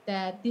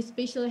that this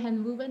special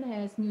handwoven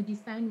has new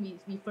design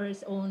with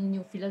weavers' own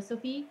new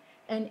philosophy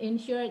and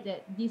ensure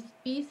that this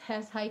piece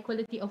has high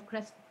quality of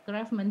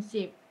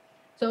craftsmanship.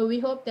 So we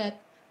hope that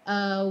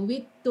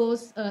with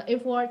those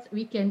efforts,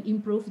 we can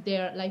improve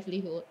their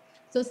livelihood.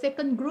 So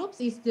second group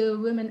is the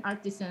women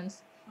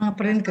artisans.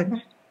 handphone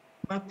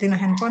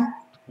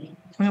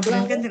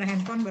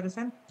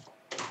barusan.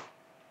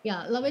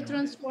 Yeah, Lawe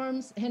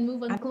transforms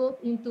handwoven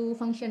cloth into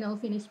functional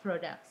finished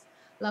products.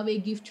 Lawe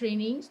give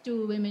trainings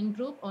to women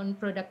group on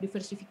product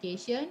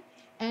diversification,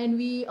 and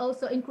we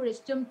also encourage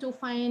them to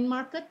find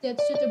market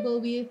that's suitable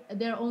with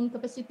their own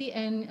capacity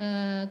and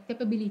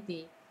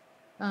capability.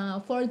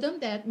 For them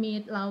that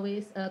meet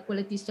Lawe's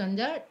quality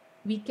standard,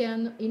 we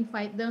can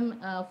invite them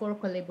for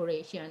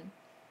collaboration.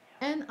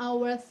 And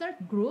our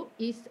third group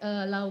is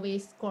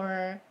Lawe's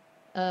core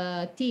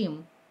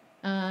team.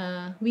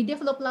 We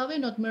develop Lawe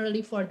not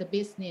merely for the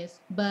business,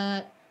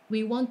 but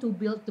we want to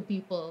build the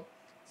people.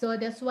 So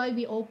that's why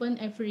we open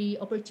every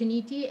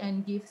opportunity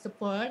and give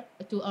support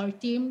to our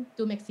team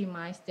to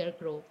maximize their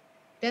growth.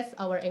 That's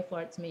our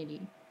efforts, Mehdi.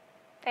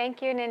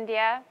 Thank you,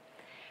 Nindya.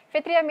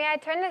 Fitria, may I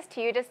turn this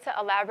to you just to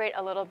elaborate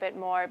a little bit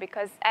more,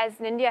 because as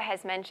Nindya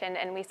has mentioned,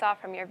 and we saw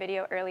from your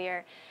video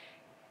earlier,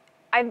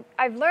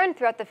 I've learned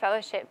throughout the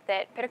fellowship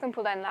that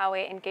Perkumpulan Lawe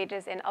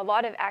engages in a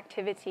lot of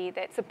activity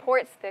that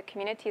supports the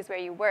communities where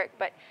you work,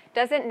 but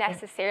doesn't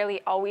necessarily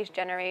always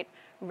generate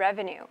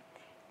revenue.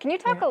 Can you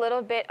talk a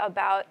little bit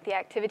about the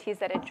activities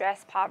that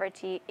address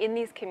poverty in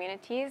these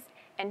communities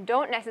and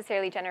don't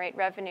necessarily generate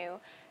revenue?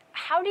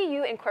 How do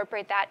you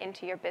incorporate that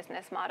into your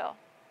business model?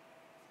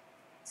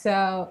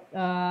 So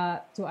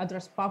to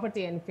address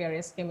poverty in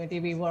various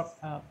communities, we work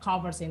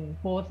covers in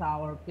both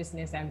our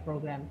business and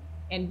program.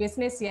 In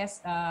business,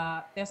 yes,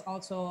 there's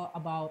also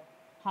about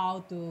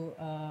how to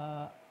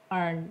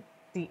earn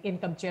the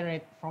income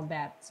generated from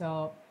that.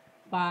 So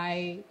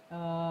by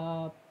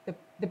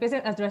the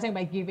business addressing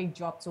by giving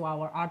jobs to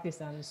our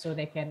artisans so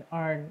they can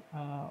earn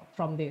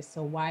from this.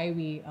 So why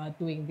we are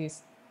doing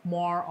this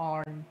more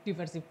on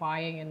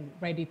diversifying and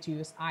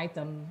ready-to-use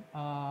item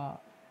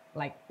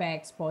like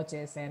bags,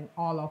 pouches, and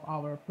all of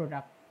our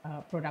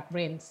product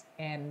range,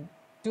 and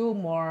do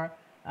more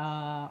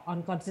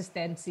on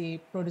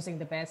consistency, producing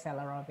the best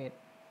seller of it.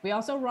 We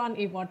also run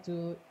Evolve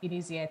to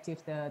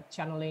initiative the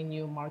channeling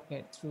new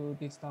market through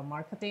digital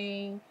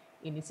marketing,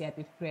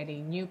 initiative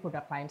creating new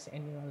product lines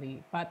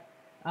annually. But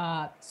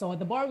so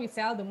the more we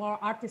sell, the more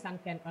artisans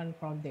can earn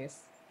from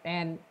this.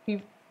 And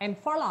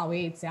for Lawe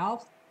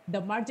itself,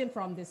 the margin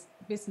from this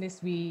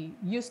business, we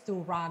used to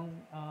run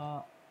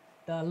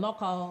the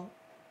local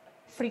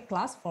free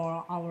class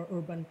for our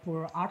urban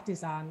poor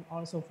artisan,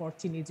 also for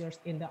teenagers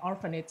in the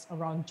orphanage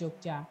around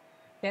Jogja.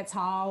 That's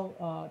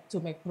how to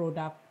make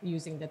product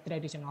using the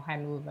traditional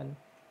hand woven.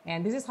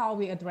 And this is how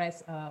we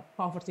address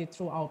poverty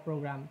through our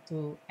program.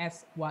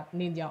 As what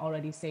Ninja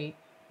already said,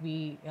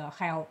 we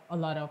held a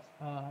lot of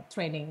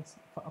trainings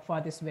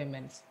for these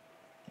women.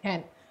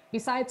 And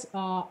besides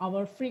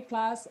our free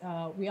class,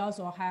 we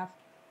also have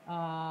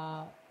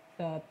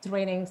the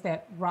trainings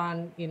that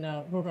run in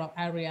a rural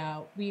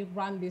area. We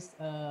run these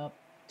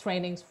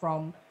trainings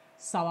from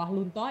Sawah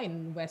Lunto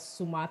in West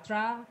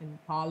Sumatra, in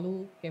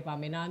Palu, Keva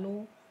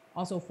Menanu,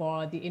 also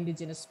for the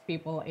indigenous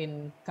people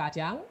in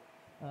Kajang,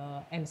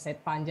 and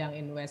Set Panjang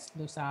in West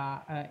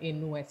Nusa,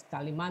 in West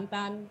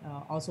Kalimantan,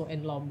 also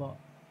in Lombok.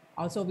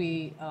 Also,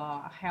 we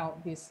held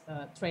this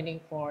training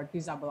for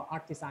disabled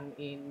artisan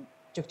in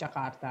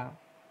Yogyakarta.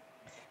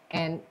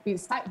 And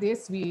besides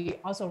this, we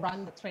also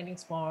run the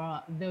trainings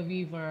for the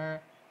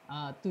weaver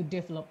to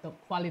develop the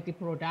quality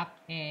product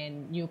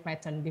and new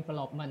pattern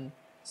development.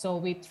 So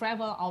we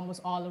travel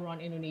almost all around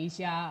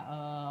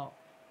Indonesia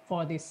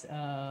for this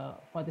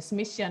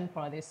mission,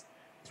 for this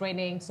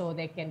training, so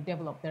they can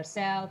develop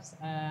themselves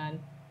and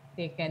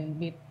they can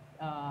meet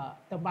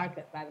the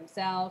market by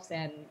themselves,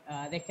 and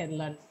they can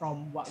learn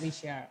from what we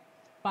share.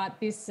 But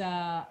these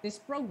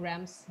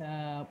programs,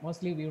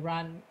 mostly we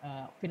run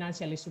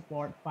financially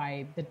support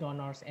by the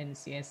donors and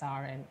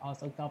CSR and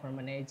also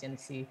government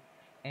agency.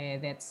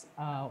 That's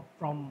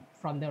from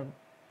the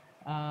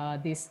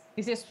this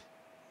is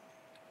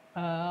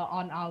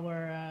on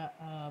our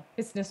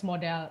business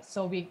model.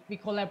 So we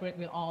collaborate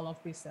with all of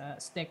these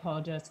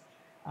stakeholders,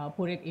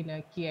 put it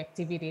in key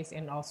activities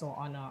and also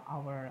on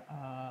our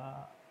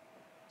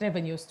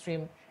revenue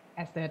stream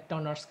as the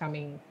donors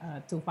coming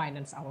to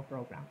finance our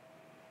program.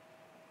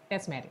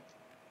 That's Mary.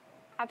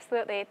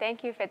 Absolutely.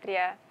 Thank you,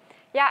 Fitria.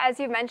 Yeah, as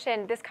you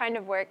mentioned, this kind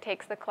of work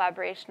takes the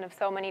collaboration of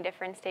so many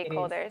different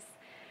stakeholders.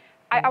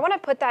 I want to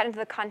put that into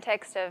the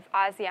context of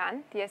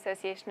ASEAN, the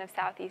Association of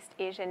Southeast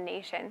Asian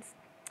Nations.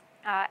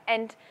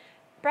 And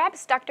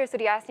perhaps, Dr.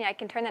 Suryasni, I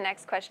can turn the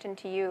next question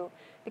to you,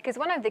 because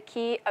one of the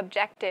key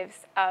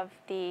objectives of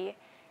the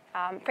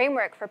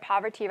framework for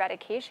poverty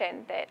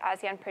eradication that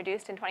ASEAN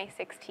produced in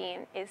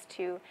 2016 is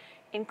to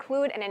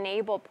include and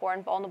enable poor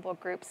and vulnerable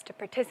groups to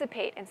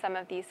participate in some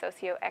of these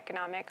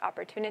socioeconomic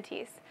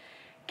opportunities.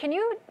 Can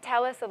you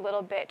tell us a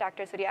little bit,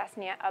 Dr.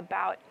 Suryasni,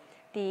 about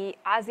the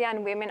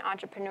ASEAN Women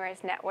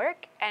Entrepreneurs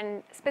Network,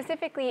 and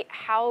specifically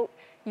how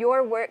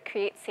your work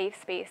creates safe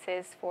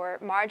spaces for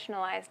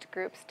marginalized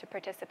groups to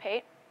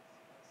participate?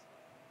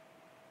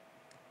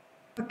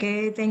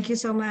 Okay, thank you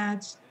so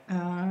much.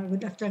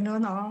 Good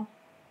afternoon, all.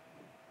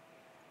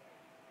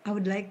 I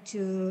would like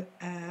to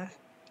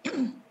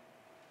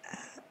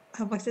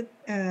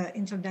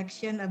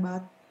introduction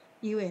about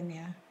UN.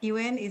 Yeah,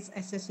 UN is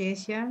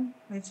association.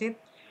 That's it.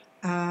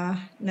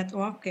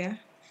 Network, yeah,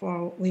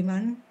 for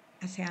women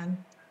ASEAN.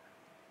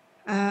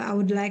 I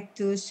would like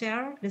to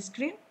share the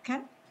screen.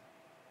 Can?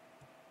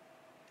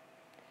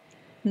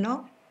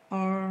 No,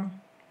 or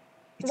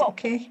it's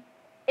okay.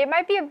 It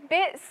might be a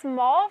bit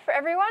small for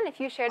everyone if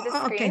you share the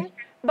screen. Okay.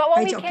 But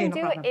what It's we okay, can no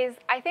do problem. is,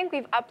 I think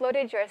we've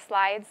uploaded your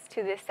slides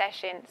to this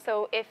session.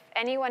 So if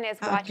anyone is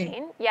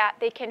watching, yeah,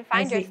 they can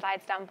find your see.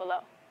 slides down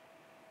below.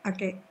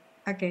 Okay,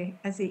 okay,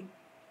 I see.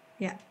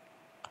 Yeah.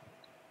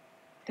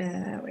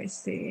 We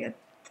see it.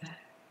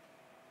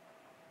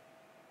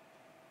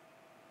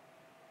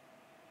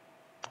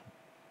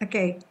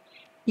 Okay,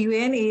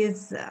 UN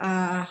is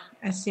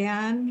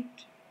ASEAN,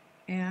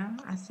 yeah,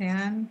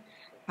 ASEAN,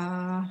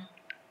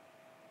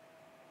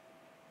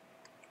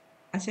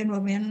 ASEAN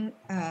Women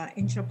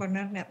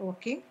Entrepreneur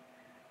Networking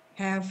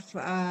have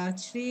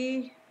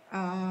three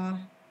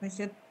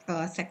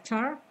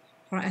sector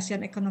for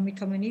ASEAN Economic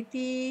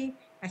Community,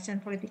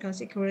 ASEAN Political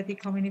Security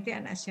Community,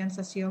 and ASEAN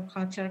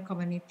Socio-Cultural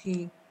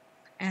Community.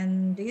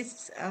 And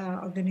this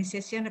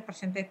organization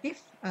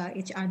representative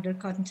each other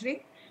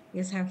country.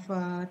 We have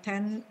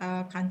 10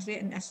 countries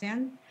in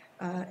ASEAN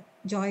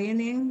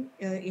joining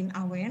in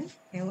AWEN,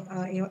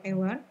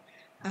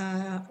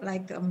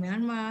 like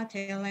Myanmar,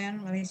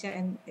 Thailand, Malaysia,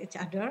 and each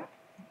other.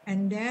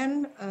 And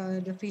then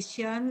the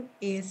vision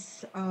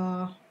is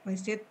to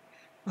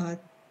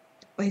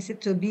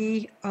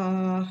be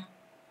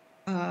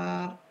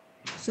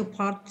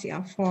support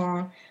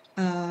for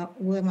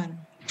women.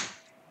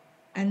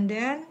 And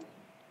then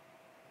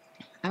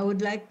I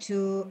would like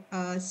to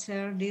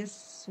share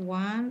this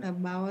one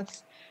about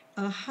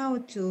how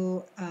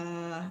to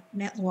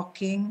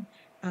networking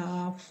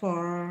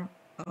for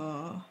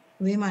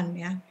women,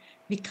 yeah,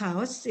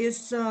 because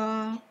it's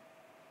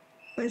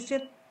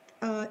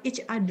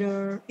each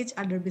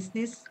other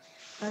business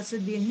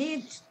should be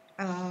need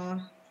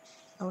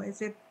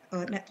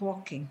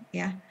networking.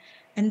 Yeah,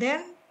 and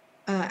then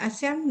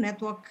ASEAN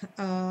Network.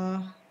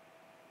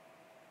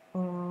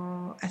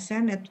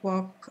 ASEAN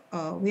Network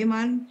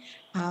Women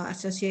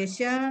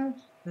Association,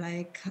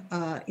 like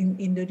in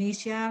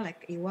Indonesia,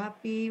 like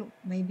IWAPI,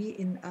 maybe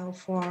in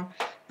for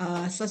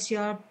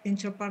social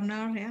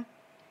entrepreneur, yeah,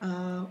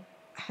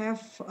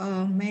 have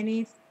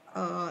many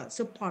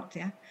support,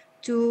 yeah,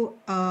 to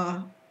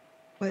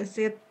what is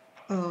it,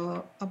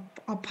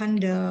 open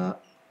the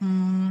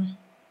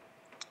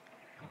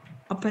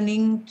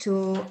opening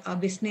to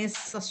business,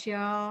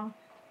 social,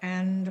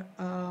 and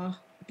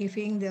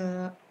giving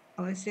the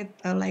is it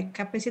like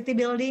capacity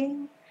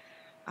building,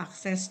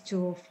 access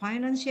to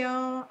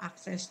financial,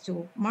 access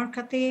to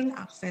marketing,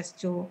 access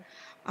to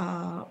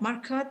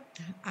market,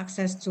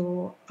 access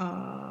to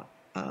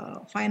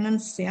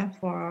finance, yeah,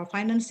 for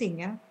financing,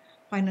 yeah,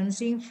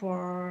 financing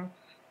for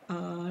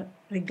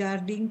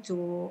regarding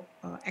to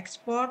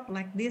export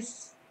like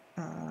this,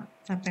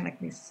 something like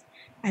this,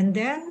 and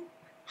then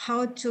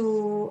how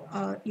to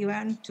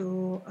UN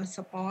to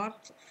support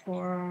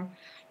for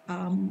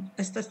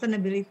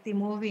sustainability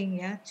moving,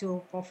 yeah,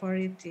 to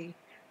poverty,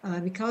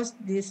 because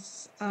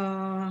this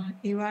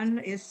UN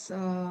is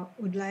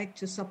would like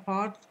to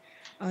support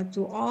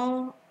to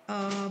all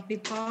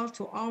people,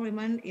 to all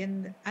women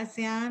in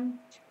ASEAN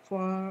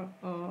for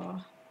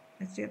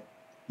is it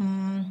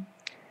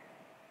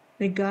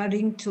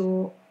regarding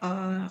to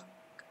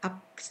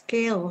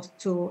upscale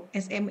to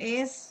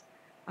SMEs,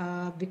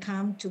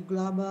 become to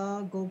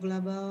global, go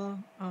global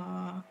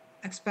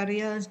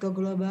experience, go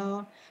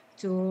global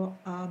to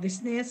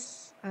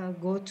business,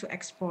 go to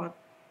export,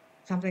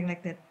 something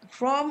like that.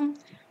 From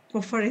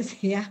poverty,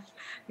 yeah,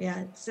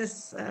 yeah, it's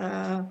just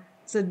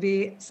should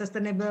be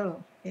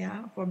sustainable,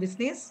 yeah, for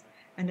business,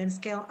 and then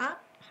scale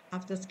up.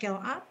 After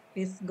scale up,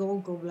 is go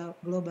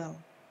global.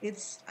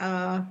 It's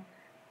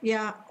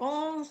yeah,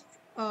 all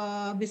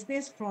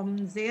business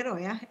from zero,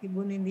 yeah,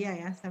 Ibun India,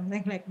 yeah,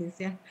 something like this,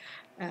 yeah,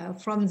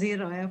 from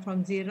zero, yeah,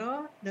 from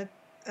zero. That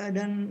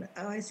then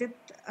is it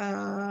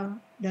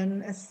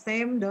then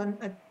same, don't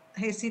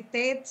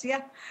hesitate,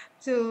 yeah,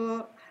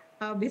 to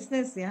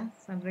business, yeah,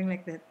 something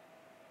like that.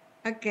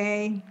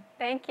 Okay.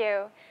 Thank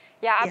you.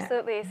 Yeah,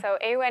 absolutely. So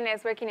AWN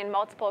is working in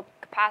multiple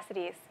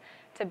capacities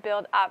to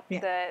build up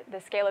the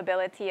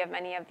scalability of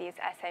many of these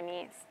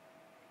SMEs.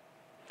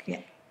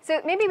 Yeah. So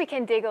maybe we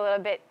can dig a little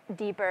bit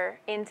deeper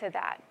into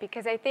that,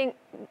 because I think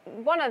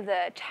one of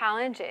the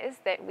challenges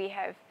that we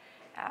have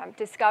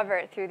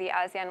discovered through the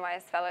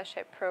ASEAN-wise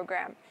fellowship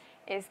program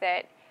is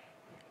that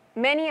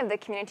many of the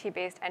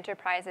community-based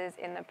enterprises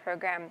in the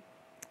program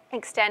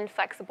extend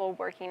flexible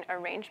working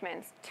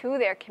arrangements to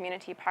their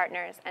community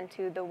partners and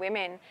to the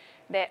women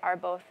that are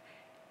both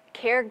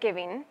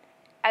caregiving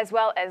as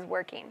well as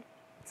working.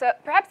 So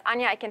perhaps,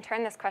 Anya, I can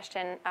turn this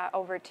question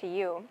over to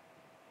you.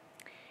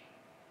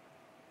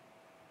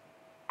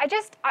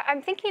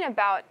 I'm thinking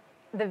about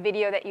the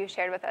video that you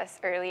shared with us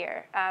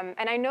earlier.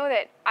 And I know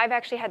that I've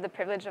actually had the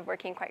privilege of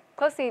working quite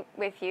closely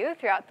with you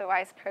throughout the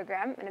WISE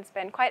program, and it's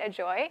been quite a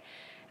joy.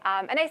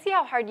 And I see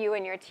how hard you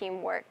and your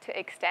team work to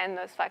extend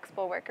those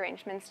flexible work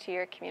arrangements to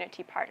your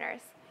community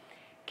partners.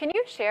 Can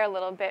you share a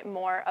little bit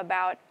more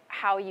about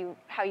how you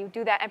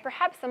do that, and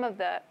perhaps some of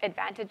the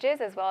advantages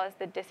as well as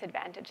the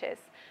disadvantages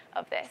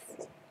of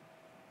this?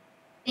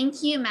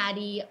 Thank you,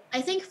 Maddie.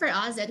 I think for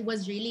us, it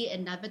was really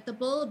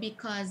inevitable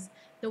because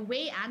the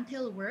way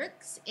Anthill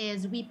works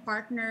is we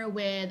partner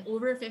with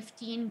over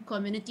 15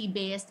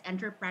 community-based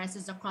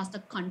enterprises across the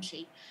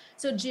country.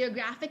 So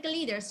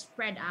geographically, they're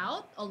spread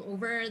out all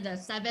over the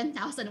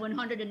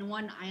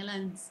 7,101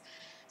 islands.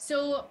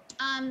 So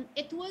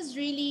it was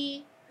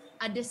really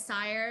a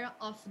desire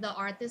of the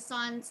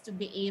artisans to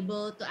be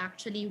able to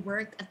actually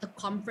work at the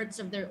comforts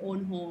of their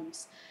own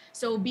homes.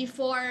 So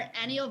before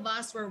any of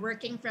us were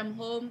working from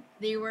home,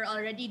 they were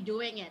already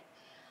doing it.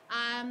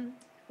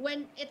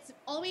 When it's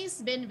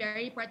always been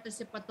very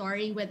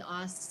participatory with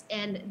us,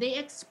 and they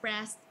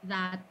expressed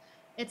that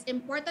it's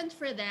important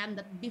for them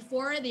that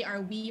before they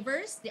are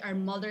weavers, they are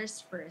mothers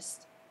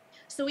first.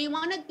 So we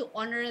wanted to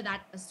honor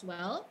that as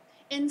well.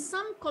 In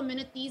some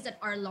communities that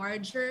are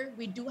larger,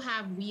 we do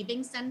have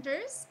weaving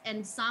centers, and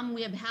some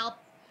we have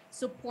helped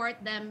support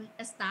them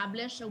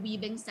establish a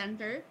weaving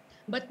center,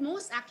 but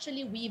most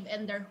actually weave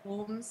in their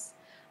homes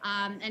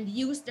and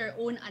use their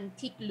own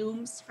antique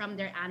looms from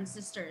their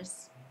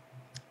ancestors.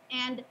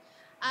 And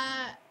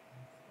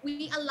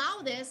we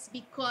allow this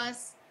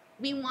because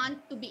we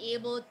want to be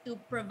able to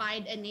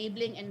provide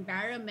enabling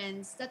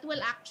environments that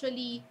will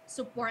actually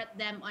support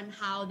them on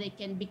how they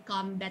can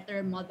become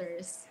better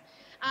mothers.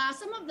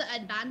 Some of the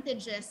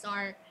advantages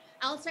are,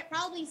 I'll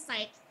probably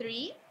cite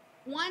three.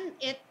 One,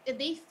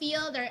 they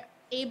feel they're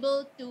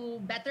able to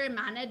better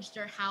manage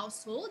their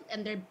household,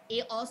 and they're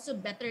also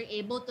better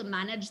able to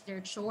manage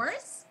their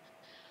chores.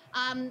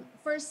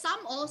 For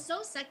some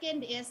also,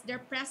 second is their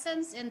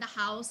presence in the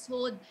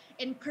household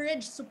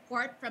encourage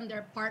support from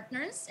their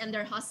partners and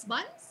their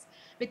husbands.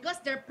 Because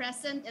they're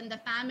present in the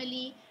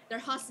family, their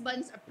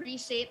husbands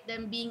appreciate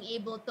them being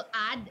able to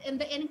add in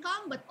the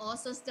income, but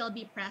also still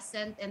be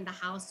present in the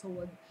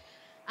household.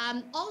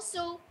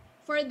 Also,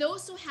 for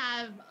those who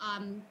have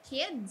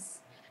kids,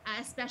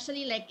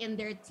 especially like in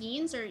their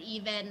teens or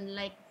even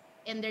like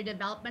in their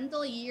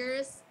developmental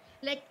years,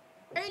 like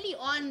early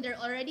on, they're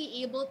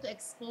already able to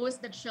expose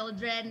the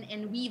children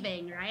in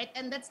weaving, right?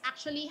 And that's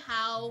actually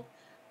how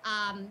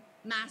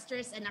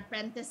masters and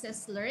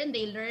apprentices learn.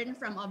 They learn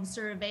from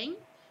observing.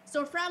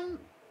 So from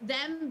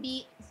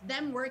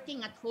them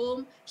working at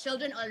home,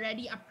 children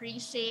already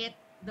appreciate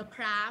the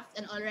craft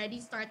and already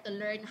start to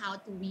learn how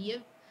to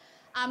weave.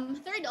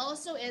 Third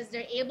also is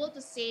they're able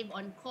to save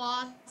on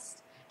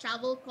costs,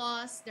 travel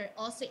costs. They're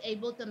also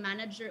able to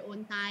manage their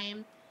own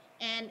time.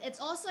 And it's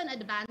also an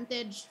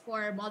advantage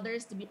for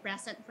mothers to be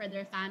present for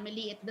their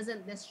family. It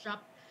doesn't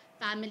disrupt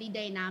family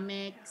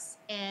dynamics.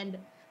 And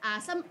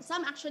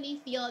some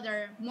actually feel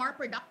they're more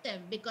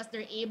productive because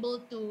they're able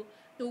to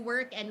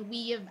work and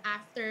weave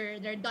after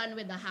they're done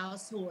with the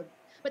household.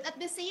 But at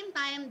the same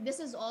time, this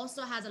is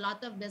also has a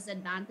lot of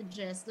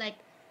disadvantages. Like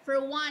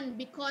for one,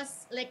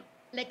 because like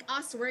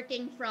us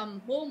working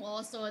from home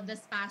also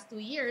this past 2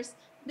 years,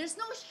 there's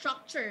no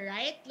structure,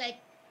 right? Like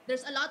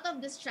there's a lot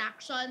of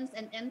distractions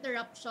and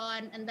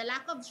interruption, and the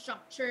lack of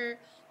structure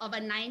of a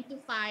 9 to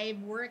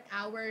 5 work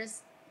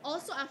hours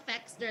also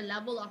affects their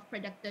level of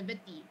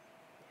productivity.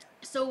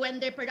 So when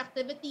their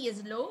productivity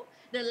is low,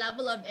 their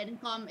level of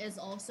income is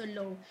also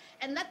low.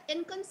 And that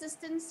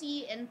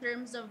inconsistency in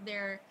terms of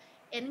their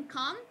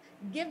income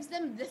gives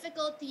them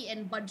difficulty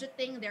in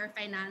budgeting their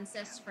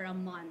finances for a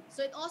month.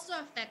 So it also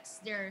affects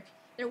their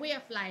way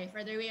of life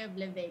or their way of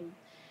living.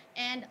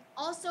 And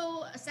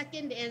also,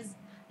 second is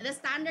the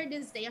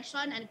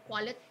standardization and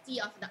quality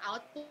of the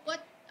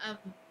output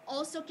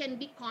also can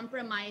be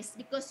compromised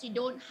because you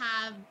don't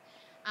have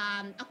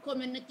a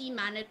community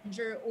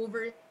manager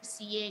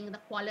overseeing the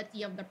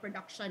quality of the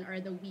production or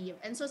the weave.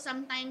 And so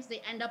sometimes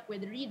they end up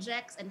with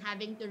rejects and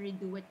having to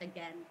redo it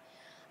again.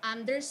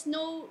 There's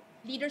no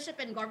leadership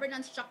and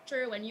governance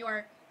structure when you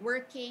are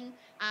working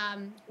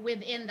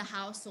within the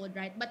household,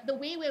 right? But the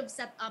way we've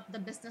set up the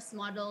business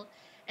model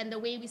and the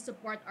way we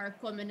support our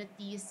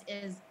communities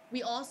is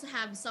we also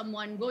have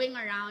someone going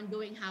around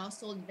doing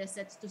household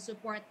visits to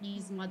support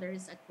these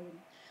mothers at home.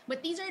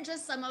 But these are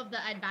just some of the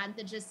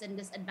advantages and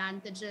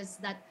disadvantages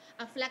that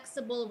a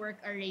flexible work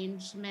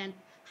arrangement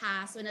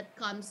has when it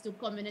comes to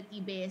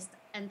community-based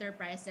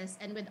enterprises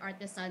and with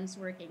artisans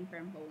working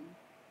from home.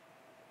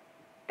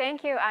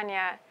 Thank you,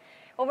 Anya.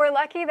 Well, we're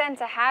lucky then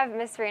to have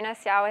Ms. Rina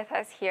Xiao with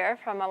us here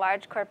from a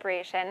large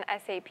corporation,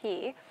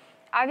 SAP.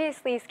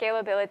 Obviously,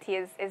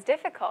 scalability is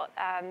difficult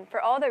for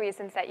all the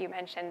reasons that you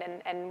mentioned,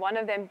 and one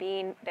of them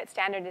being that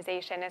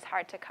standardization is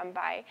hard to come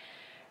by.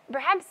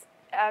 Perhaps,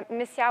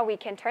 Ms. Xiao, we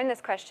can turn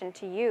this question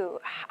to you.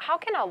 How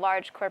can a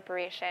large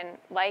corporation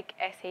like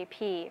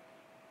SAP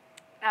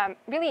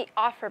really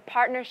offer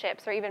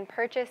partnerships or even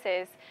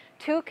purchases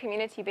to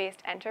community-based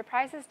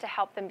enterprises to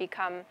help them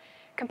become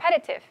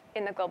competitive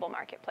in the global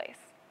marketplace?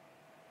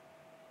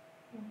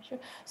 Sure.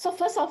 So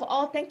first of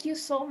all, thank you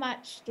so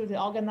much to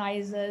the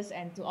organizers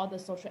and to all the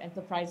social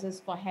enterprises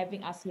for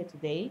having us here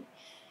today.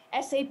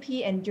 SAP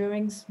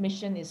Enduring's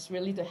mission is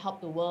really to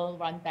help the world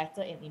run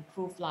better and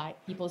improve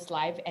people's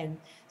life, and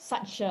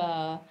such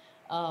a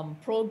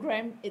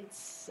program,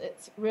 it's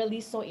really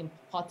so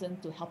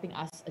important to helping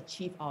us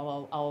achieve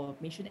our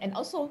mission. And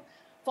also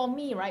for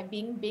me, right,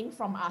 being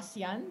from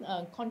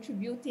ASEAN,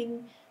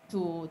 contributing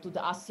to the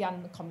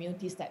ASEAN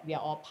communities that we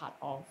are all part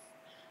of.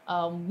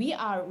 We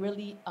are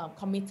really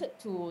committed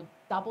to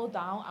double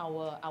down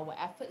our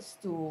efforts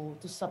to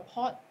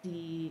support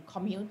the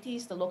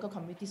communities, the local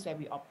communities where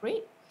we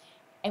operate.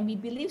 And we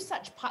believe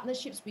such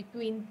partnerships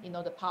between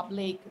the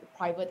public,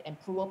 private, and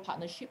plural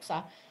partnerships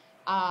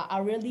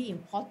are really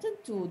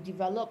important to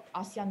develop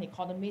ASEAN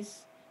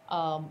economies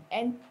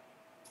and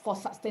for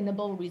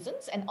sustainable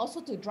reasons, and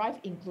also to drive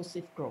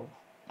inclusive growth.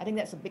 I think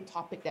that's a big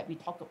topic that we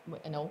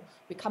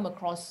come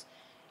across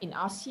in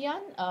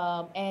ASEAN.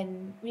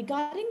 And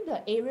regarding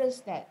the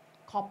areas that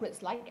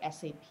corporates like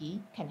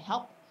SAP can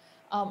help,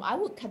 I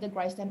would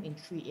categorize them in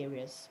 3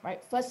 areas,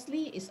 right?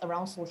 Firstly is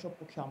around social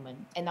procurement,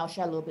 and I'll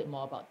share a little bit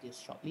more about this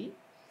shortly.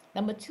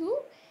 Number 2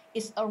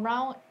 is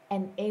around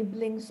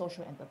enabling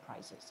social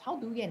enterprises. How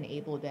do we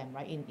enable them,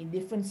 right, in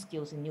different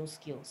skills, in new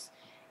skills?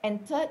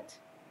 And third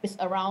is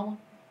around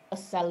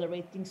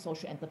accelerating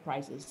social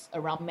enterprises,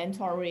 around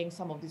mentoring,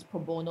 some of this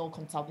pro bono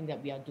consulting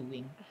that we are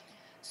doing.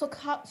 So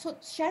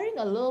sharing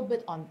a little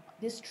bit on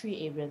these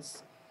 3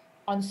 areas.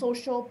 On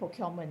social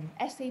procurement,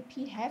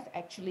 SAP have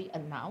actually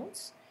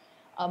announced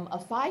a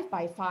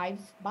 5x5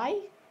 by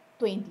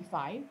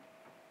 25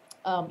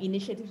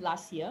 initiative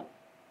last year,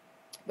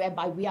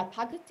 whereby we are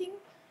targeting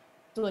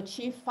to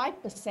achieve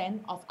 5%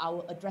 of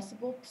our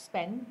addressable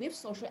spend with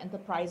social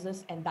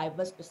enterprises and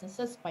diverse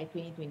businesses by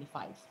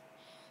 2025.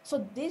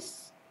 So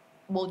this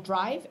will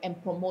drive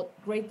and promote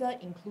greater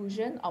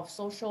inclusion of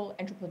social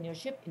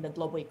entrepreneurship in the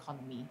global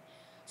economy.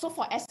 So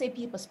for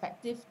SAP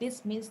perspective,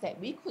 this means that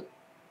we could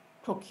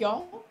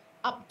procure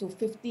up to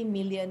 50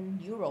 million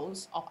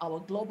euros of our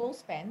global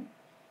spend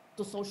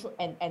to social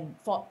and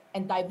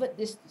divert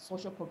this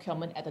social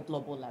procurement at a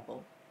global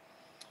level.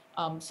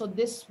 So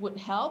this would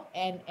help,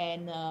 and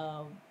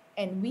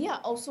we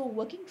are also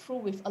working through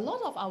with a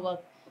lot of our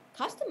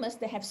customers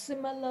that have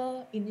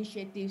similar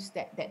initiatives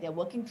that they're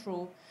working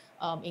through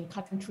in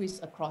countries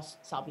across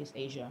Southeast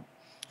Asia.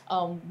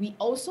 We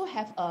also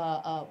have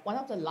one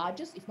of the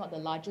largest, if not the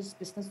largest,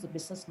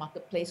 business-to-business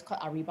marketplace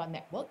called Ariba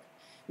Network,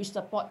 which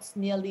supports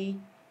nearly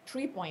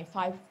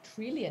 3.5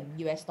 trillion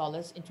US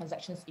dollars in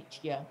transactions each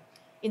year.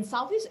 In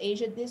Southeast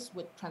Asia, this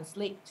would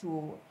translate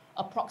to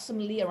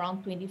approximately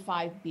around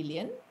 25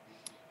 billion.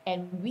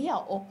 And we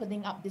are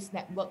opening up this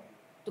network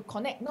to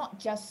connect not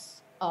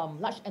just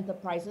large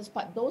enterprises,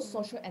 but those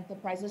social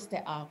enterprises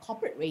that are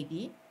corporate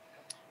ready,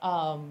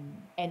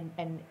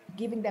 and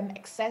giving them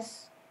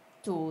access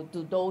to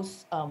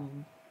those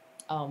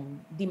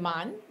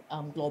demand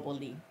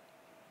globally.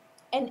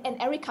 And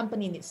every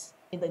company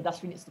in the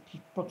industry needs to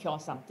procure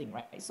something,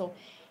 right? So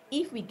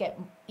if we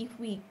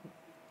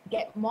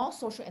get more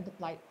social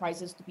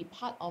enterprises to be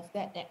part of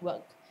that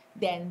network,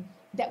 then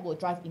that will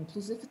drive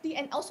inclusivity,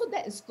 and also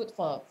that is good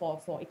for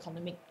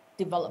economic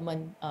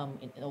development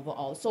in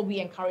overall. So we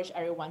encourage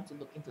everyone to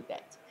look into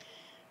that.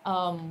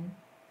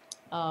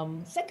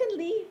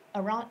 Secondly,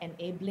 around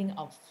enabling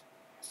of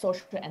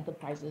social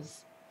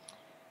enterprises.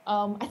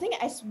 I think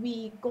as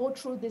we go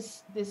through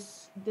this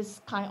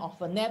kind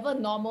of never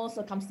normal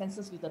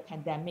circumstances with the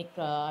pandemic,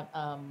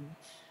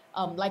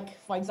 like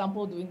for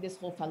example, doing this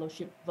whole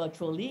fellowship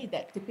virtually,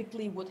 that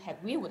typically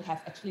we would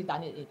have actually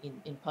done it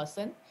in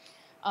person.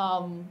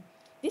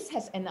 This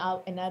has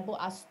enabled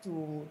us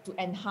to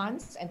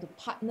enhance and to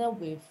partner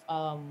with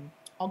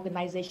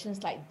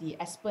organizations like the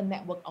Aspen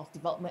Network of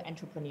Development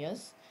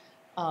Entrepreneurs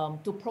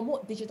to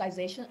promote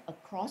digitization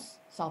across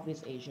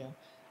Southeast Asia.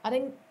 I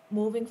think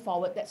moving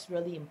forward, that's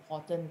really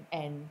important,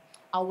 and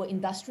our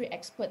industry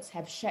experts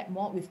have shared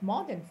with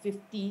more than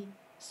 50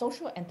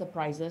 social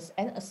enterprises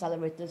and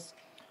accelerators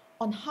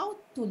on how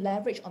to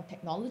leverage on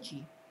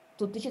technology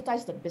to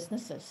digitize the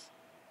businesses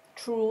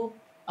through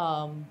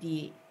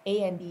the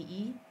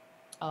ANDE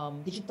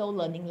digital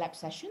learning lab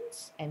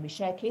sessions, and we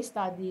share case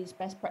studies,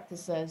 best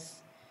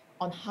practices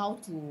on how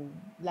to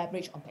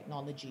leverage on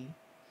technology.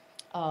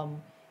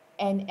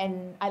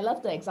 And I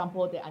love the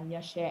example that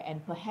Anya shared,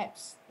 and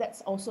perhaps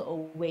that's also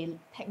a way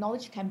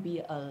technology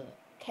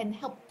can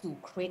help to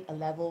create a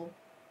level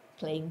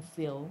playing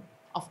field.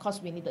 Of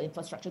course, we need the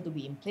infrastructure to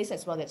be in place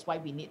as well. That's why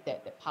we need the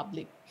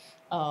public,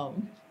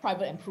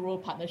 private and plural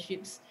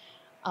partnerships.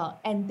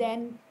 And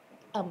then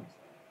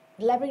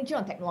leveraging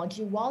on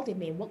technology, while they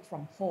may work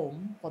from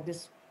home for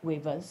these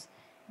waivers,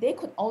 they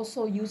could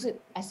also use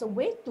it as a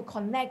way to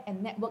connect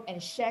and network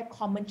and share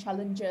common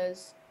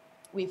challenges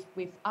with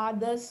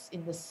others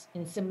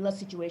in similar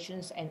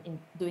situations and in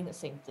doing the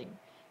same thing.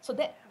 So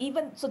that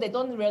they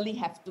don't really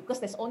have to, because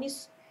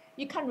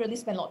you can't really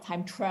spend a lot of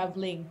time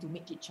traveling to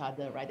meet each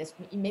other, right?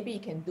 Maybe you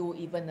can do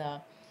even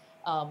a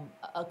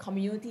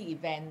community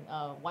event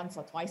once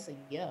or twice a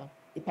year,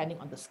 depending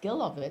on the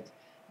scale of it.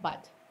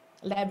 But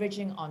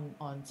leveraging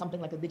on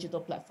something like a digital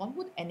platform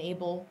would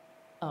enable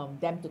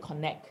them to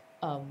connect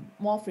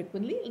more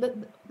frequently,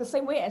 the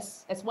same way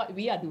as what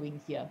we are doing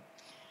here.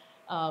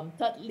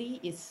 Thirdly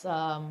is,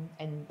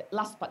 and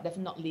last but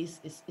definitely not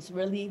least, is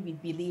really we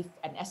believe,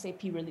 and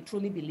SAP really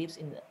truly believes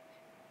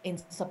in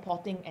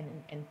supporting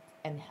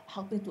and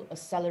helping to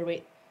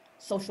accelerate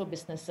social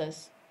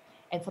businesses.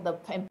 And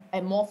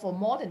for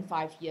more than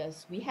 5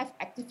 years, we have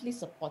actively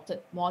supported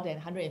more than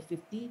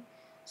 150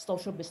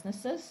 social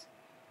businesses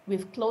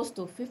with close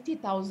to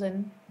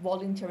 50,000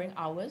 volunteering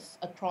hours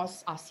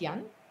across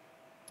ASEAN,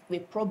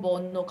 with pro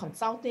bono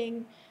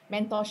consulting,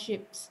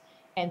 mentorships,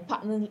 and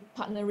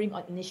partnering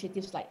on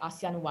initiatives like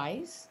ASEAN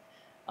Wise.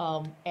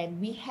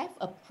 And we have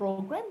a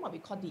program, what we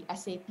call the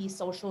SAP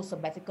Social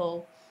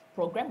Sabbatical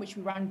Program, which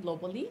we run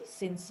globally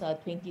since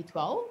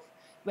 2012,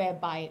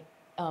 whereby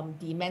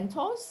the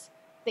mentors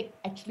take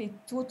actually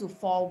 2 to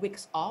 4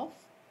 weeks off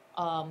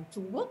to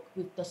work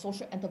with the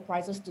social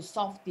enterprises to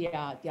solve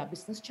their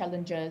business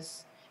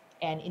challenges.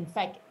 And in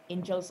fact,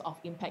 Angels of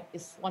Impact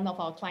is one of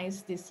our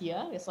clients this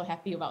year. We're so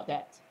happy about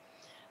that.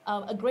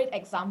 A great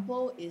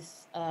example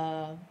is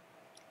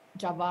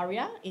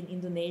Javaria in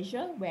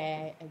Indonesia,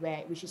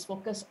 which is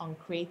focused on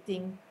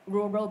creating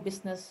rural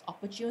business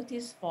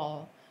opportunities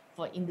for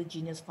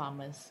indigenous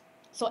farmers.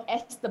 So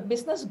as the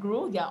business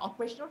grew, their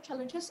operational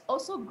challenges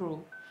also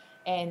grew.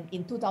 And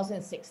in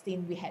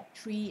 2016, we had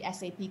 3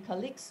 SAP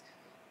colleagues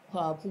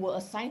who were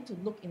assigned to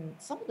look in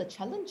some of the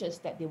challenges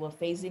that they were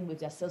facing with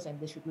their sales and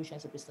distribution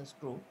as a business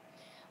grew,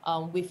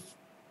 with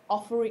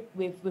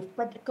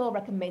practical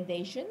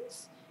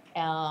recommendations,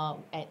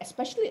 and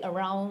especially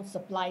around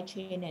supply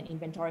chain and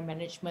inventory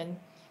management.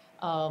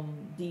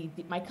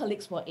 My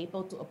colleagues were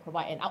able to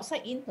provide an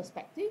outside-in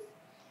perspective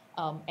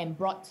and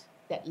brought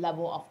that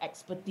level of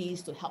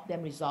expertise to help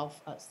them resolve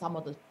some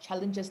of the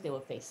challenges they were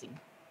facing.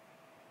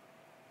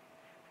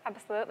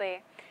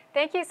 Absolutely.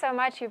 Thank you so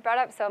much. You brought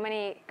up so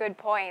many good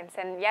points.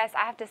 And yes, I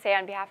have to say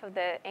on behalf of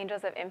the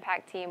Angels of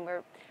Impact team,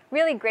 we're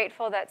really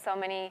grateful that so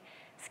many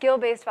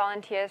skill-based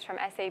volunteers from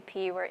SAP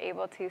were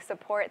able to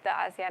support the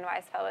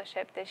ASEAN-wise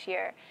fellowship this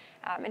year.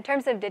 In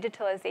terms of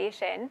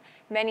digitalization,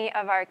 many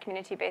of our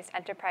community-based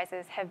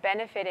enterprises have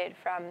benefited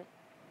from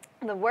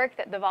the work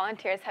that the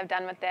volunteers have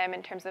done with them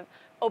in terms of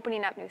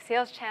opening up new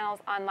sales channels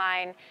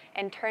online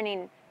and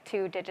turning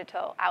to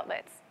digital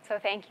outlets. So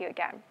thank you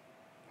again.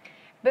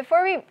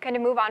 Before we kind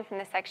of move on from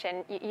this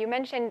section, you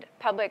mentioned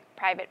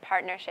public-private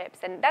partnerships,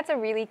 and that's a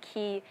really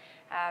key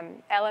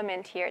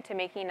element here to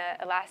making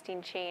a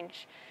lasting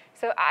change.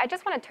 So I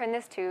just want to turn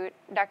this to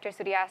Dr.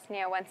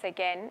 Suryasnya once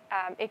again.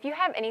 If you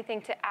have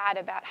anything to add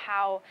about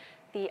how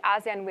the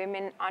ASEAN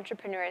Women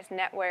Entrepreneurs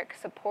Network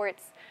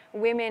supports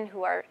women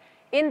who are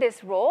in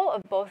this role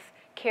of both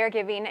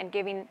caregiving and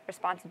giving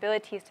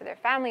responsibilities to their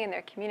family and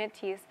their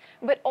communities,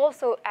 but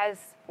also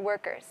as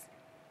workers.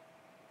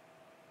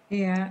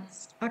 Yeah,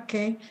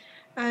 okay.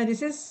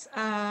 This is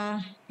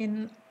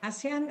in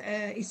ASEAN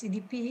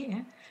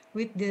ECDP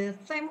with the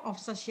theme of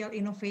social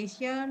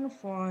innovation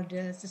for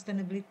the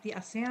sustainability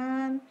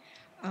ASEAN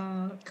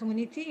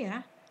community,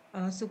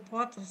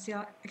 support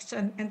social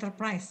action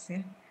enterprise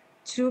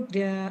through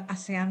the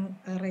ASEAN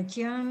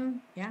region.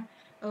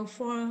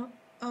 For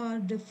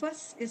the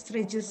first is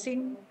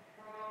reducing.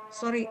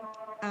 Sorry,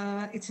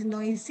 it's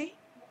noisy.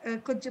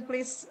 Could you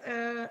please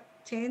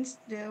change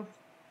the?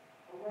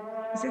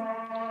 Is it,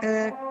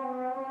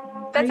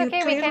 That's are okay.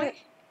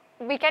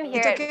 you We can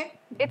hear it's it. okay?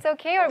 It's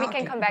okay, or we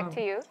Okay. can come back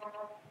to you.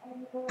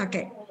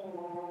 Okay.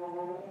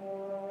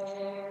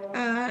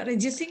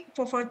 Reducing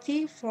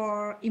poverty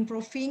for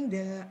improving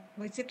the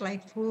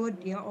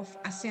livelihood of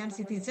ASEAN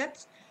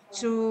citizens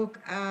through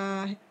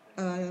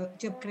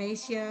job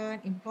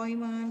creation,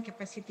 employment,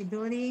 capacity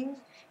building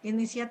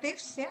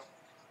initiatives.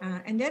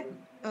 And then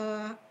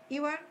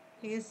even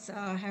is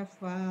have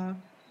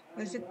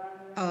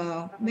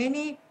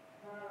many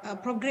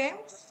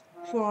programs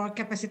for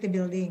capacity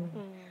building,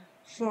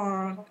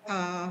 for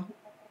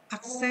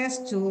access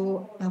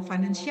to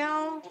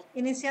financial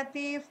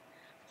initiative,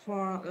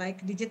 for like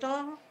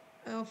digital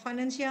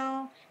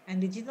financial and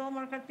digital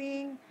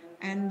marketing,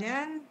 and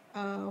then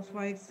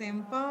for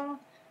example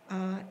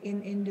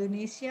in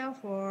Indonesia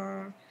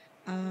for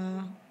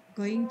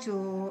going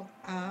to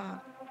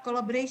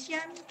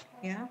collaboration,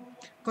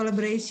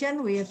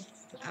 collaboration with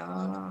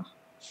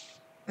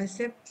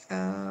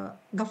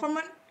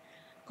government,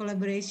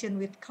 collaboration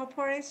with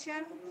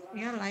corporation,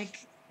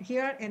 like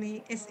here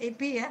any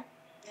SAP,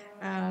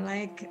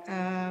 like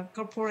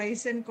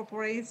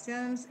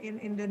corporations in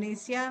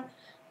Indonesia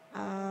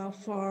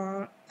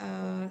for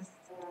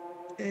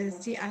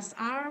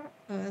CSR,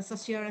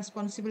 social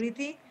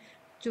responsibility,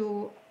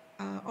 to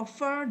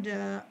offer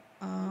the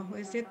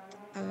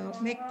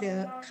make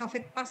the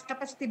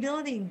capacity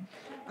building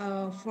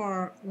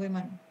for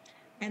women,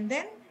 and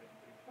then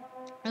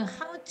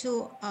how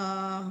to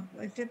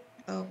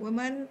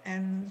women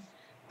and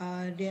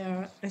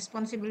their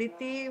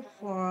responsibility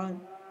for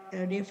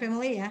their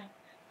family,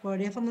 for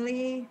their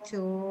family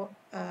to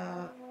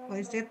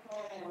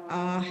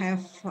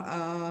have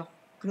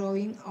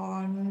growing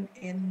on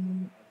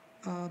in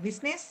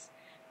business,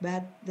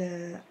 but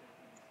the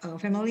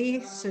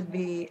family should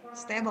be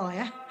stable,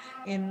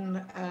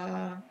 in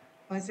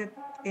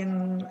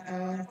in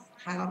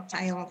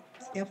child,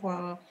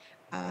 therefore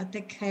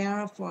take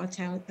care for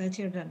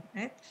children,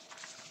 right?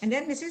 And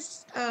then this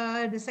is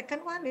the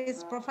second one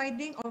is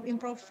providing or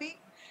improving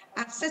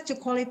access to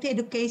quality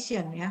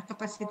education,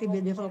 capacity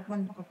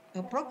development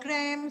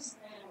programs,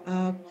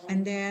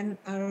 and then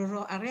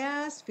rural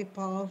areas,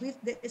 people with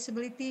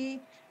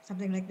disability,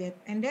 something like that.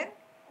 And then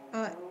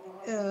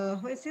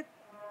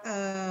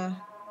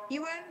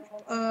even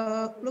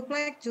look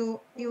like to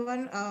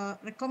even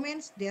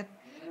recommends that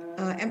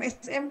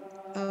MSM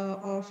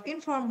of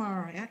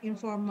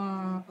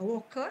informal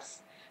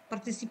workers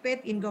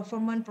participate in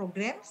government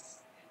programs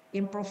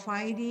in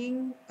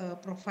providing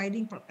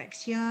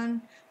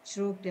protection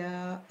through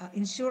the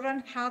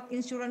health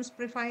insurance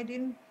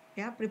providing,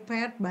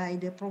 prepared by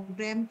the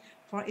program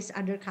for each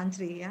other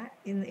country.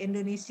 In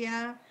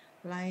Indonesia,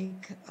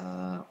 like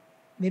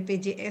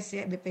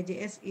BPJS,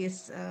 BPJS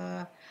is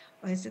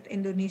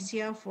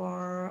Indonesia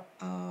for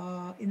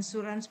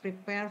insurance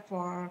prepared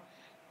for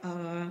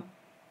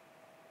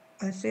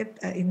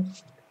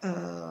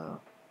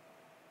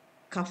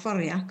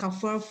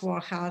cover for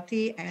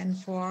healthy and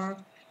for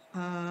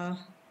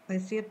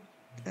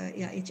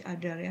each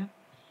other,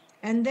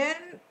 and then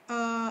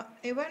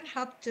even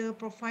help to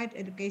provide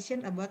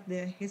education about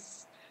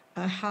his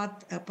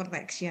health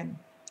protection.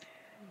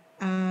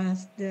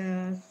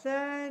 The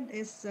third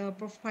is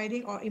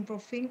providing or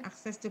improving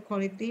access to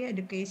quality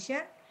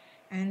education,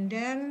 and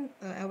then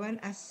even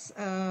as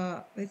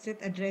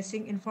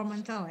addressing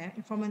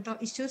environmental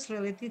issues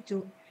related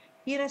to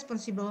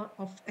irresponsible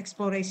of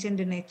exploration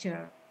the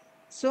nature.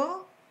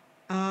 So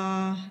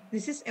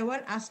this is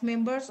even as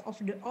members of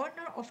the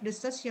owner of the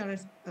social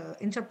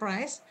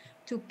enterprise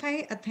to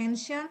pay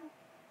attention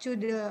to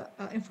the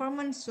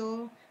environment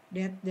so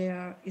that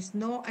there is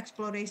no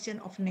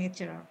exploration of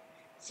nature.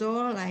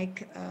 So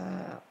like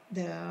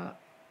the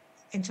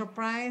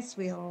enterprise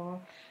will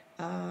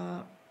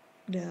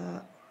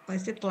the what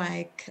is it,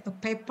 like a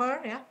paper,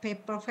 yeah,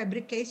 paper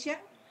fabrication,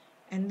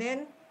 and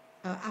then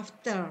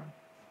after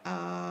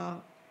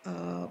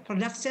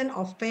production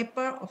of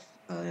paper of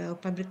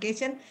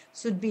fabrication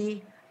should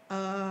be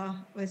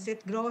what is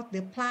it, growth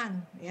the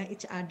plant, yeah,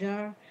 each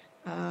other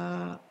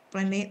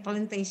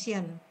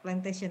plantation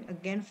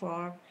again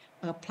for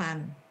a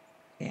plant,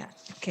 yeah,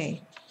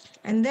 okay.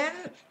 And then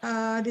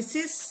this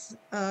is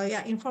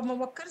yeah, informal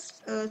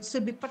workers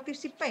should be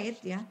participate,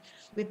 yeah,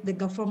 with the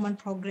government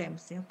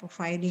programs, yeah,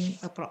 providing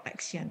a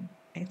protection.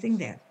 I think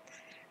that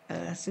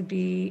should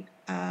be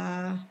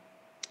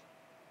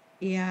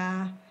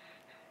yeah,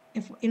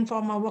 if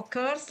informal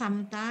workers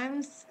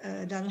sometimes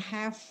don't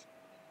have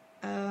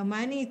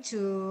money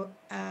to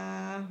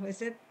what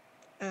is it,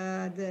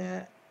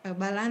 the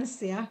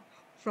balance, yeah,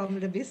 from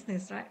the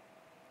business, right?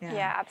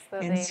 Yeah,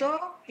 absolutely. And so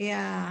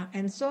yeah,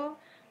 and so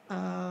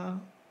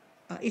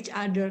each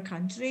other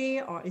country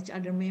or each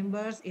other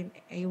members in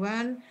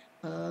A1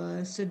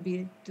 should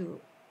be to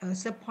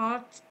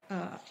support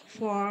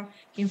for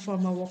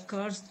informal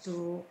workers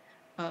to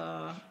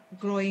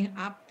growing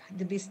up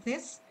the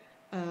business,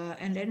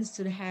 and then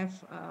should have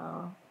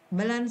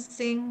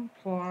balancing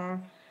for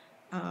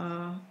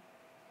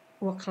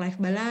work-life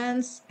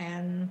balance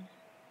and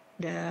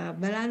the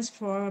balance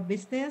for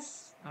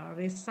business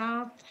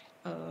result.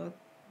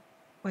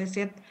 What is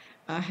it?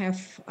 Have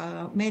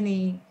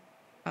many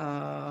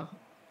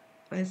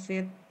what is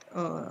it,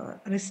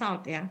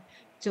 result, yeah,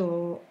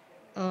 to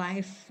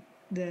life,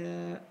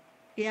 the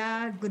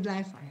yeah, good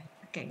life.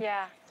 Okay.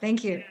 Yeah.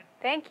 Thank you.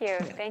 Thank you.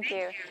 Thank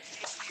you.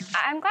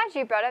 I'm glad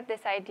you brought up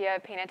this idea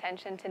of paying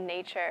attention to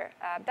nature.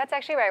 That's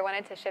actually where I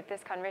wanted to shift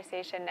this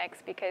conversation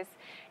next, because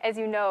as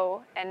you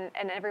know, and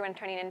everyone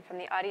turning in from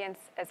the audience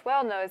as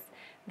well knows,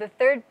 the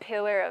third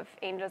pillar of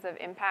Angels of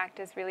Impact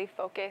is really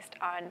focused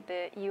on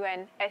the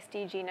UN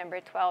SDG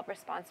number 12,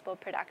 responsible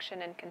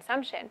production and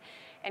consumption.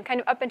 And kind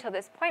of up until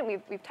this point,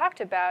 we've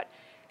talked about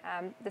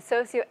the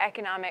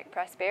socioeconomic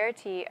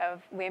prosperity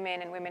of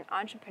women and women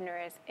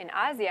entrepreneurs in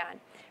ASEAN.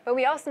 But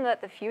we also know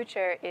that the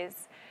future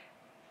is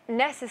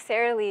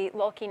necessarily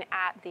looking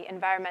at the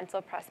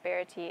environmental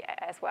prosperity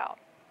as well.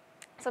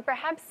 So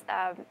perhaps,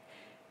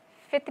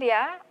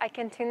 Fitria, I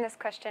can tune this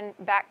question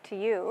back to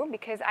you,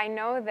 because I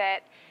know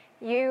that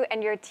you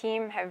and your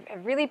team have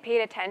really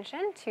paid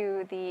attention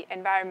to the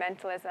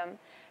environmentalism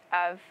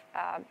of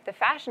the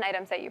fashion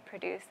items that you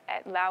produce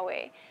at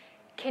Laoway.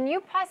 Can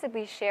you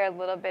possibly share a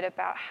little bit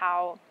about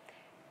how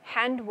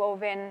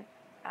hand-woven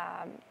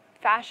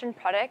fashion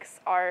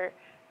products are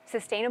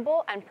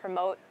sustainable and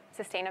promote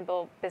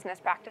sustainable business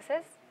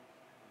practices?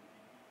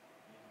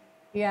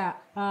 Yeah,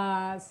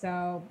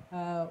 so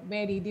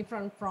very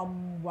different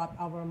from what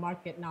our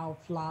market now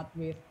flood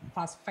with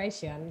fast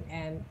fashion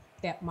and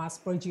that mass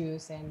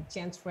produce and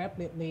change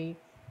rapidly.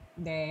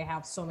 They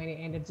have so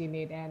many energy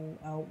need and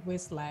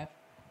waste left.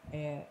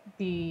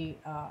 The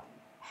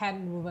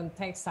hand-woven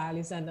textile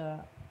is on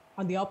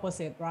the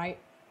opposite, right?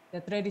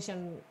 The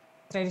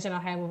traditional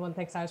hand-woven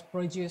textiles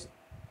produce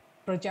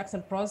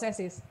production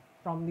processes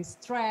from the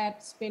thread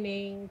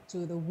spinning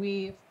to the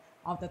weave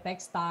of the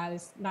textile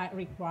is not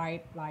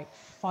required like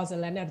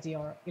fossil energy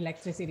or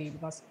electricity,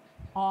 because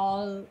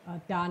all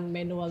done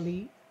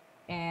manually,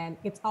 and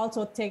it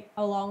also takes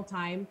a long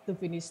time to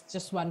finish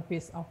just one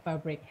piece of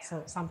fabric. Yeah.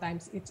 So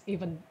sometimes it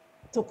even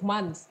took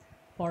months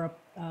for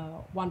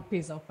one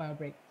piece of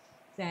fabric.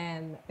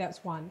 Then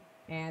that's one.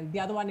 And the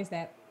other one is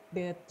that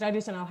the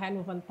traditional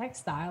hand-woven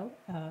textile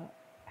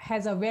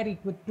has a very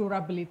good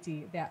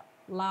durability that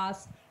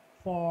lasts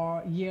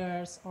for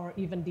years or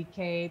even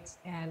decades,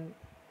 and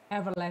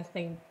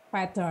everlasting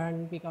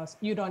pattern, because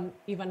you don't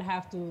even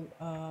have to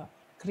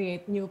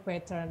create new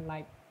pattern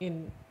like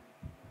in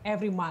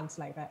every month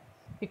like that,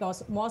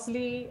 because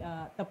mostly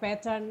the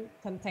pattern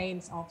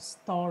contains of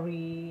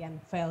story and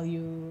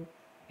value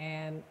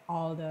and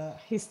all the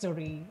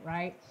history,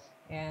 right?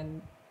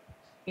 And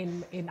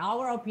in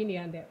our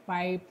opinion, that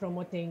by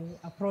promoting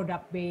a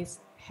product-based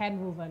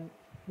hand-woven,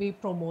 we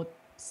promote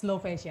slow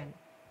fashion,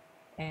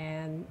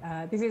 and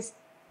this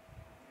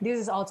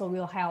is also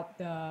will help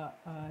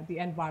the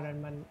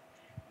environment.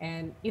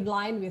 And in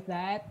line with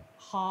that,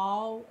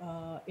 how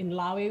in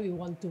Laoway we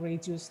want to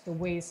reduce the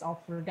waste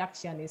of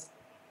production is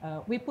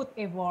we put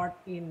effort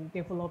in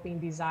developing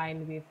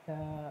design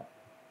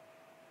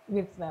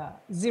with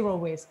zero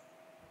waste.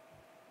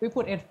 We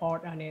put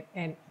effort on it,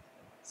 and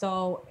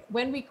so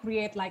when we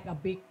create like a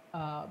big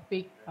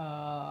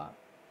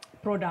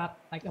product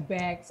like a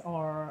bags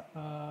or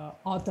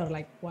other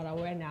like what I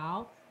wear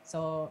now,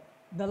 so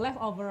the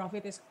leftover of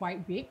it is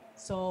quite big.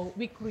 So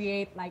we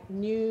create like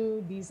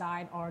new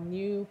design or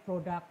new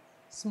product,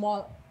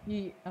 small.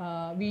 We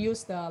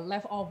use the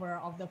leftover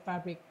of the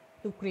fabric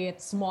to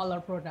create smaller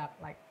product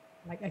like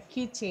a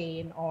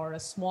keychain or a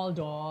small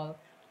doll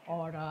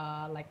or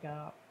like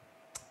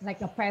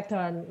a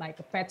pattern, like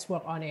a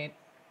patchwork on it.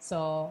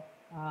 So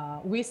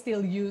we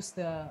still use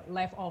the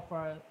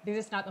leftover.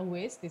 This is not a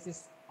waste. This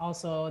is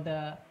also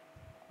the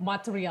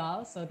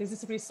material. So this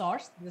is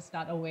resource. This is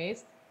not a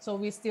waste. So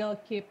we still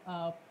keep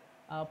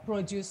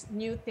produce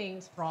new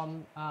things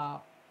from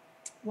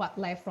what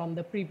left from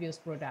the previous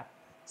product.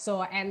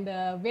 So, and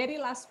the very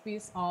last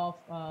piece of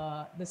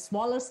the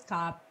smallest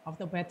cut of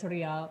the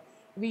material,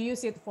 we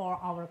use it for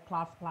our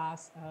craft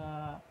class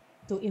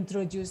to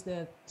introduce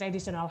the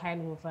traditional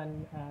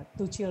handwoven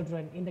to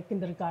children in the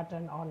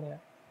kindergarten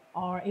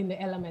or in the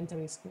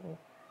elementary school.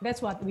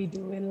 That's what we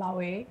do in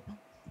Lawe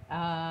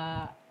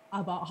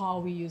about how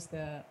we use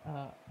the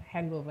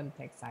handwoven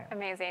textile.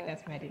 Amazing.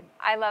 That's Maddie.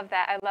 I love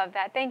that. I love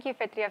that. Thank you,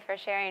 Fitria, for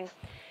sharing.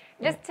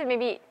 Just to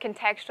maybe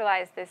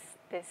contextualize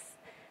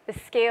the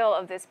scale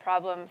of this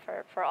problem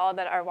for all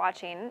that are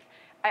watching,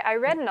 I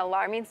read an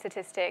alarming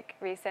statistic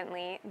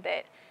recently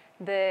that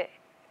the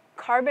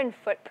carbon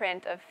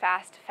footprint of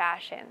fast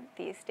fashion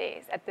these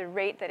days, at the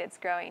rate that it's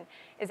growing,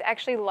 is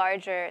actually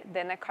larger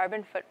than the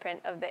carbon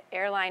footprint of the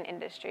airline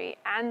industry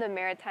and the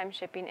maritime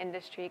shipping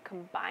industry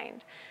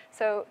combined.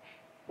 So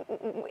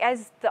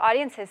as the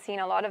audience has seen,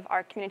 a lot of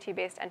our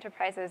community-based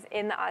enterprises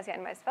in the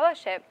ASEAN West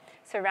Fellowship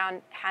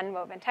surround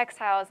hand-woven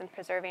textiles and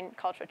preserving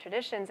cultural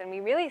traditions, and we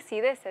really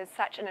see this as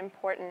such an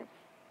important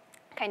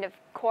kind of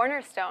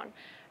cornerstone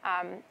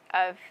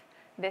of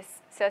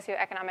this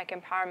socioeconomic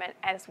empowerment,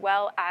 as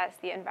well as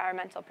the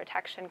environmental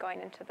protection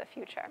going into the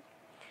future.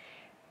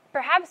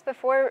 Perhaps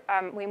before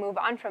we move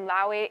on from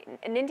Lawe,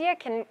 in India,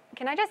 can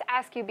I just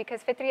ask you,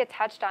 because Fitria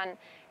touched on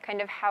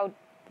kind of how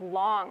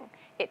long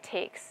it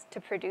takes to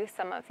produce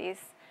some of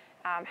these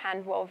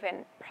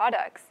hand-woven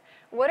products,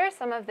 what are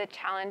some of the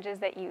challenges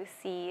that you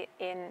see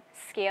in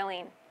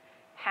scaling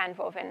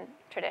hand-woven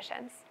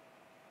traditions?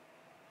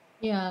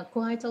 Yeah,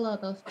 quite a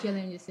lot of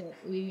challenges that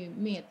we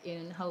meet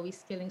in how we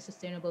scaling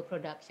sustainable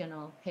production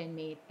of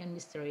handmade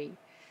industry.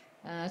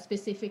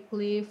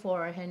 Specifically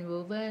for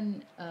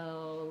handwoven,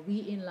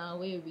 we in Lawe,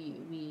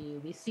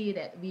 we see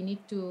that we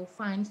need to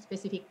find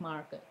specific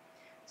market.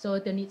 So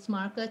the niche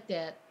market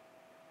that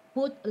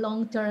put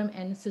long-term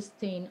and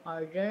sustained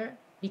order,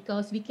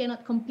 because we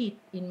cannot compete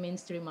in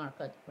mainstream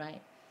market,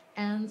 right?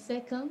 And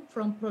second,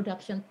 from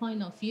production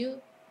point of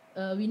view,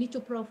 we need to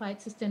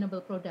provide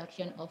sustainable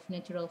production of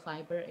natural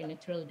fiber and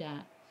natural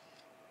dye.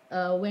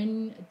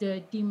 When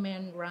the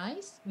demand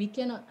rise, we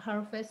cannot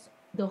harvest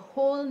the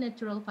whole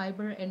natural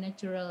fiber and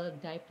natural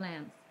dye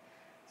plants.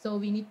 So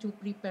we need to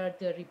prepare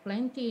the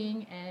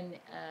replanting, and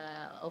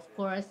of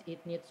course,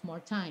 it needs more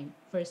time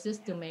versus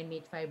the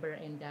man-made fiber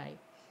and dye.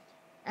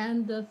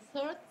 And the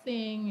third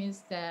thing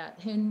is that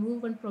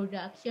hand-woven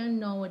production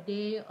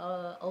nowadays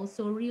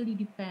also really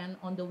depend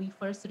on the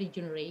weavers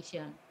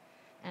regeneration.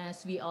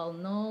 As we all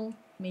know,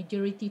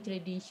 majority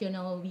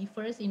traditional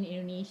weavers in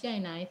Indonesia,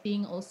 and I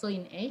think also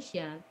in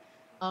Asia,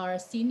 are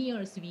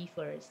seniors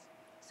weavers.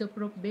 So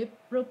probably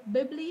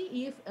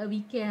if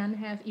we can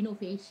have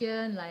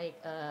innovation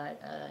like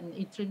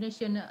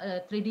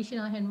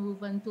traditional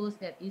hand-woven tools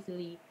that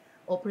easily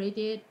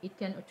operated, it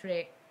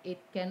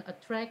can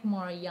attract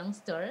more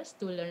youngsters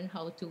to learn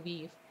how to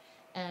weave,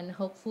 and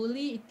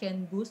hopefully it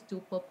can boost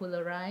to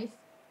popularize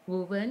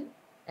woven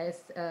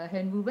as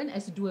hand-woven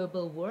as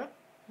doable work,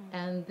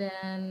 and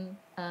then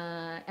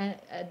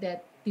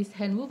that this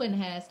hand-woven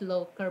has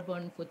low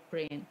carbon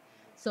footprint.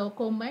 So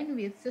combined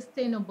with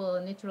sustainable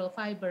natural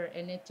fiber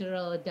and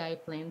natural dye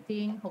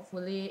planting,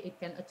 hopefully it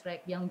can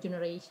attract young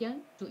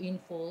generation to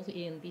involve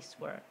in this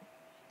work.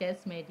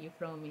 That's Mehdi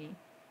from me.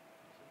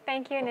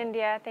 Thank you,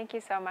 Nindya. Thank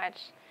you so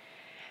much.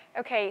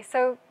 Okay,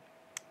 so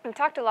we've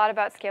talked a lot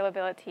about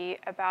scalability,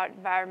 about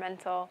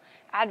environmental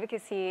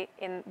advocacy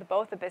in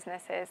both the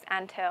businesses,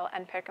 Antil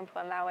and Perkumpul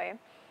and Lawe.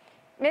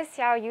 Ms.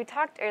 Xiao, you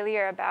talked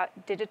earlier about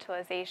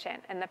digitalization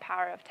and the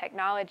power of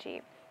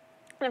technology.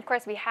 And of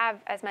course, we have,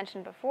 as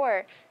mentioned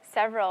before,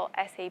 several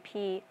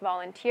SAP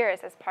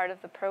volunteers as part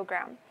of the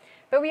program.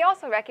 But we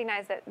also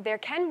recognize that there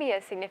can be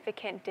a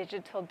significant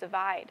digital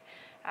divide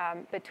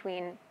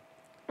between,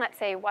 let's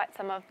say, what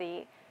some of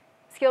the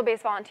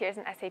skill-based volunteers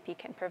in SAP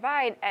can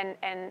provide and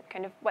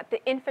kind of what the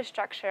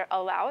infrastructure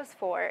allows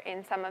for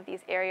in some of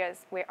these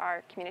areas where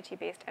our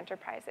community-based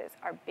enterprises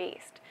are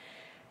based.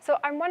 So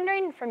I'm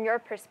wondering, from your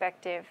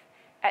perspective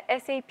at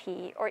SAP,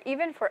 or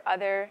even for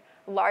other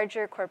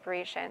larger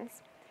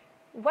corporations,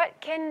 what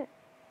can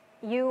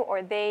you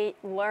or they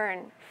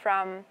learn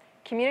from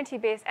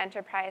community-based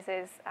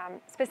enterprises,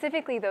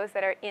 specifically those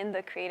that are in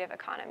the creative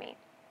economy?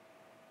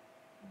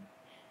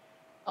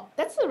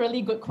 That's a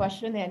really good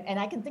question, and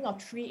I can think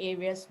of three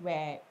areas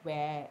where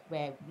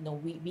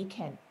we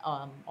can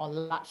or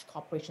large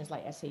corporations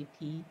like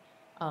SAP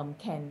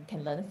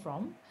can learn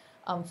from.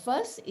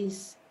 First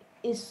is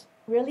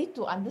really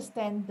to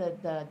understand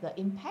the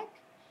impact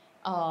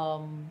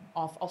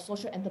of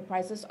social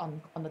enterprises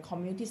on the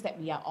communities that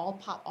we are all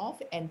part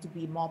of, and to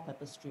be more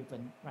purpose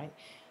driven, right?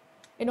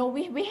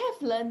 We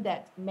have learned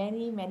that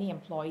many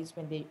employees,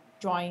 when they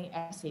join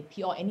SAP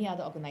or any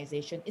other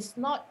organization, it's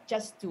not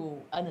just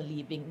to earn a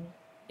living,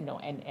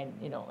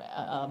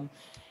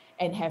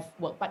 and have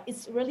work, but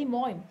it's really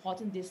more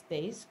important these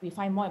days. We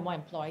find more and more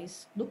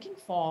employees looking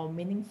for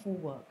meaningful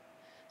work.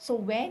 So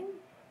when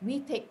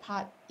we take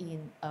part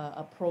in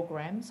a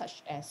program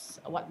such as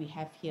what we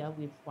have here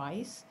with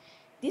WISE,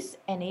 this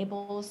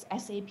enables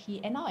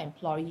SAP and our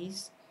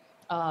employees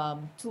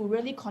to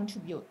really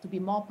contribute, to be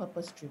more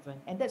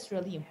purpose-driven. And that's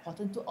really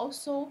important to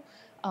also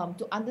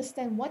to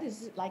understand what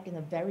is it like in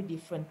a very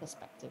different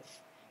perspective.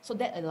 So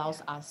that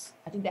allows us,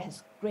 I think that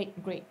has great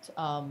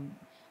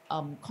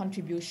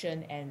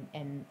contribution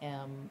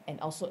and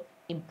also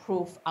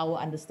improve our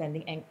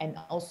understanding and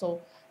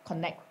also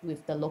connect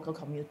with the local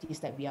communities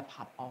that we are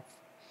part of.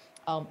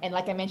 And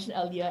like I mentioned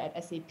earlier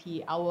at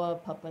SAP, our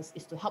purpose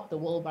is to help the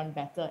world run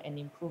better and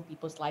improve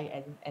people's life,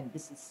 and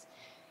this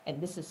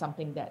is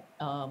something that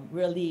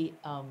really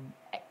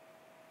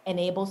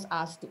enables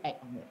us to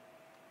act on it.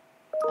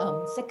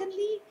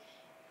 Secondly,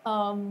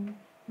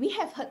 we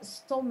have heard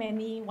so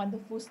many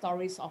wonderful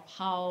stories of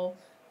how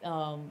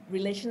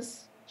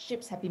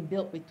relationships have been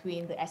built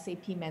between the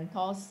SAP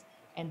mentors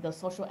and the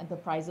social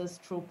enterprises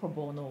through pro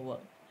bono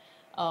work.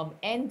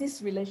 And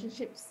these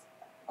relationships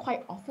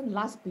quite often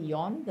last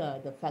beyond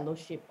the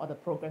fellowship or the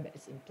program that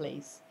is in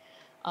place.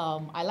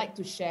 I like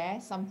to share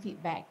some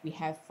feedback we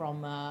have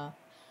from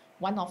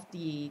one of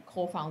the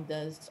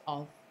co-founders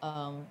of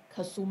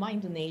Kasuma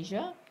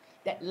Indonesia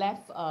that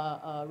left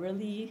a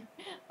really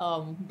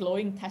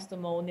glowing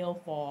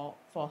testimonial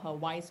for her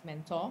wise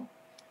mentor,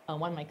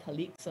 one of my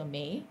colleagues,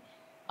 May,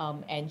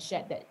 and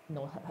shared that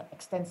her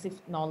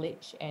extensive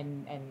knowledge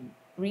and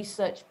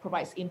research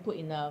provides input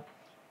in a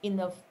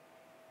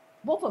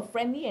both a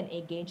friendly and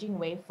engaging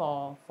way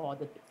for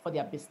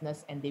their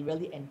business, and they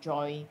really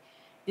enjoy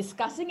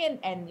discussing it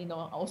and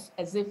also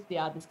as if they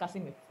are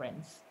discussing with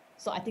friends.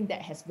 So I think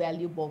that has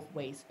value both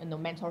ways.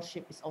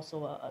 Mentorship is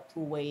also a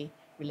two-way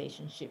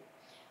relationship.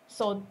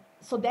 So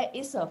that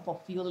is a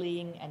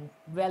fulfilling and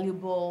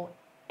valuable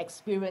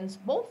experience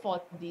both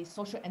for the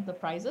social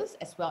enterprises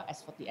as well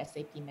as for the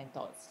SAP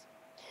mentors.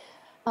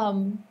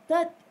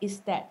 Third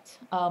is that,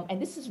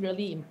 and this is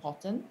really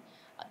important,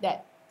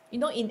 that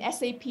in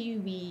SAP,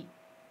 we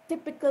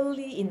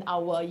typically in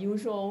our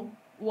usual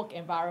work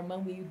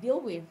environment, we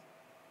deal with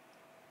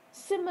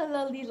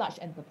similarly large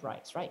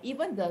enterprise, right?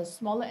 Even the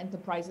smaller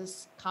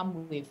enterprises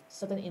come with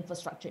certain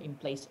infrastructure in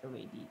place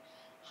already.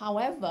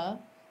 However,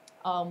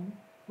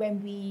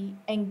 when we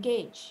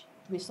engage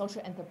with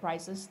social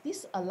enterprises,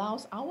 this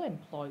allows our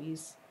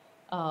employees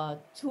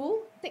to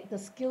take the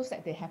skills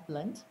that they have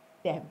learned,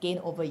 they have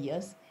gained over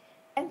years,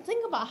 and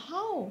think about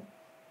how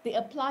they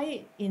apply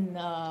it in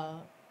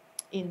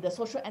the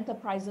social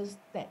enterprises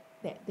that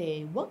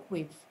they work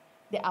with.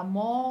 They are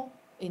more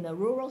in a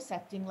rural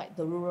setting, like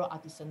the rural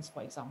artisans,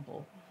 for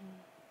example.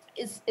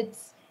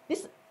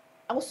 This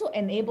also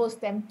enables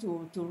them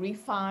to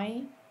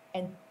refine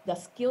and the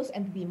skills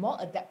and to be more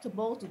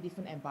adaptable to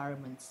different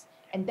environments.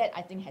 And that,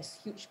 I think, has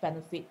huge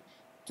benefit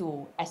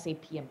to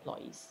SAP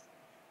employees.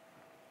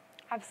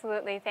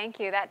 Absolutely, thank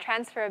you. That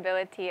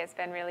transferability has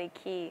been really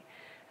key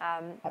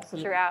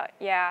throughout.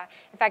 Yeah.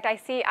 In fact, I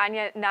see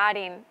Anya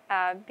nodding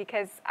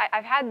because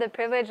I've had the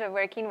privilege of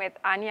working with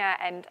Anya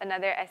and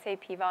another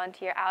SAP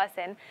volunteer,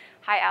 Allison.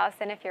 Hi,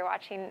 Allison, if you're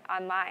watching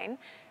online.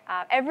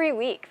 Every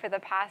week for the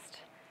past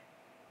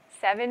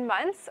 7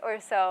 months or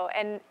so,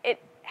 and it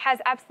has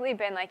absolutely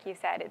been, like you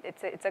said,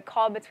 it's a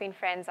call between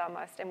friends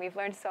almost, and we've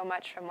learned so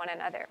much from one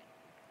another.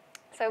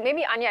 So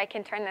maybe, Anya, I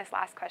can turn this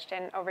last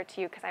question over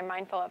to you because I'm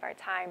mindful of our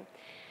time.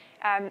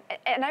 And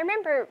I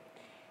remember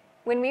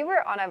when we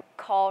were on a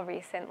call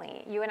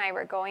recently, you and I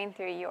were going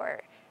through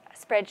your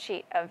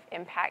spreadsheet of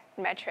impact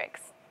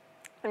metrics,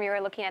 and we were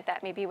looking at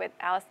that maybe with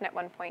Allison at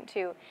one point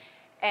too.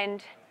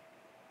 And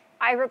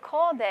I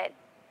recall that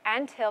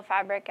Anthill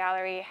Fabric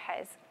Gallery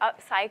has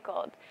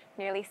upcycled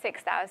nearly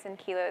 6,000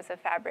 kilos of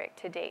fabric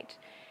to date.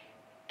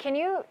 Can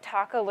you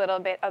talk a little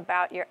bit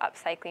about your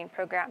upcycling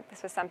program?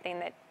 This was something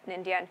that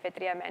Nindya and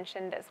Fitria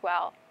mentioned as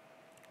well.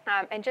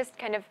 And just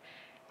kind of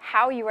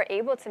how you were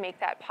able to make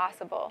that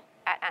possible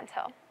at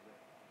Anthill.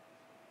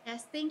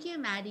 Yes, thank you,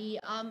 Maddie.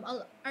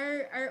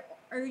 Our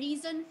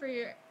reason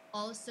for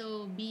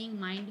also being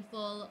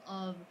mindful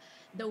of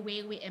the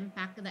way we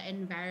impact the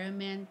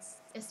environment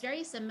is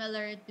very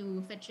similar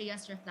to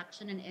Fitria's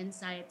reflection and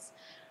insights.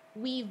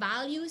 We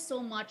value so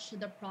much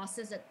the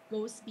process that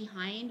goes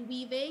behind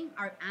weaving.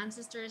 Our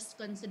ancestors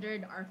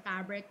considered our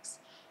fabrics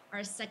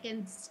our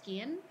second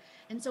skin.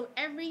 And so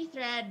every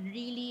thread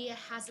really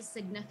has a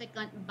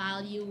significant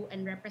value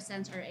and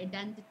represents our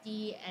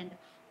identity and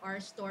our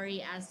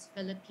story as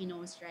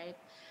Filipinos, right?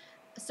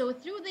 So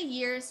through the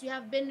years, we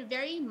have been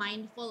very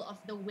mindful of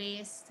the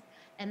waste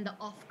and the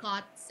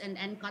offcuts and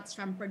end cuts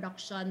from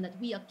production that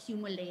we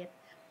accumulate.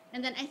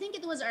 And then I think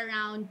it was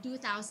around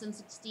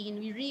 2016,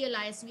 we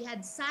realized we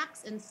had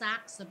sacks and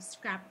sacks of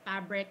scrap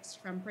fabrics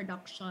from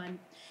production.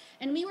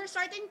 And we were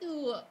starting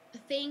to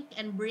think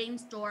and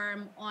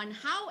brainstorm on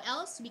how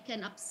else we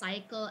can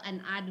upcycle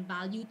and add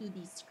value to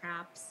these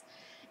scraps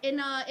in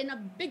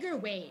a bigger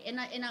way, in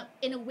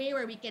a way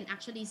where we can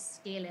actually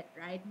scale it,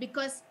 right?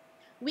 Because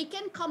we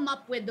can come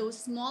up with those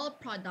small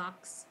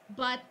products,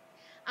 but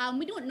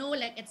we don't know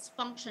like its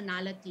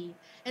functionality.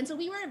 And so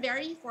we were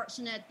very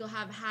fortunate to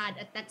have had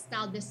a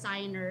textile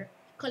designer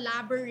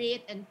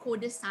collaborate and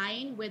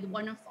co-design with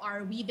one of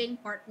our weaving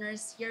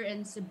partners here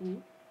in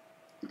Cebu.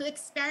 to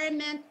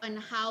experiment on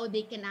how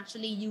they can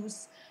actually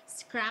use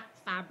scrap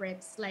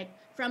fabrics, like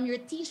from your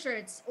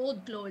t-shirts,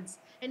 old clothes,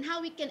 and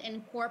how we can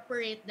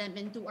incorporate them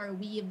into our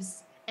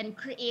weaves and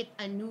create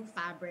a new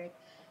fabric.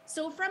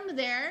 So from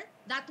there,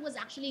 that was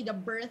actually the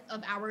birth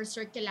of our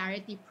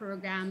circularity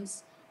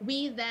programs.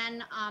 We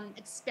then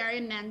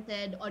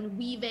experimented on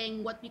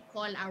weaving what we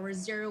call our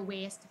zero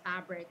waste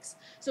fabrics.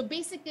 So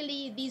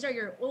basically, these are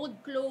your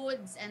old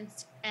clothes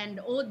and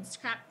old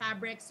scrap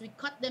fabrics. We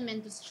cut them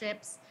into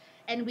strips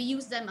and we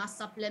use them as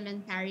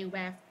supplementary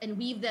weft and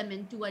weave them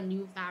into a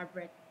new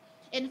fabric.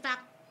 In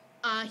fact,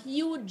 a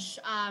huge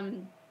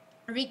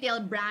retail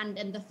brand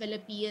in the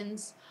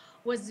Philippines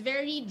was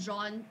very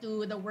drawn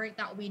to the work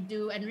that we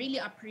do and really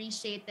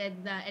appreciated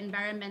the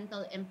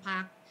environmental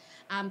impact,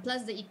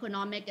 plus the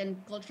economic and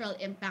cultural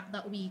impact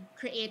that we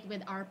create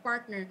with our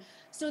partner.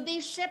 So they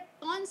ship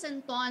tons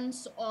and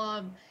tons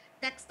of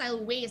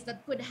textile waste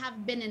that could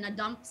have been in a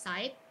dump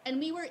site, and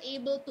we were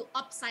able to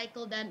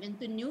upcycle them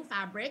into new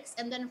fabrics.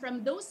 And then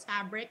from those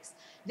fabrics,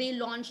 they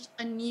launched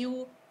a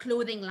new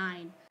clothing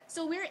line.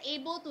 So we're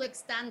able to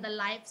extend the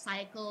life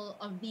cycle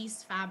of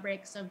these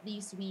fabrics, of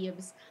these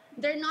weaves.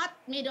 They're not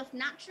made of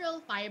natural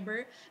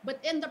fiber, but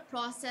in the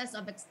process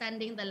of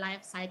extending the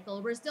life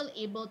cycle, we're still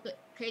able to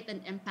create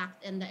an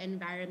impact in the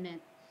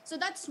environment. So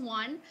that's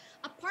one.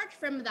 Apart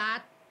from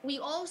that, we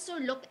also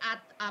look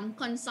at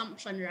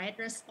consumption, right?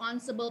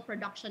 Responsible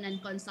production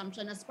and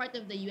consumption as part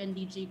of the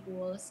UNDG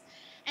goals.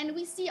 And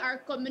we see our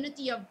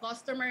community of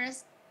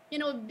customers, you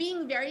know,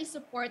 being very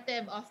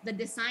supportive of the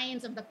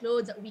designs of the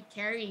clothes that we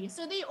carry.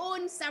 So they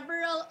own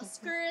several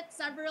skirts,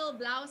 several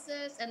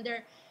blouses, and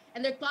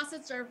their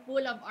closets are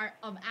full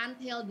of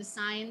anthill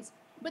designs.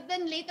 But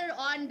then later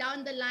on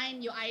down the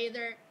line, you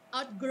either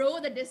outgrow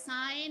the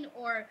design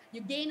or you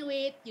gain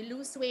weight, you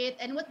lose weight,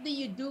 and what do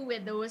you do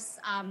with those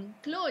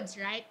clothes,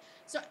 right?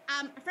 So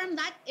from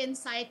that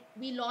insight,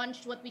 we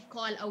launched what we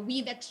call a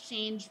weave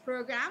exchange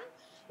program,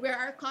 where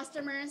our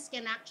customers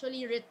can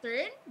actually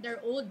return their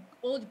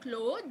old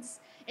clothes.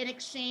 In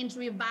exchange,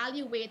 we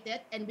evaluate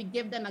it and we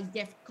give them a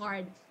gift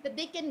card that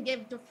they can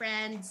give to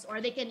friends,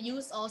 or they can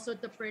use also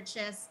to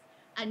purchase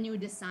a new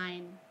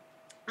design.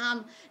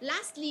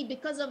 Lastly,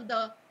 because of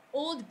the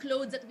old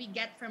clothes that we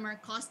get from our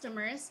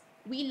customers,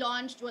 we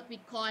launched what we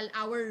call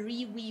our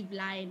reweave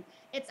line.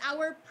 It's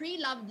our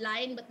pre-loved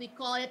line, but we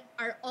call it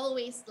our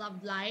always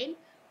loved line,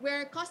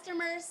 where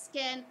customers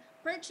can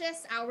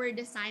purchase our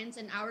designs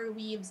and our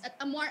weaves at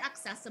a more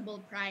accessible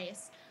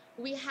price.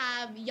 We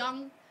have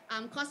young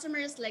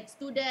customers like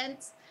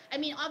students. I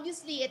mean,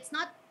 obviously, it's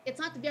not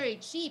very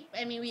cheap.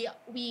 I mean,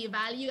 we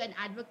value and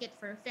advocate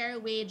for fair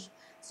wage.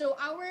 So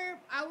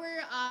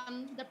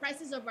the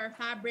prices of our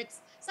fabrics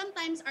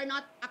sometimes are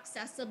not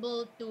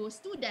accessible to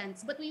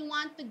students, but we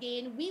want to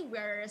gain we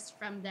wearers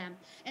from them.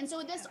 And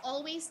so this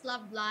always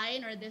loved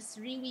line, or this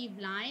reweave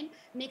line,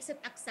 makes it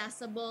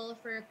accessible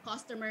for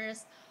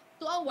customers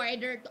to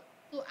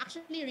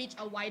actually reach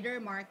a wider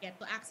market,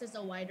 to access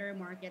a wider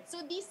market.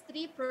 So these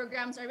three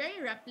programs are very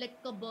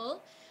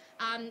replicable.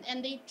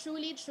 And they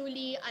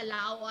truly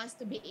allow us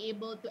to be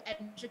able to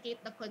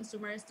educate the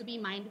consumers to be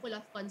mindful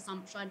of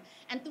consumption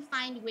and to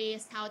find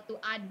ways how to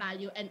add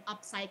value and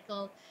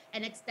upcycle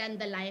and extend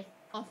the life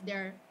of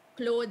their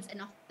clothes and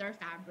of their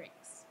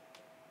fabrics.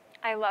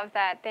 I love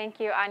that.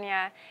 Thank you,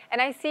 Anya.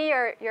 And I see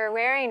you're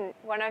wearing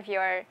one of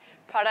your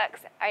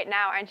products right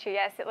now, aren't you?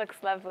 Yes, it looks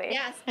lovely.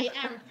 Yes, I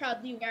am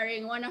proudly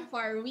wearing one of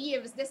our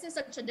weaves. This is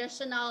a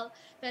traditional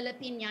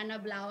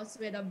Filipiniana blouse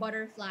with a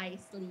butterfly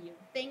sleeve.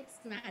 Thanks,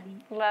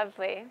 Maddie.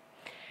 Lovely.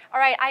 All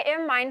right, I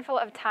am mindful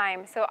of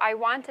time, so I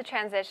want to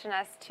transition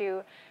us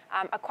to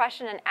a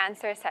question and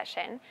answer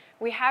session.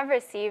 We have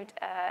received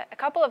a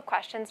couple of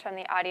questions from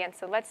the audience,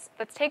 so let's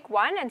take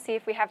one and see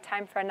if we have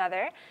time for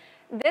another.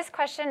 This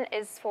question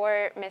is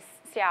for Ms.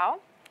 Xiao.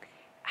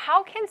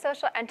 How can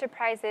social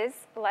enterprises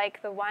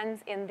like the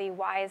ones in the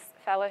WISE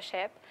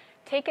Fellowship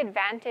take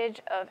advantage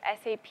of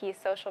SAP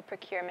social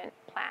procurement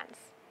plans?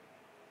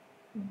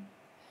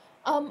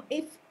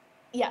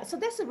 So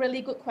that's a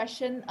really good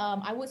question.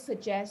 I would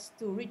suggest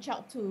to reach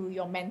out to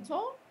your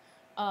mentor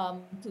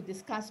to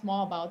discuss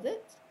more about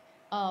it,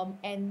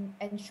 and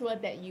ensure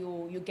that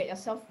you get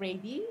yourself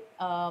ready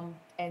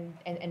and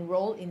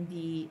enroll in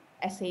the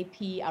SAP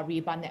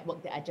Ariba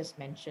network that I just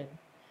mentioned.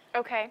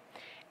 Okay.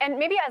 And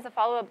maybe as a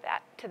follow-up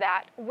to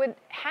that, would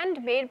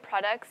handmade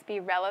products be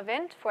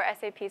relevant for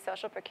SAP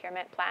social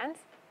procurement plans?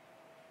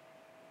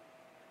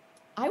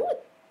 I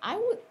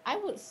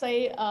would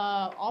say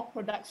all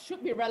products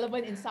should be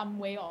relevant in some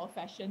way or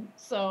fashion.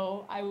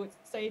 So I would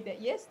say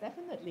that yes,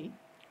 definitely.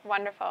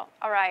 Wonderful.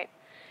 All right.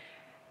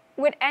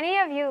 Would any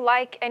of you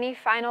like any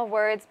final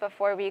words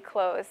before we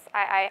close?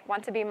 I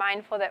want to be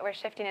mindful that we're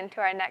shifting into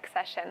our next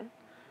session.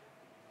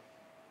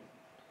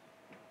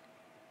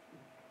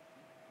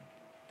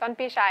 Don't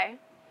be shy.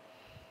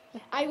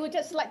 I would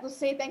just like to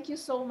say thank you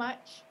so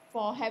much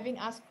for having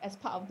us as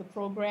part of the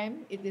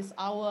program. It is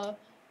our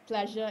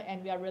pleasure,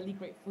 and we are really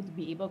grateful to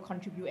be able to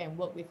contribute and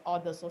work with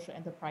all the social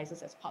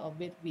enterprises as part of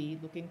it. We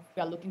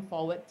are looking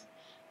forward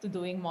to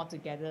doing more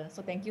together.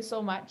 So thank you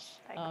so much,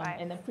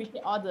 and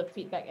appreciate all the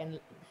feedback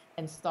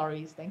and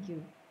stories. Thank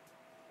you.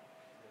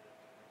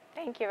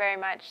 Thank you very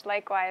much.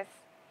 Likewise.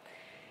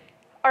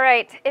 All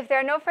right, if there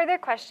are no further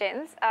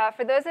questions,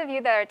 for those of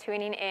you that are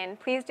tuning in,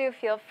 please do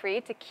feel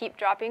free to keep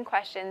dropping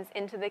questions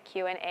into the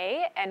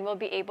Q&A, and we'll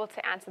be able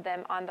to answer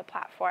them on the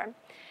platform.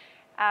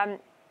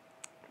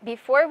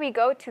 Before we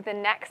go to the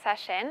next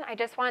session, I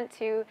just want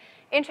to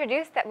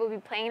introduce that we'll be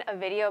playing a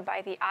video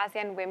by the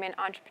ASEAN Women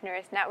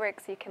Entrepreneurs Network,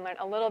 so you can learn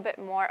a little bit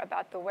more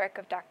about the work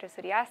of Dr.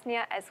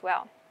 Suryasnya as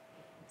well.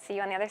 See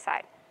you on the other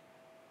side.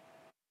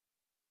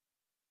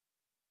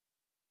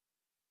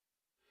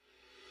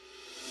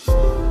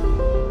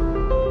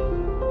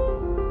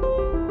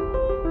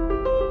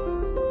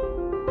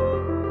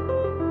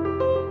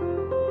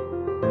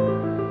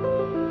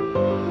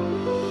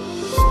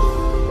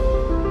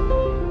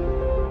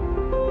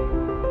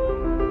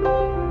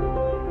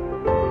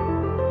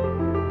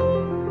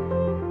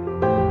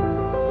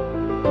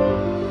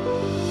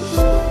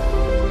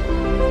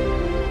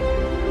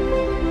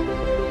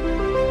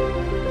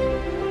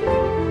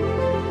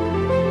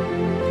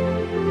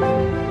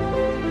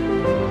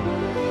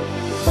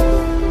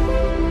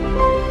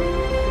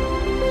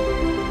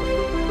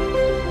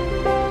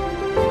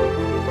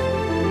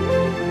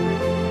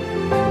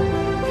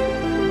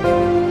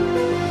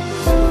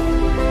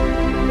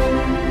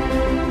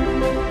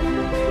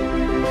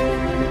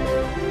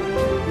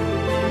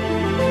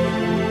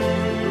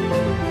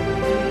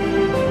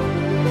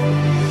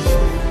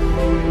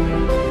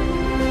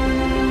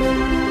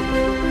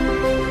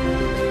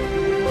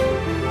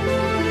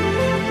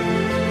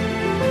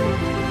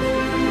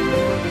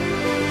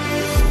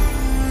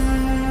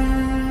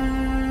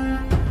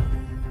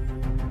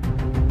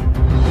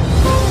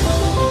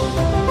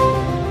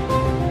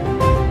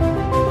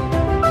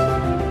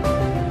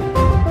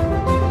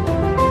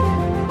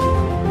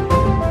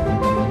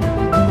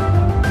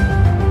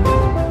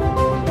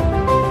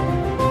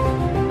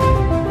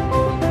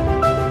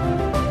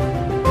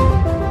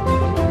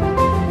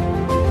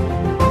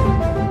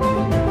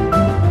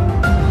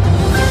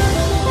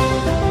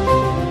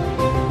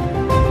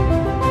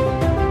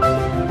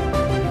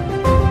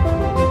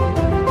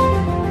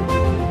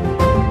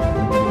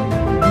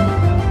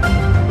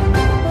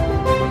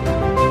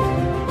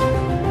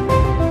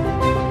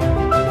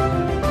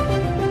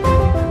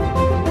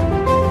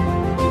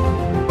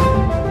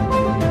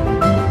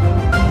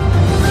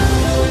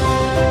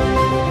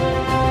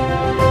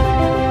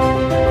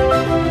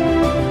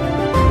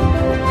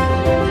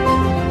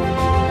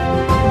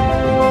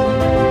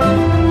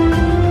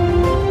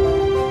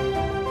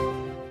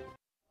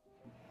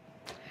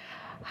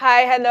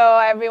 Hi, hello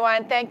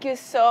everyone. Thank you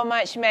so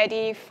much,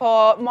 Maddie,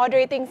 for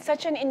moderating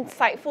such an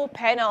insightful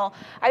panel.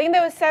 I think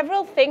there were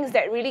several things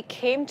that really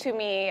came to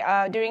me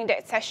during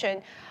that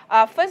session.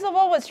 First of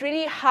all, was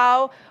really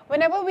how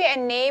whenever we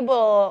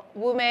enable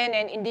women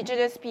and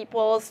indigenous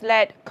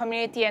peoples-led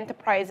community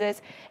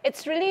enterprises,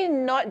 it's really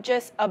not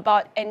just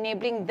about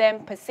enabling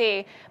them per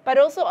se, but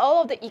also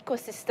all of the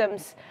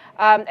ecosystems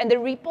and the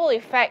ripple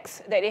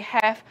effects that they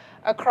have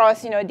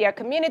across, their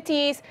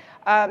communities,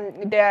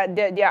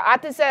 their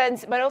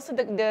artisans, but also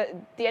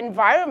the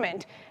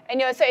environment.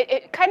 And so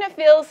it kind of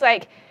feels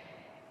like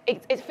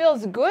it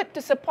feels good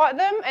to support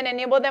them and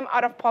enable them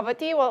out of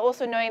poverty, while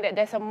also knowing that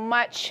there's a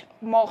much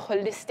more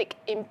holistic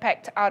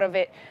impact out of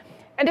it.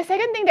 And the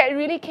second thing that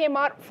really came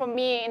out for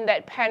me in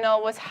that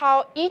panel was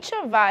how each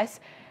of us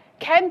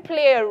can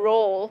play a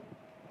role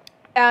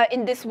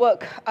in this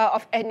work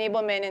of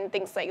enablement and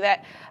things like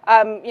that.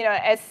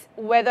 As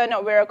whether or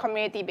not we're a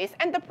community-based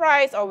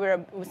enterprise or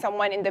we're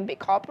someone in the big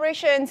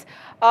corporations,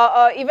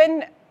 or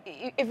even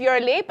if you're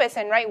a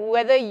layperson, right?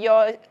 Whether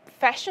your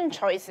fashion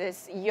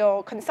choices,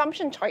 your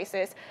consumption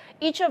choices,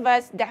 each of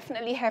us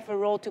definitely have a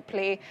role to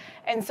play.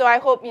 And so I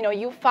hope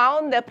you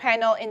found the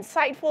panel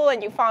insightful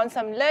and you found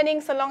some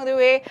learnings along the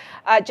way,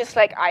 just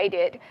like I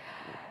did.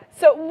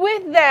 So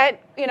with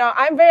that,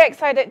 I'm very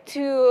excited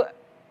to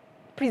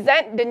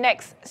present the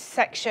next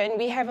section.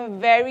 We have a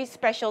very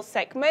special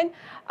segment.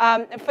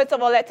 First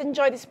of all, let's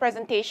enjoy this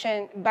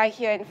presentation by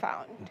Here and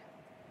Found.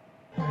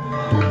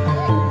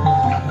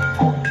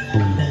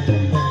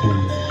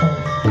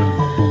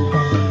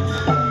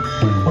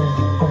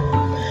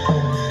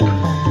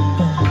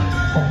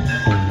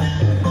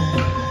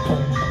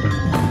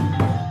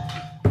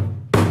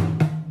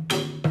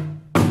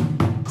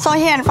 So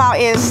Here and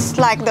Found is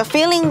like the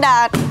feeling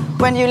that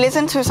when you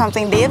listen to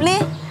something deeply,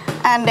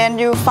 and then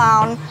you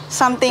found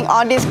something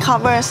or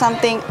discover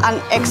something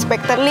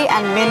unexpectedly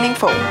and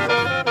meaningful.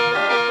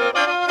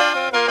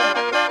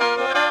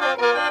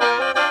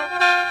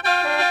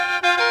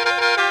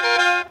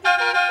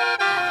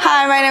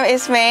 Hi, my name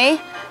is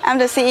May. I'm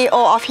the CEO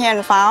of Here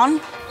and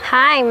Found.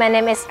 Hi, my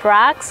name is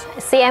Drax,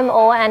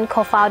 CMO and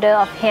co-founder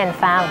of Here and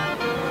Found.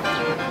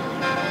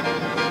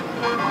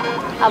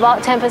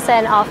 About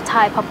 10% of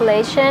Thai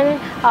population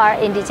are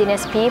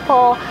indigenous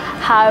people.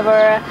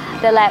 However,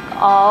 The lack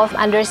of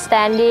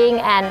understanding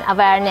and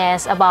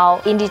awareness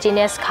about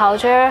indigenous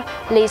culture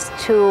leads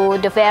to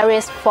the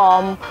various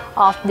forms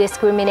of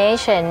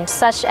discrimination,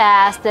 such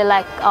as the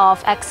lack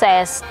of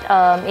access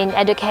in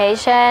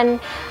education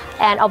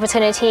and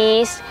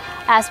opportunities,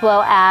 as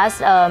well as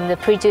the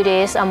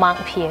prejudice among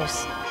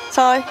peers.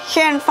 So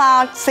Hien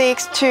Found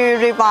seeks to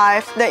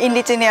revive the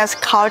indigenous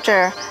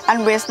culture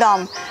and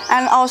wisdom,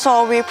 and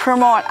also we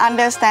promote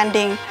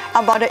understanding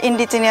about the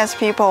indigenous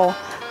people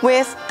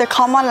with the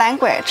common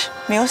language,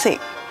 music.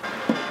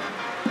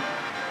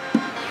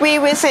 We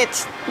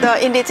visit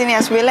the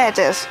indigenous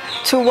villages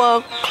to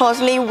work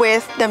closely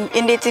with the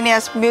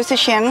indigenous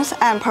musicians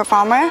and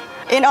performers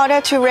in order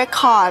to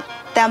record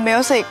their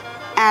music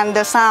and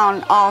the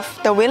sound of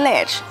the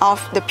village,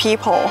 of the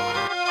people.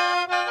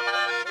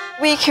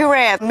 We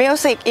curate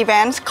music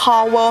events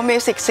called World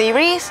Music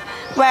Series,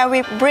 where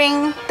we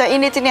bring the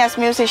indigenous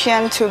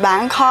musicians to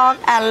Bangkok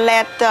and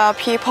let the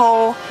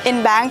people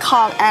in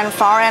Bangkok and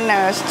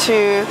foreigners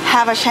to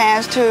have a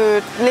chance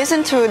to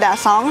listen to their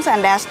songs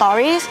and their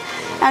stories.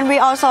 And we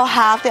also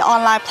have the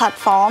online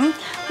platform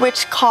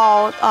which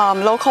called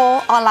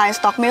local online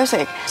stock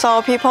music.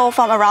 So people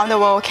from around the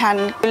world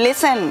can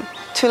listen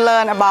to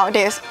learn about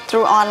this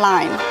through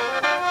online.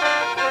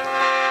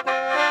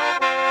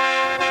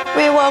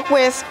 We work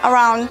with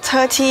around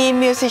 30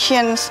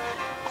 musicians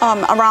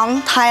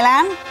around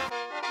Thailand.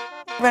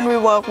 When we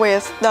work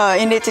with the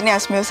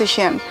indigenous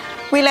musicians,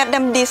 we let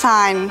them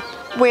design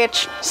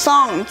which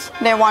songs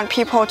they want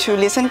people to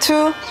listen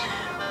to.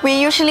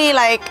 We usually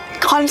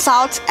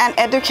consult and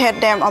educate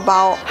them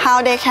about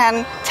how they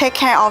can take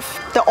care of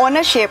the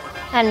ownership.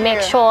 And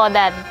make sure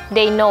that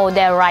they know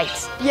their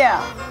rights.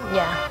 Yeah.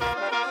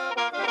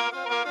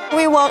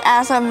 We work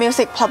as a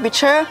music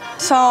publisher,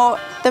 so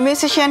the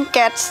musician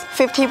gets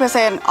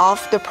 50%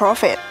 of the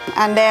profit.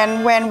 And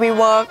then when we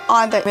work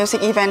on the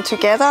music event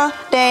together,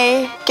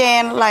 they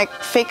gain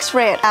fixed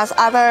rate as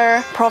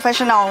other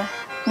professional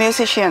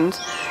musicians.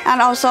 And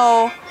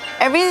also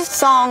every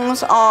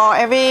songs or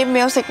every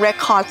music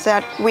records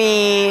that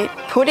we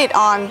put it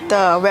on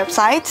the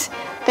website,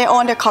 they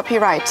own the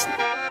copyrights.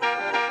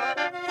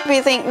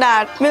 We think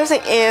that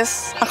music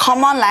is a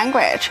common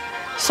language.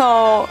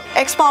 So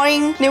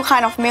exploring new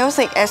kind of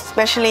music,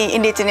 especially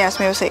indigenous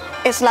music,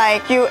 it's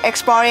like you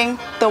exploring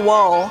the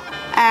world.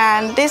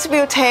 And this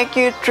will take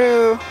you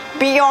through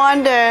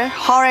beyond the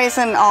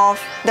horizon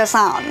of the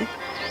sound.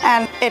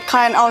 And it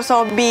can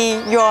also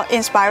be your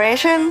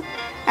inspiration,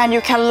 and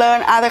you can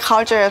learn other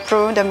culture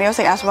through the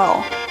music as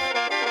well.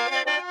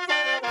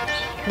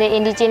 The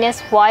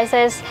indigenous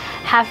voices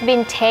have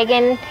been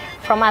taken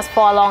from us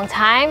for a long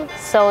time,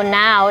 so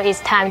now it's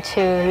time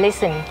to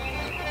listen.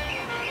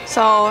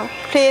 So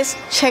please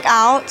check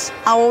out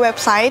our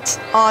website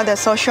or the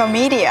social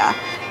media,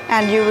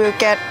 and you will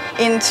get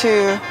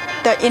into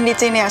the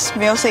indigenous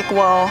music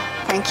world.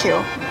 Thank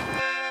you.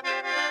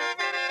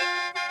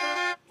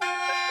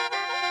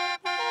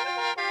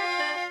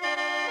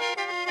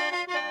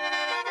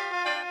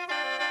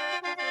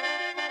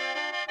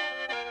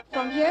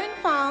 From Here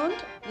and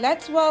Found,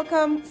 let's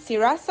welcome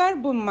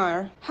Sirasar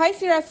Bumar. Hi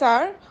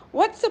Sirasar,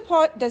 what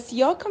support does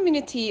your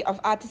community of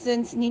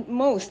artisans need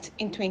most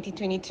in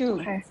 2022?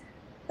 Okay.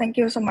 Thank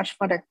you so much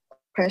for the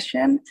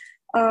question.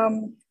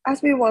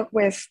 As we work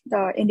with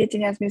the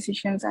indigenous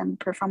musicians and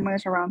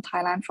performers around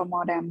Thailand for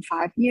more than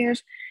 5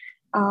 years,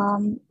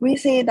 we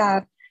say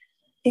that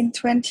in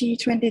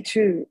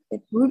 2022,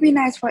 it would be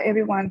nice for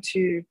everyone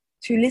to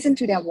listen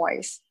to their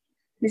voice,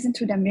 listen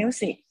to their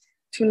music,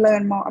 to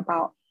learn more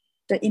about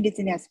the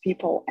indigenous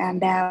people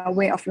and their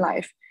way of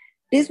life.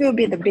 This will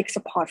be the big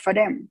support for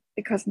them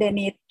because they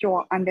need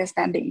your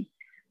understanding.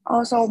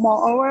 Also,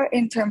 moreover,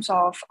 in terms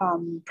of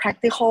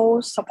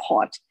practical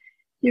support,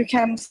 you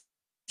can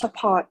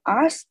support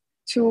us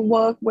to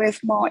work with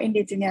more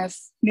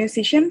indigenous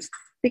musicians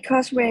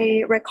because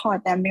we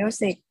record their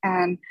music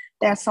and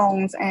their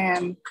songs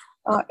and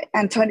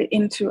turn it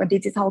into a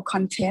digital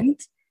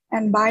content.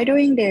 And by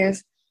doing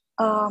this,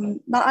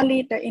 not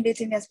only the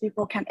indigenous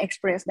people can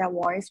express their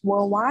voice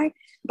worldwide,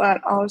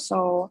 but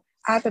also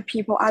other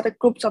people, other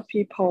groups of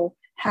people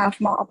have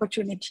more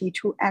opportunity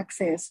to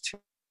access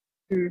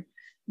to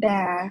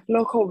their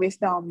local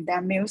wisdom,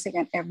 their music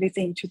and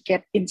everything to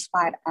get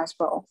inspired as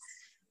well.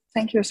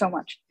 Thank you so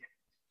much.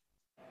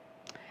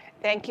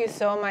 Thank you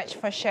so much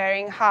for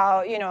sharing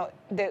how,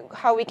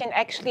 how we can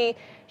actually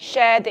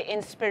share the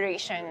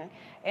inspiration.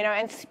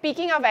 And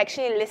speaking of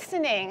actually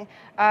listening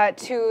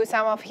to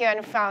some of Here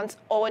and Found's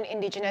own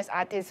indigenous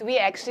artists, we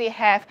actually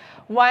have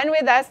one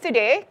with us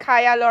today,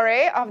 Kaya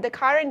Lore of the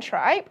Karen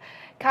tribe.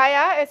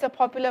 Kaya is a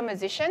popular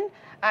musician,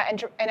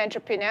 an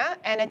entrepreneur,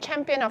 and a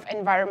champion of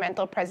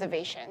environmental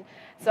preservation.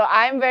 So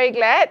I'm very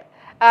glad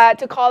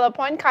to call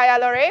upon Kaya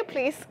Lore.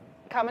 Please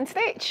come on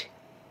stage.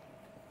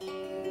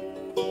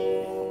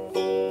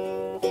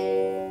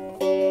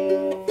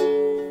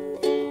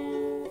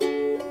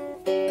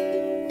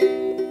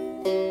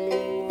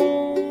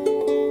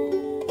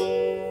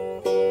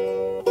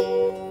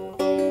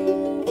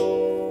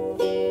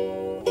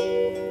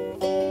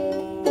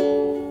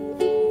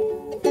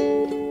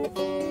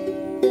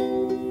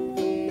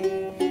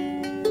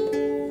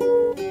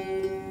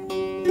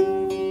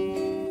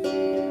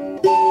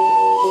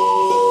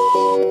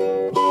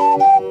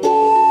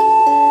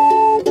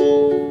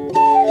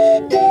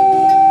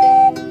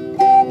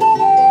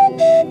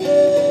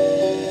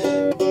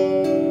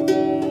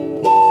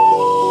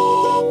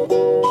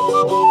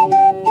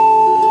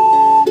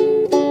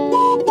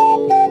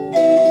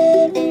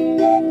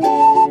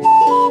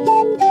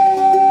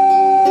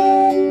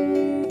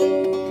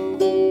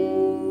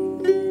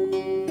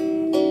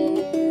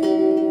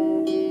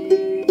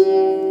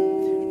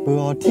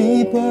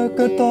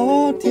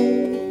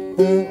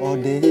 ở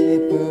đây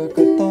bơ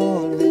cơ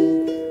to lì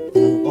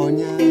bơ ở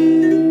nhà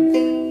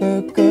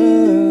bơ cơ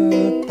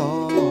to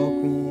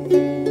quy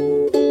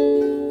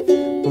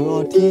bơ ở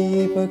thi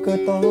bơ cơ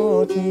to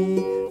thi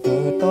bơ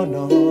to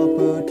đó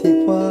bơ thi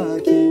qua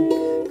kỳ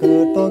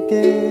cơ to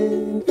kê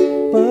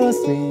bơ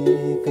suy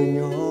cơ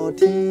nhỏ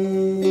thi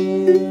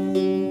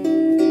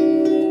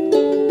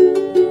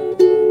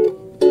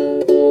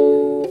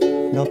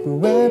đọc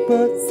về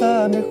bơ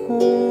xa mê khô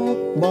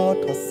bỏ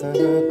thọ sơ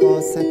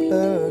có sẽ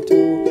plơ tu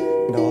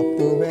đọc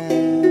về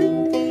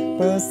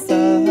bơ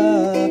xa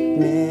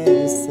mê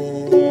se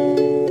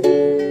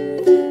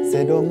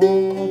do mò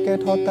kẻ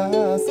thọ ta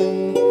se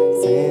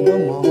do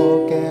mò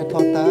kẻ thọ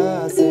ta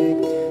se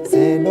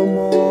do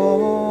mò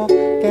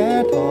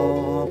kẻ thọ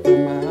bơ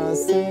ma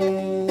se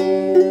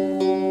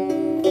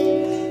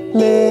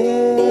lê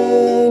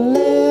lê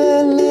lê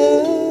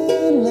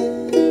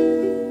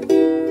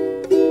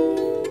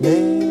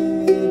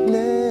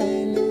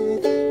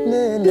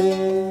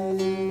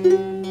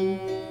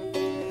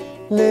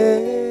lê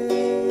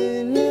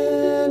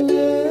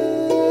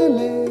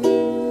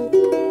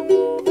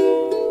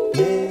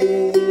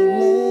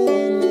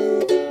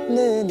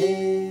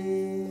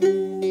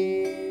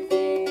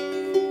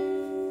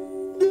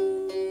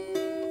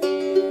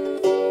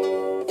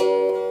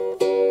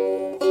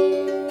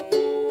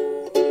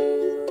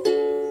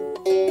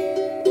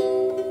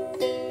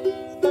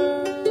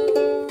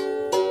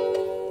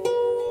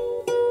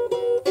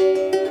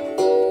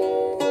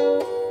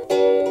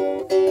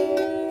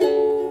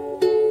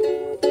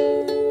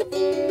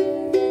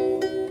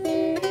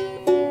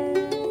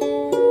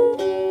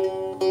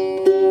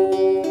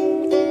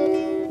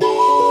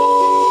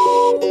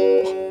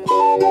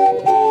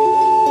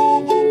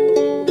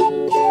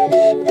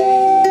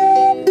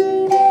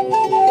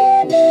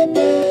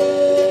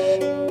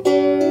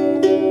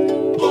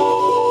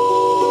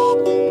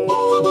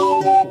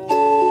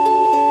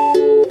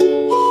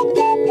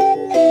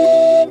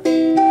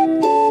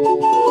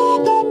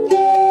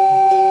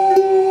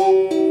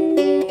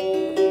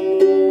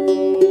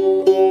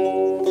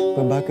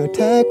cơ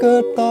thế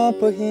cơ to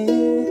bơ hi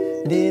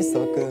đi so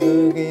cơ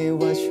ghê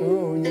wa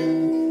chu nha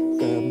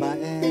cơ ba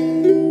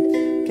em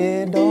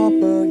kế đó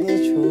bơ hi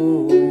chu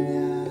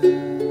nha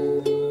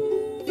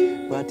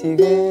và thì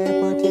ghê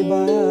và thì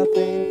ba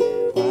bên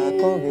và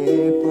có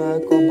ghê và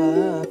có ba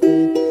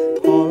bên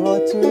họ lo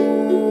chứ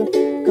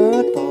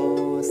cơ to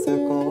sẽ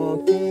có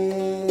kia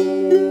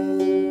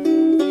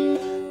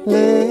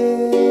lê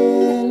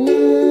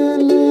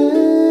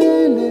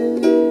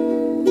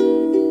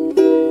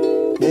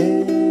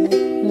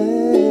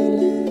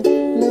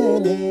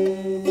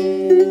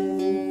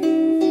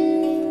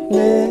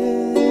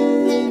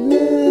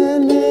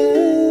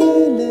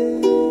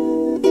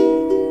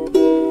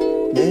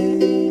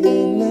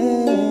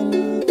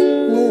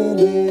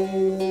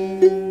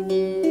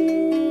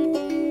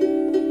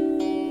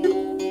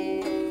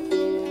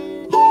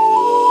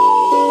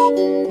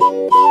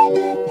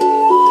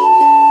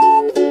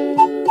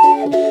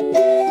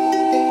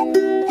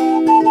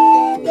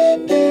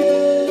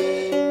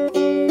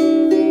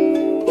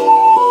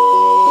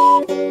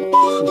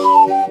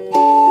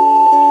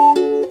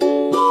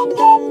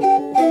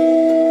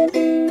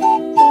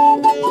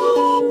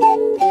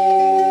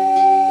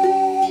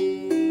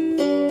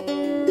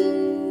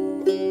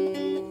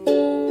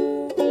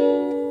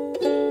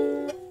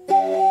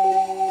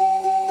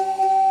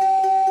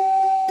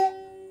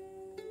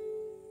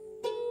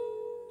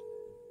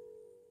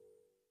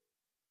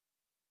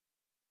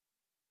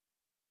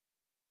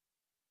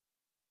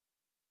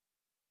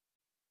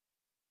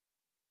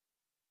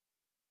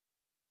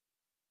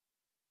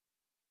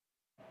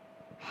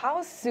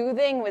How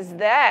soothing was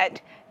that?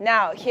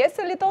 Now, here's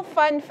a little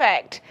fun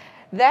fact.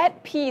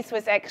 That piece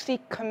was actually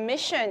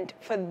commissioned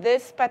for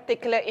this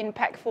particular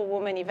Impactful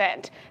Woman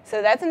event.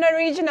 So that's an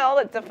original.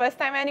 It's the first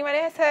time anyone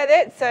has heard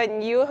it, so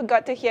you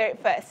got to hear it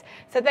first.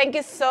 So thank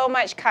you so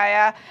much,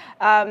 Kaya,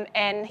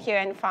 and Here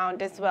and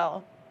Found as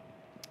well.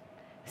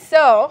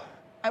 So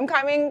I'm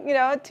coming,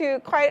 to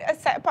quite a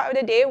sad part of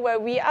the day where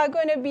we are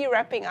going to be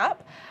wrapping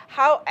up.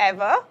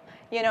 However,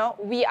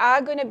 we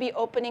are going to be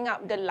opening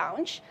up the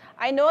lounge.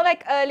 I know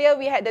like earlier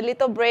we had a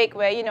little break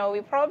where, we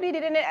probably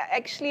didn't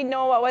actually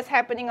know what was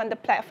happening on the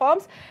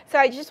platforms. So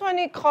I just want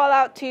to call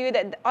out to you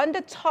that on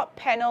the top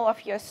panel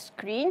of your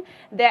screen,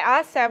 there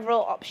are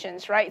several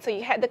options, right? So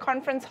you had the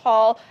conference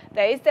hall,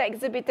 there is the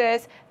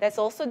exhibitors, there's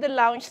also the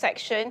lounge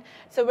section.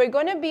 So we're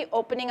going to be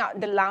opening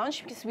out the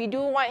lounge because we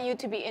do want you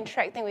to be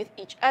interacting with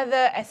each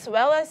other as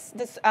well as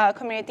this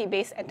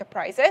community-based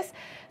enterprises.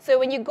 So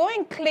when you go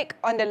and click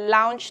on the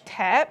lounge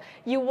tab,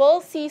 you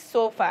will see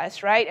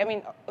sofas, right? I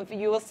mean,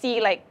 you will see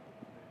like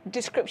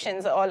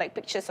descriptions or like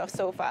pictures of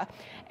sofa.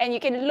 And you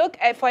can look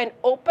for an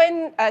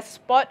open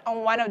spot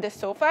on one of the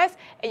sofas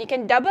and you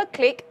can double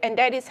click and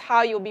that is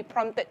how you'll be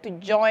prompted to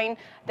join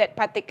that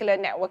particular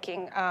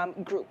networking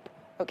group.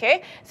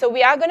 Okay, so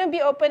we are going to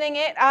be opening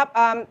it up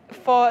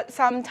for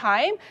some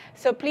time.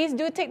 So please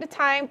do take the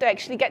time to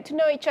actually get to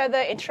know each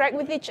other, interact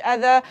with each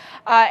other,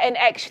 and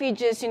actually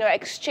just,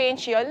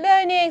 exchange your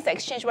learnings,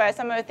 exchange what are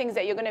some of the things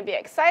that you're going to be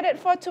excited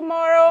for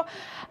tomorrow.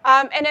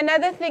 And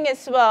another thing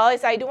as well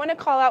is I do want to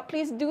call out,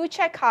 please do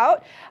check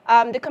out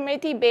the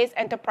community-based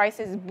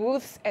enterprises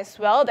booths as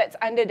well. That's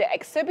under the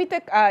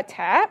exhibitor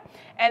tab.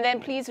 And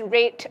then please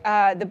rate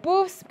the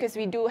booths, because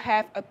we do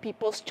have a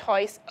People's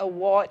Choice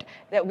Award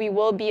that we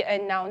will be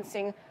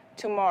announcing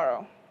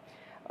tomorrow.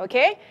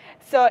 Okay,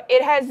 so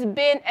it has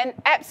been an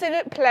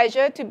absolute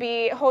pleasure to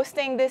be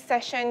hosting this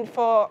session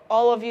for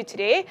all of you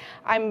today.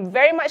 I'm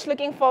very much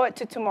looking forward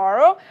to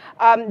tomorrow.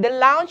 The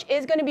lounge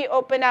is going to be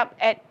open up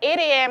at 8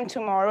 a.m.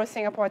 tomorrow,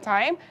 Singapore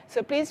time.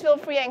 So please feel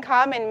free and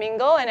come and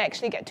mingle and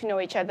actually get to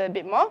know each other a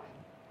bit more.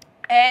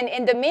 And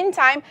in the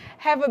meantime,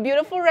 have a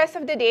beautiful rest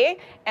of the day,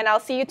 and I'll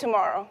see you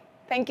tomorrow.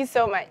 Thank you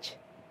so much.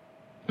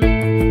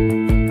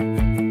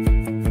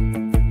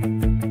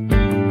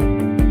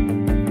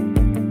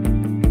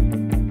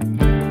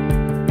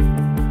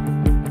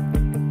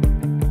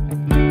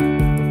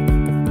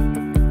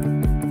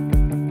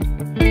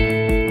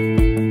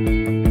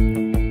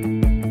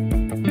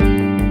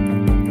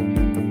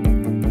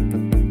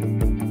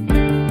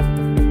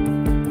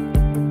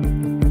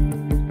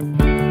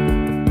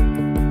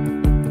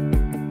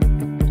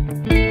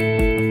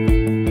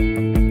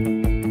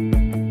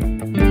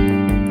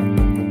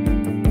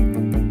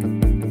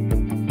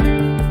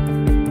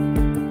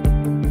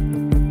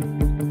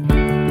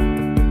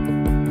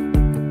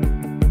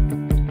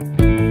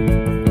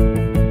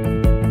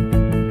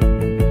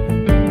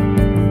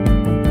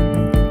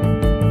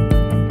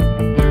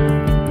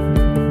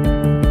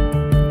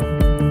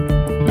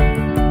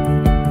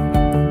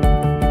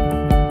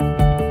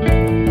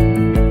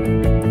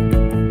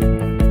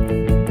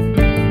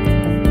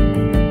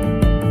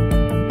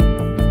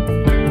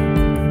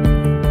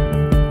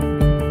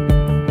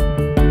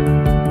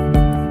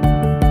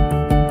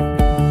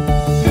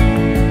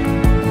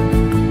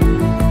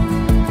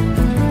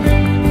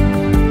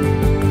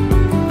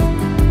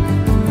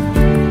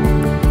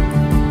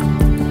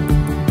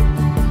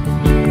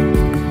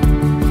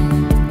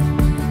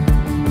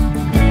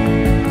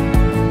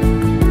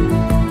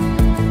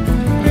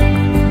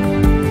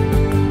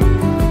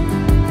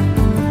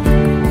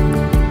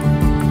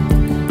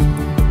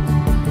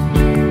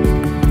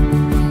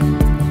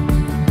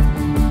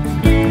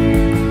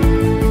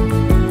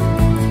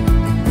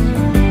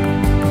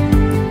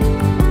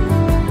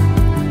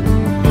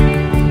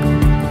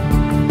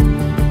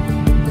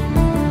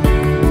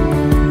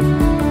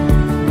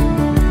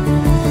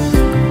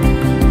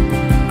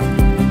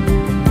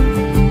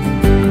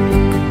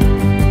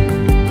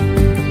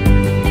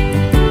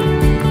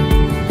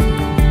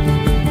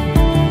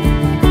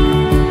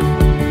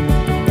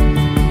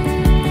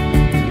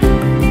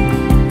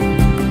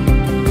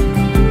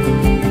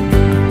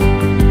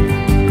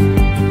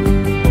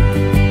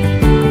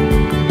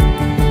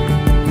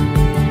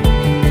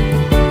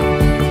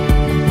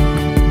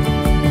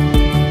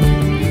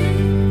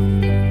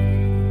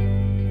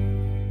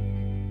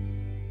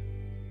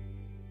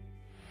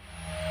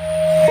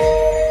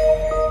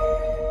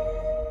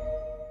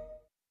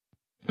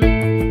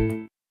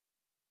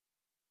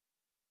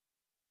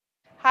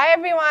 Hi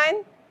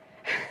everyone.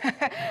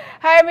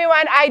 Hi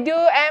everyone.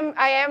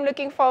 I am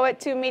looking forward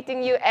to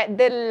meeting you at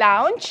the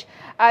lounge.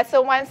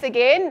 So once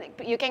again,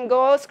 you can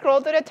go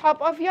scroll to the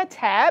top of your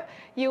tab.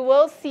 You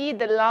will see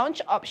the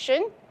lounge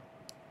option.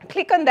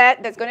 Click on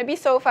that. There's going to be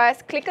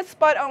sofas. Click a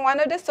spot on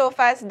one of the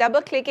sofas,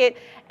 double click it,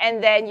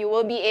 and then you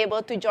will be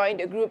able to join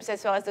the groups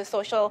as well as the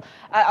social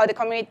or the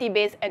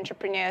community-based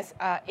entrepreneurs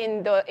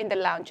in the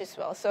lounge as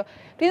well. So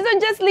please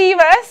don't just leave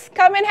us.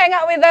 Come and hang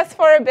out with us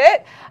for a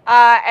bit,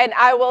 and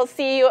I will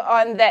see you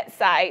on that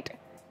side.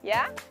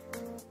 Yeah?